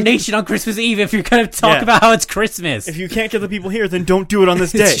fucking coronation on Christmas Eve if you're going to talk Yeah. about how it's Christmas? If you can't get the people here, then don't do it on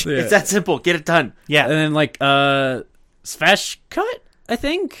this day. Yeah. It's that simple. Get it done. Yeah. And then like, smash cut, I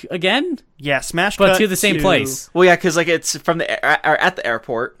think, again, Yeah, smash but cut to the same place. Well, yeah, because like it's from the at the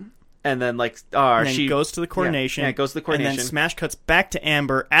airport, and then like And then she goes to the coronation. Yeah, it goes to the coronation, And then smash cuts back to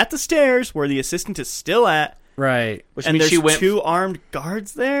Amber at the stairs where the assistant is still at. Right. which And means there's she went. two armed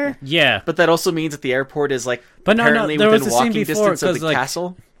guards there. Yeah. But that also means that the airport is like But no, apparently there was within a scene walking before, distance of 'cause, the like,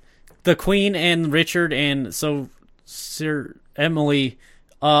 castle. The Queen and Richard and so Sir Emily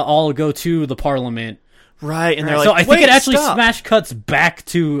all go to the Parliament. Right, and they're like, So I think "Wait, it actually stop." smash cuts back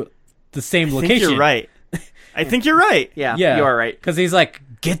to the same I location. think you're right. I think you're right. Yeah, Yeah, you are right. Because he's like,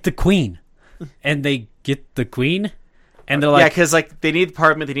 get the Queen, and they get the Queen, and they're Yeah, like, because like they need the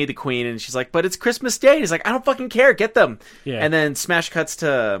Parliament, they need the Queen, and she's like, "But it's Christmas Day." And he's like, "I don't fucking care, get them." Yeah. And then smash cuts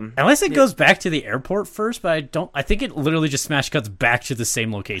to unless it goes back to the airport first, but I think it literally just smash cuts back to the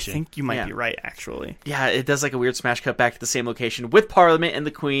same I location. think you might Yeah. be right, actually. yeah, it does like a weird smash cut back to the same location with Parliament and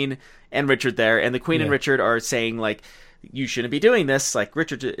the Queen and Richard there, and the Queen and Yeah. Richard are saying like, "You shouldn't be doing this. Like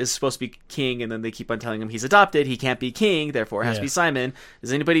Richard is supposed to be king," and then they keep on telling him he's adopted, he can't be king, therefore it has to Yeah. be Simon.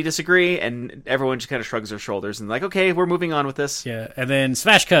 Does anybody disagree? And everyone just kind of shrugs their shoulders and like, "Okay, we're moving on with this." Yeah, and then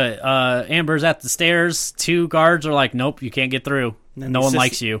smash cut. Amber's at the stairs. Two guards are like, nope, you can't get through. And then No the one assistant-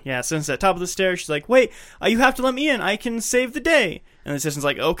 likes you. Yeah, assistant's at the top of the stairs. She's like, "Wait, you have to let me in. I can save the day." And the assistant's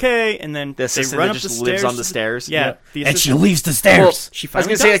like, "Okay." And then The they assistant run that up the just stairs. lives on the stairs. Yeah, the And she assistant- leaves the stairs. She I was finally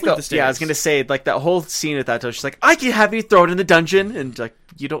gonna say, does leave like, the yeah, I was stairs. gonna say, like that whole scene at that time. She's like, "I can have you thrown in the dungeon," and like,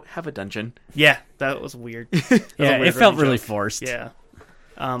 you don't have a dungeon. Yeah, that was weird. That was a Yeah, weird it felt running really joke. forced. Yeah.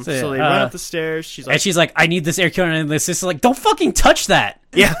 So, So yeah, they run up the stairs. She's like, And she's like, I need this air current, and the assistant's like, don't fucking touch that.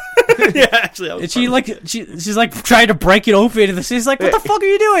 "Yeah, yeah." Actually, that was And she funny. like she's like trying to break it open, and the assistant's like, what the fuck are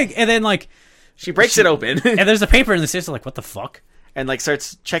you doing? And then like, She breaks it open and there's a paper, and the assistant's like, what the fuck? and like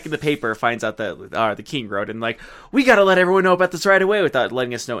starts checking the paper. Finds out that the king wrote, and like, we gotta let everyone know about this right away without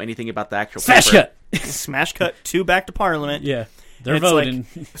letting us know anything about the actual Smash paper. cut. Smash cut two back to Parliament. Yeah, they're And it's like, voting,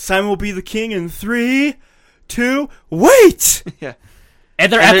 Simon will be the king in 3, 2, wait. Yeah,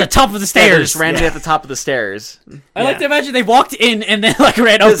 and they're And at they're- the top of the yeah, stairs. they're just randomly at the top of the stairs. I like Yeah. to imagine they walked in and then like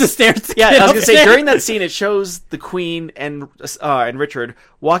ran up the stairs. to Yeah, get I was gonna say upstairs. during that scene, it shows the Queen and Richard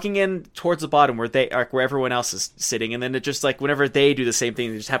walking in towards the bottom where where everyone else is sitting, and then it just like whenever they do the same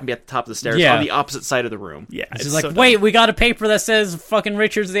thing, they just happen to be at the top of the stairs Yeah. on the opposite side of the room. Yeah, It's it's like, so dumb. wait, we got a paper that says fucking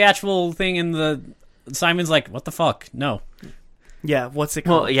Richard's the actual thing, and the Simon's like, what the fuck? No. Yeah, what's it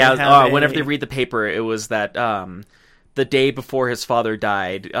called? Well, yeah. They have Whenever a- they read the paper, it was that the day before his father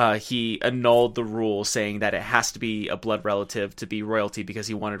died, he annulled the rule saying that it has to be a blood relative to be royalty because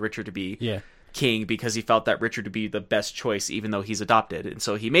he wanted Richard to be Yeah. king because he felt that Richard would be the best choice even though he's adopted. And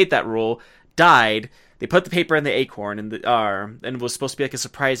so he made that rule, died. They put the paper in the acorn and and it was supposed to be like a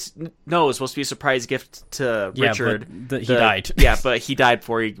surprise. No, it was supposed to be a surprise gift to Yeah, Richard. but he died. Yeah, but he died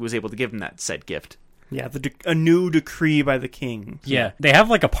before he was able to give him that said gift. Yeah, a new decree by the king. Yeah. They have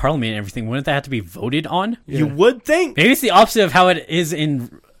like a parliament and everything. Wouldn't that have to be voted on? You would think. Maybe it's the opposite of how it is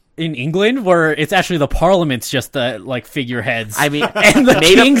in England, where it's actually the parliament's just the like figureheads. I mean, and the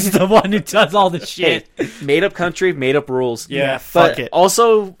made up- king's the one who does all the shit. Hey, made up country, made up rules. Yeah, But fuck it.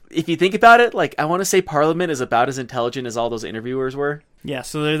 also, if you think about it, like I want to say Parliament is about as intelligent as all those interviewers were. Yeah,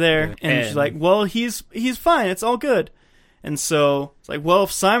 so they're there, and she's And- like, "Well, he's fine. It's all good." And so it's like, "Well,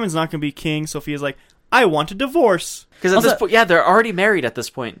 if Simon's not going to be king," Sophia's like, "I want a divorce." Because at Also- this point, yeah, they're already married at this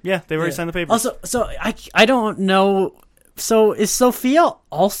point. Yeah, they've already Yeah. signed the papers. Also, so I don't know So is Sophia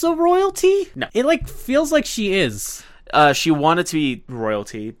also royalty? No. It like feels like she is. She wanted to be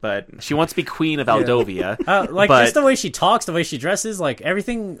royalty, but she wants to be queen of Aldovia. Like but, just the way she talks, the way she dresses, like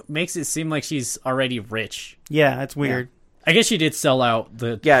everything makes it seem like she's already rich. Yeah, it's weird. I guess she did sell out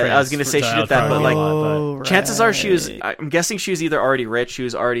the. Yeah, I prince was gonna say to she did that, but, like, Oh, chances are she was. right. I'm guessing she was either already rich, she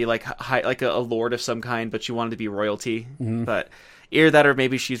was already like high, like a lord of some kind, but she wanted to be royalty. But either that, or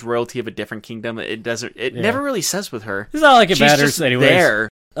maybe she's royalty of a different kingdom. It doesn't. It never really says with her. It's not like it She's matters just anyways. there.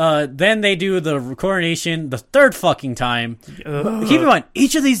 Then they do the coronation the third fucking time. Keep in mind,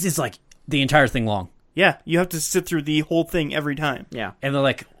 each of these is like the entire thing long. Yeah, you have to sit through the whole thing every time. Yeah. And they're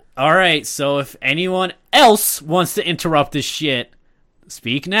like, all right, so if anyone else wants to interrupt this shit,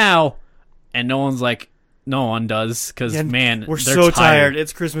 speak now. And no one's like, no one does, because, Yeah, man, we're they're so tired.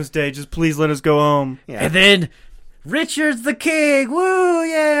 It's Christmas Day. Just please let us go home. Yeah. And then, Richard's the king. Woo,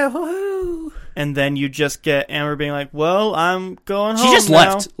 yeah, woo. And then you just get Amber being like, well, I'm going home She just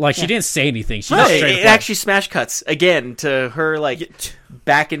now. left. Like, she didn't say anything. She No, just it, straight Oh, it up left. actually smash cuts again to her like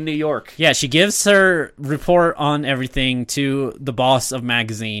back in New York. Yeah, she gives her report on everything to the boss of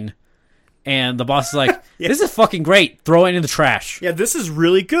magazine. And the boss is like, this is fucking great. Throw it in the trash. Yeah, this is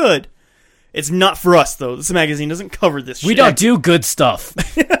really good. It's not for us, though. This magazine doesn't cover this We shit. don't do good stuff.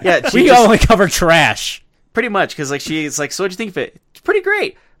 Yeah, she We just, only cover trash. pretty much because like she's like, so what'd you think of it? It's pretty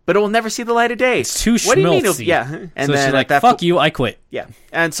great, but it will never see the light of day. It's too What do you mean? schmaltzy. Yeah, and So then she's like, at that fuck you, I quit. Yeah,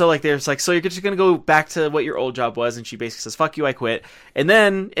 and so like there's like, so you're just gonna go back to what your old job was, and she basically says, "Fuck you, I quit." And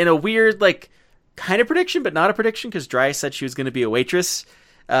then in a weird like kind of prediction, but not a prediction because Dry said she was gonna be a waitress.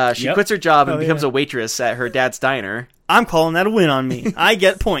 She Yep. quits her job and Oh, becomes yeah. a waitress at her dad's diner. I'm calling that a win on me. I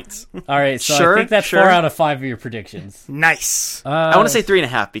get points. All right, so Sure, I think that's sure. 4 out of 5 of your predictions. Nice. I want to say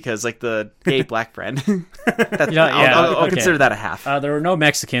 3.5 because like the gay black friend. That's, Yeah, I'll okay. consider that a half. There were no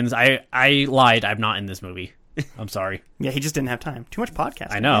Mexicans. I lied. I'm not in this movie. I'm sorry. Yeah, he just didn't have time. Too much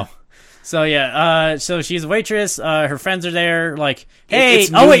podcasting. I know. So yeah, so she's a waitress. Her friends are there. Like, hey,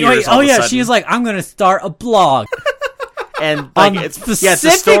 it's oh New wait, Year's all oh of a yeah. sudden. She's like, I'm gonna start a blog And like on it's specifically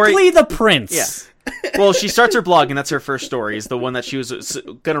a story. the prince. Yeah. Well, she starts her blog, and that's her first story. Is the one that she was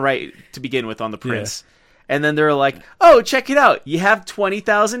gonna write to begin with on the prince. And then they're like, "Oh, check it out! You have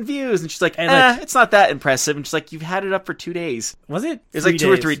 20,000 views." And she's like, And, like- "It's not that impressive." And she's like, "You've had it up for 2 days." Was it? It was like 3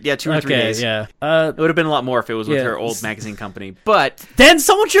 2 or days. 3, yeah, 2 or 3 Okay, days. yeah. It would have been a lot more if it was with Yeah. her old magazine company. But Then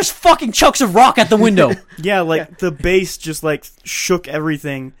someone just fucking chucks a rock at the window. Yeah, like the base just like shook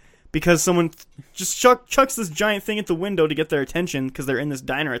everything because someone just chucks this giant thing at the window to get their attention because they're in this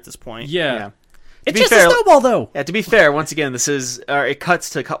diner at this point. yeah. It's be just fair- a snowball, though. Yeah, to be fair, once again, this is it cuts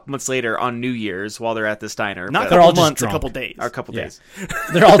to a couple months later on New Year's while they're at this diner. Not a but- They're couple all just months, drunk. a couple days. or a couple Yeah. days.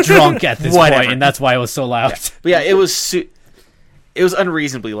 They're all drunk at this Whatever. point, and that's why it was so loud. But yeah, it was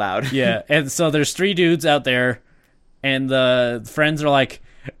unreasonably loud. Yeah, and so there's 3 dudes out there, and the friends are like,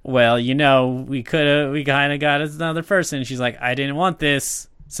 well, you know, we kind of got another person. She's like, I didn't want this.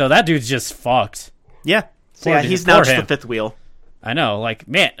 So that dude's just fucked. Yeah. So yeah, Poor he's dude, now poor just him. the fifth wheel. I know, like,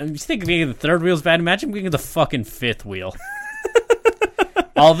 man, you think being the 3rd wheel's bad? Imagine being the fucking 5th wheel.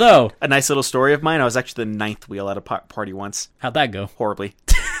 Although, A nice little story of mine. I was actually the 9th wheel at a party once. how'd that go? Horribly.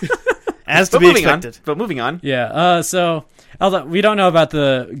 As to But be moving expected. on. But moving on. Yeah, so, although we don't know about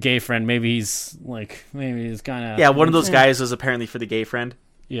the gay friend. Maybe he's kind of... Yeah, one of those guys was apparently for the gay friend.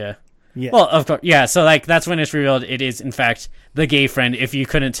 Yeah. Yeah. Well, of course, yeah. So, like, that's when it's revealed it is, in fact, the gay friend. If you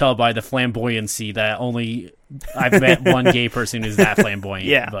couldn't tell by the flamboyancy that only I've met one gay person who's that flamboyant.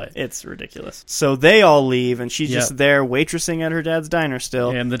 Yeah, but it's ridiculous. So they all leave, and she's Yep. just there waitressing at her dad's diner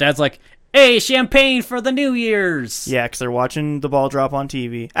still. and the dad's like, "Hey, champagne for the New Year's." Yeah, because they're watching the ball drop on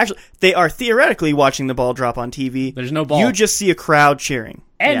TV. Actually, they are theoretically watching the ball drop on TV. There's no ball. You just see a crowd cheering.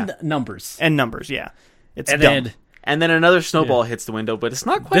 and Yeah. numbers. And numbers, yeah. It's And dumb. then And then another snowball hits the window, but it's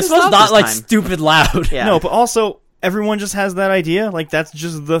not quite this as was loud not this like time. stupid loud. Yeah. No, but also, everyone just has that idea. Like, that's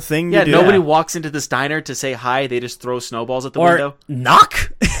just the thing Yeah, to do. nobody walks into this diner to say hi. They just throw snowballs at the Or window.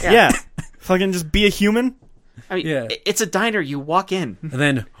 knock. Yeah. Fucking just be a human. I mean, Yeah. it's a diner. You walk in. And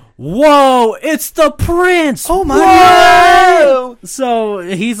then, whoa, it's the prince. Oh my Whoa! So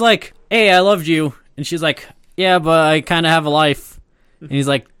he's like, "Hey, I loved you," and she's like, "Yeah, but I kind of have a life." And he's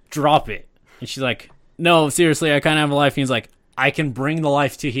like, "Drop it." And she's like, "No, seriously, I kind of have a life." And he's like, "I can bring the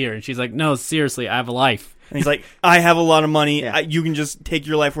life to here." And she's like, "No, seriously, I have a life." And he's like, I have a lot of money. Yeah. You can just take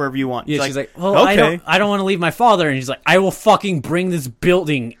your life wherever you want. Yeah, He's she's like, "Well, okay. I don't want to leave my father." And he's like, "I will fucking bring this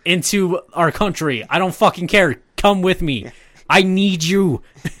building into our country. I don't fucking care. Come with me. I need you.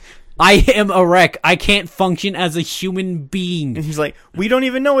 I am a wreck. I can't function as a human being." And he's like, we don't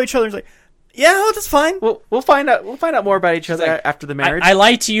even know each other. He's like, Yeah, well, that's fine. We'll find out. We'll find out more about each other like, after the marriage. I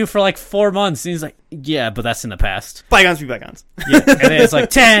lied to you for like 4 months. And he's like, yeah, but that's in the past. Bygones be bygones. Yeah. And then it's like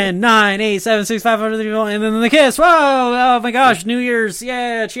 10, 9, 8, 7, 6, 5, 4, 3, 2, 1, and then the kiss. Whoa! Oh my gosh! New Year's!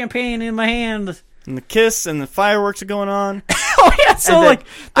 Yeah, champagne in my hand. And the kiss and the fireworks are going on. Oh yeah. So And then like,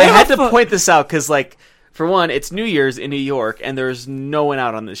 I had to point this out because, like, for one, it's New Year's in New York, and there's no one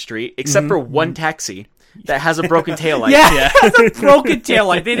out on the street except for one taxi that has a broken taillight. Yeah, it's a broken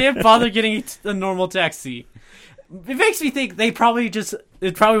taillight. They didn't bother getting a normal taxi. It makes me think it probably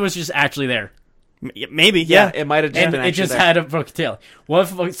was just actually there. Maybe, Yeah, yeah. it might have just And been it just actually had a broken tail.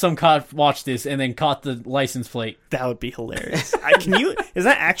 What if some cop watched this and then caught the license plate? That would be hilarious. Is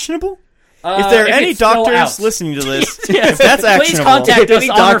that actionable? If there are if any it's still doctors out. listening to this, Yes. if that's Please actionable, contact If us any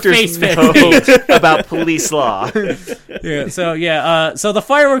on our doctors Facebook know page. about police law. Yeah. So the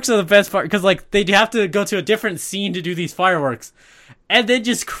fireworks are the best part because like they have to go to a different scene to do these fireworks, and then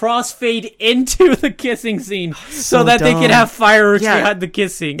just crossfade into the kissing scene so that they dumb. can have fireworks Yeah. behind the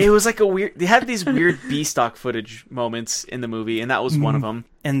kissing. It was like they had these weird B-stock footage moments in the movie, and that was one of them.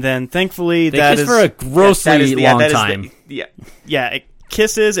 and then thankfully They that kissed is for a grossly long time. yeah, it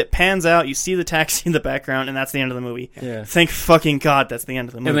kisses, it pans out, you see the taxi in the background, and that's the end of the movie. Yeah. Thank fucking God that's the end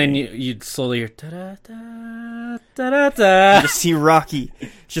of the movie. And then you'd slowly hear da-da-da, da-da-da. you just see Rocky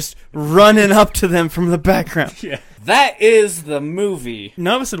just running up to them from the background. Yeah. That is the movie.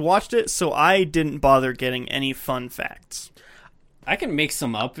 None of us had watched it, so I didn't bother getting any fun facts. I can make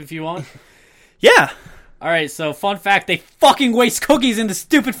some up if you want. Yeah. Alright, so fun fact, they fucking waste cookies in the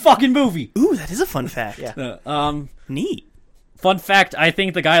stupid fucking movie. Ooh, that is a fun fact. Yeah. Neat. Fun fact, I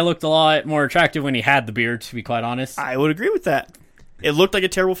think the guy looked a lot more attractive when he had the beard, to be quite honest. I would agree with that. It looked like a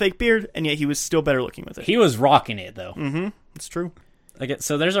terrible fake beard, and yet he was still better looking with it. He was rocking it, though. It's true.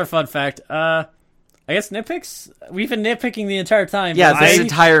 So there's our fun fact. I guess nitpicks? We've been nitpicking the entire time. Yeah, but this I-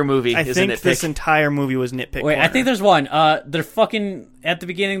 entire movie I is think a nitpick. this entire movie was nitpick. Wait, I corner. think there's one. They're fucking... At the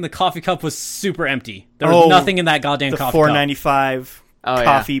beginning, the coffee cup was super empty. There was Oh, nothing in that goddamn the coffee cup. $4.95 Oh, yeah.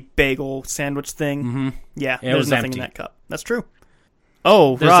 coffee bagel sandwich thing. Mm-hmm. Yeah, It there's was nothing empty. in that cup. That's true.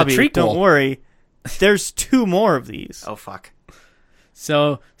 Oh, There's a Robbie, treacle. don't worry. There's 2 more of these. Oh, fuck.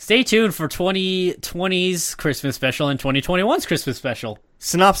 So stay tuned for 2020's Christmas special and 2021's Christmas special.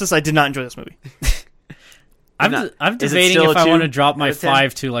 Synopsis: I did not enjoy this movie. I'm Is it debating still if a I 2 want to drop my out of 10?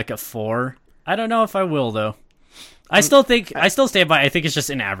 5 to like a 4. I don't know if I will though. I still stand by. I think it's just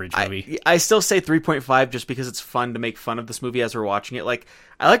an average movie. I still say 3.5 just because it's fun to make fun of this movie as we're watching it. Like,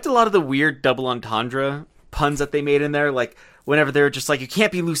 I liked a lot of the weird double entendre puns that they made in there. Like, whenever they were just like, you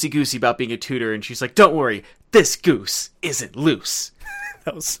can't be loosey-goosey about being a tutor. And she's like, don't worry, this goose isn't loose.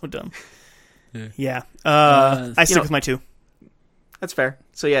 That was so dumb. Yeah. I stick know- with my 2. That's fair.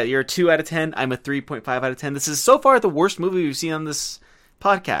 So yeah, you're a 2 out of 10. I'm a 3.5 out of 10. This is so far the worst movie we've seen on this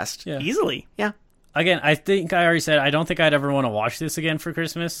podcast. Yeah. Easily. Yeah. Again, I think I already said I don't think I'd ever want to watch this again for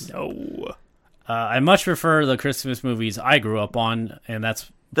Christmas. No. I much prefer the Christmas movies I grew up on, and that's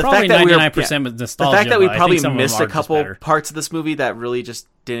The probably fact that we were- 99% The nostalgia. fact that we but I probably think some of them missed are a just couple better. parts of this movie that really just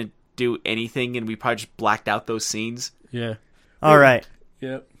didn't do anything, and we probably just blacked out those scenes. Yeah. All right.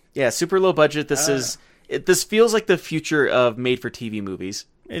 Yep. Yeah, super low budget. This feels like the future of made-for-TV movies.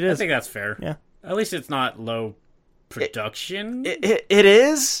 It I is. think that's fair. Yeah. At least it's not low production. It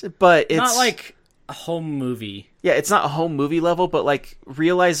is, but it's not like a home movie. yeah, it's not a home movie level. But like,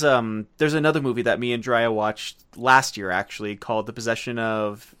 realize there's another movie that me and Drya watched last year actually called The Possession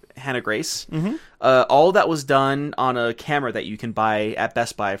of Hannah Grace. Mm-hmm. All that was done on a camera that you can buy at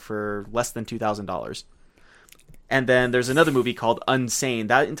Best Buy for less than $2,000. And then there's another movie called Unsane.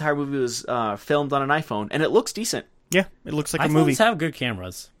 That entire movie was filmed on an iPhone, and it looks decent. Yeah, it looks like a iPhones movie. have good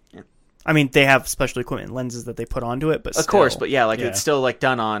cameras. I mean, they have special equipment lenses that they put onto it, but Of course, but yeah, like Yeah. it's still like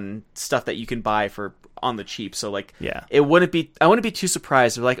done on stuff that you can buy for on the cheap. So like, Yeah. I wouldn't be too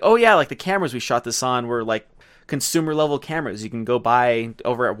surprised. They're like, oh yeah, like the cameras we shot this on were like consumer level cameras you can go buy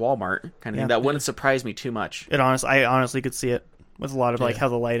over at Walmart kind of Yeah. thing. That wouldn't surprise me too much. I honestly could see it with a lot of like Yeah. how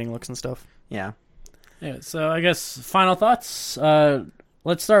the lighting looks and stuff. Yeah. Yeah, so I guess final thoughts.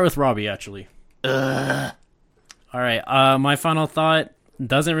 Let's start with Robbie, actually. All right, my final thought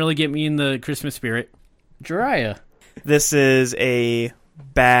doesn't really get me in the Christmas spirit. Jiraiya. This is a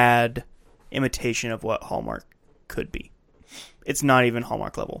bad imitation of what Hallmark could be. It's not even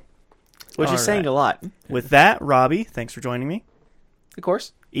Hallmark level. Which All is saying right. a lot. With that, Robbie, thanks for joining me. Of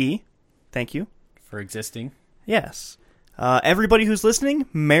course. E, thank you. For existing. Yes. Everybody who's listening,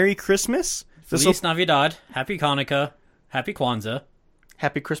 Merry Christmas. This Feliz Navidad. Happy Hanukkah. Happy Kwanzaa.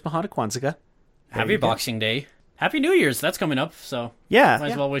 Happy Christmas, Hanukkah, Kwanzaa. Happy you go. Boxing Day. Happy New Year's. That's coming up, so Yeah.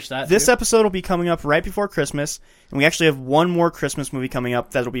 might as well wish that. This too. episode will be coming up right before Christmas, and we actually have one more Christmas movie coming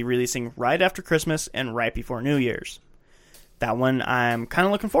up that'll be releasing right after Christmas and right before New Year's. That one I'm kind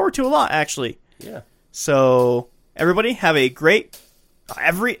of looking forward to a lot, actually. Yeah. So, everybody, have a great...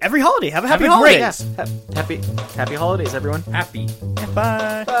 Every holiday. Have a happy Have a holiday. great- Happy holidays, everyone. Happy.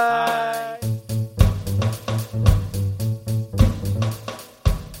 Bye. Bye.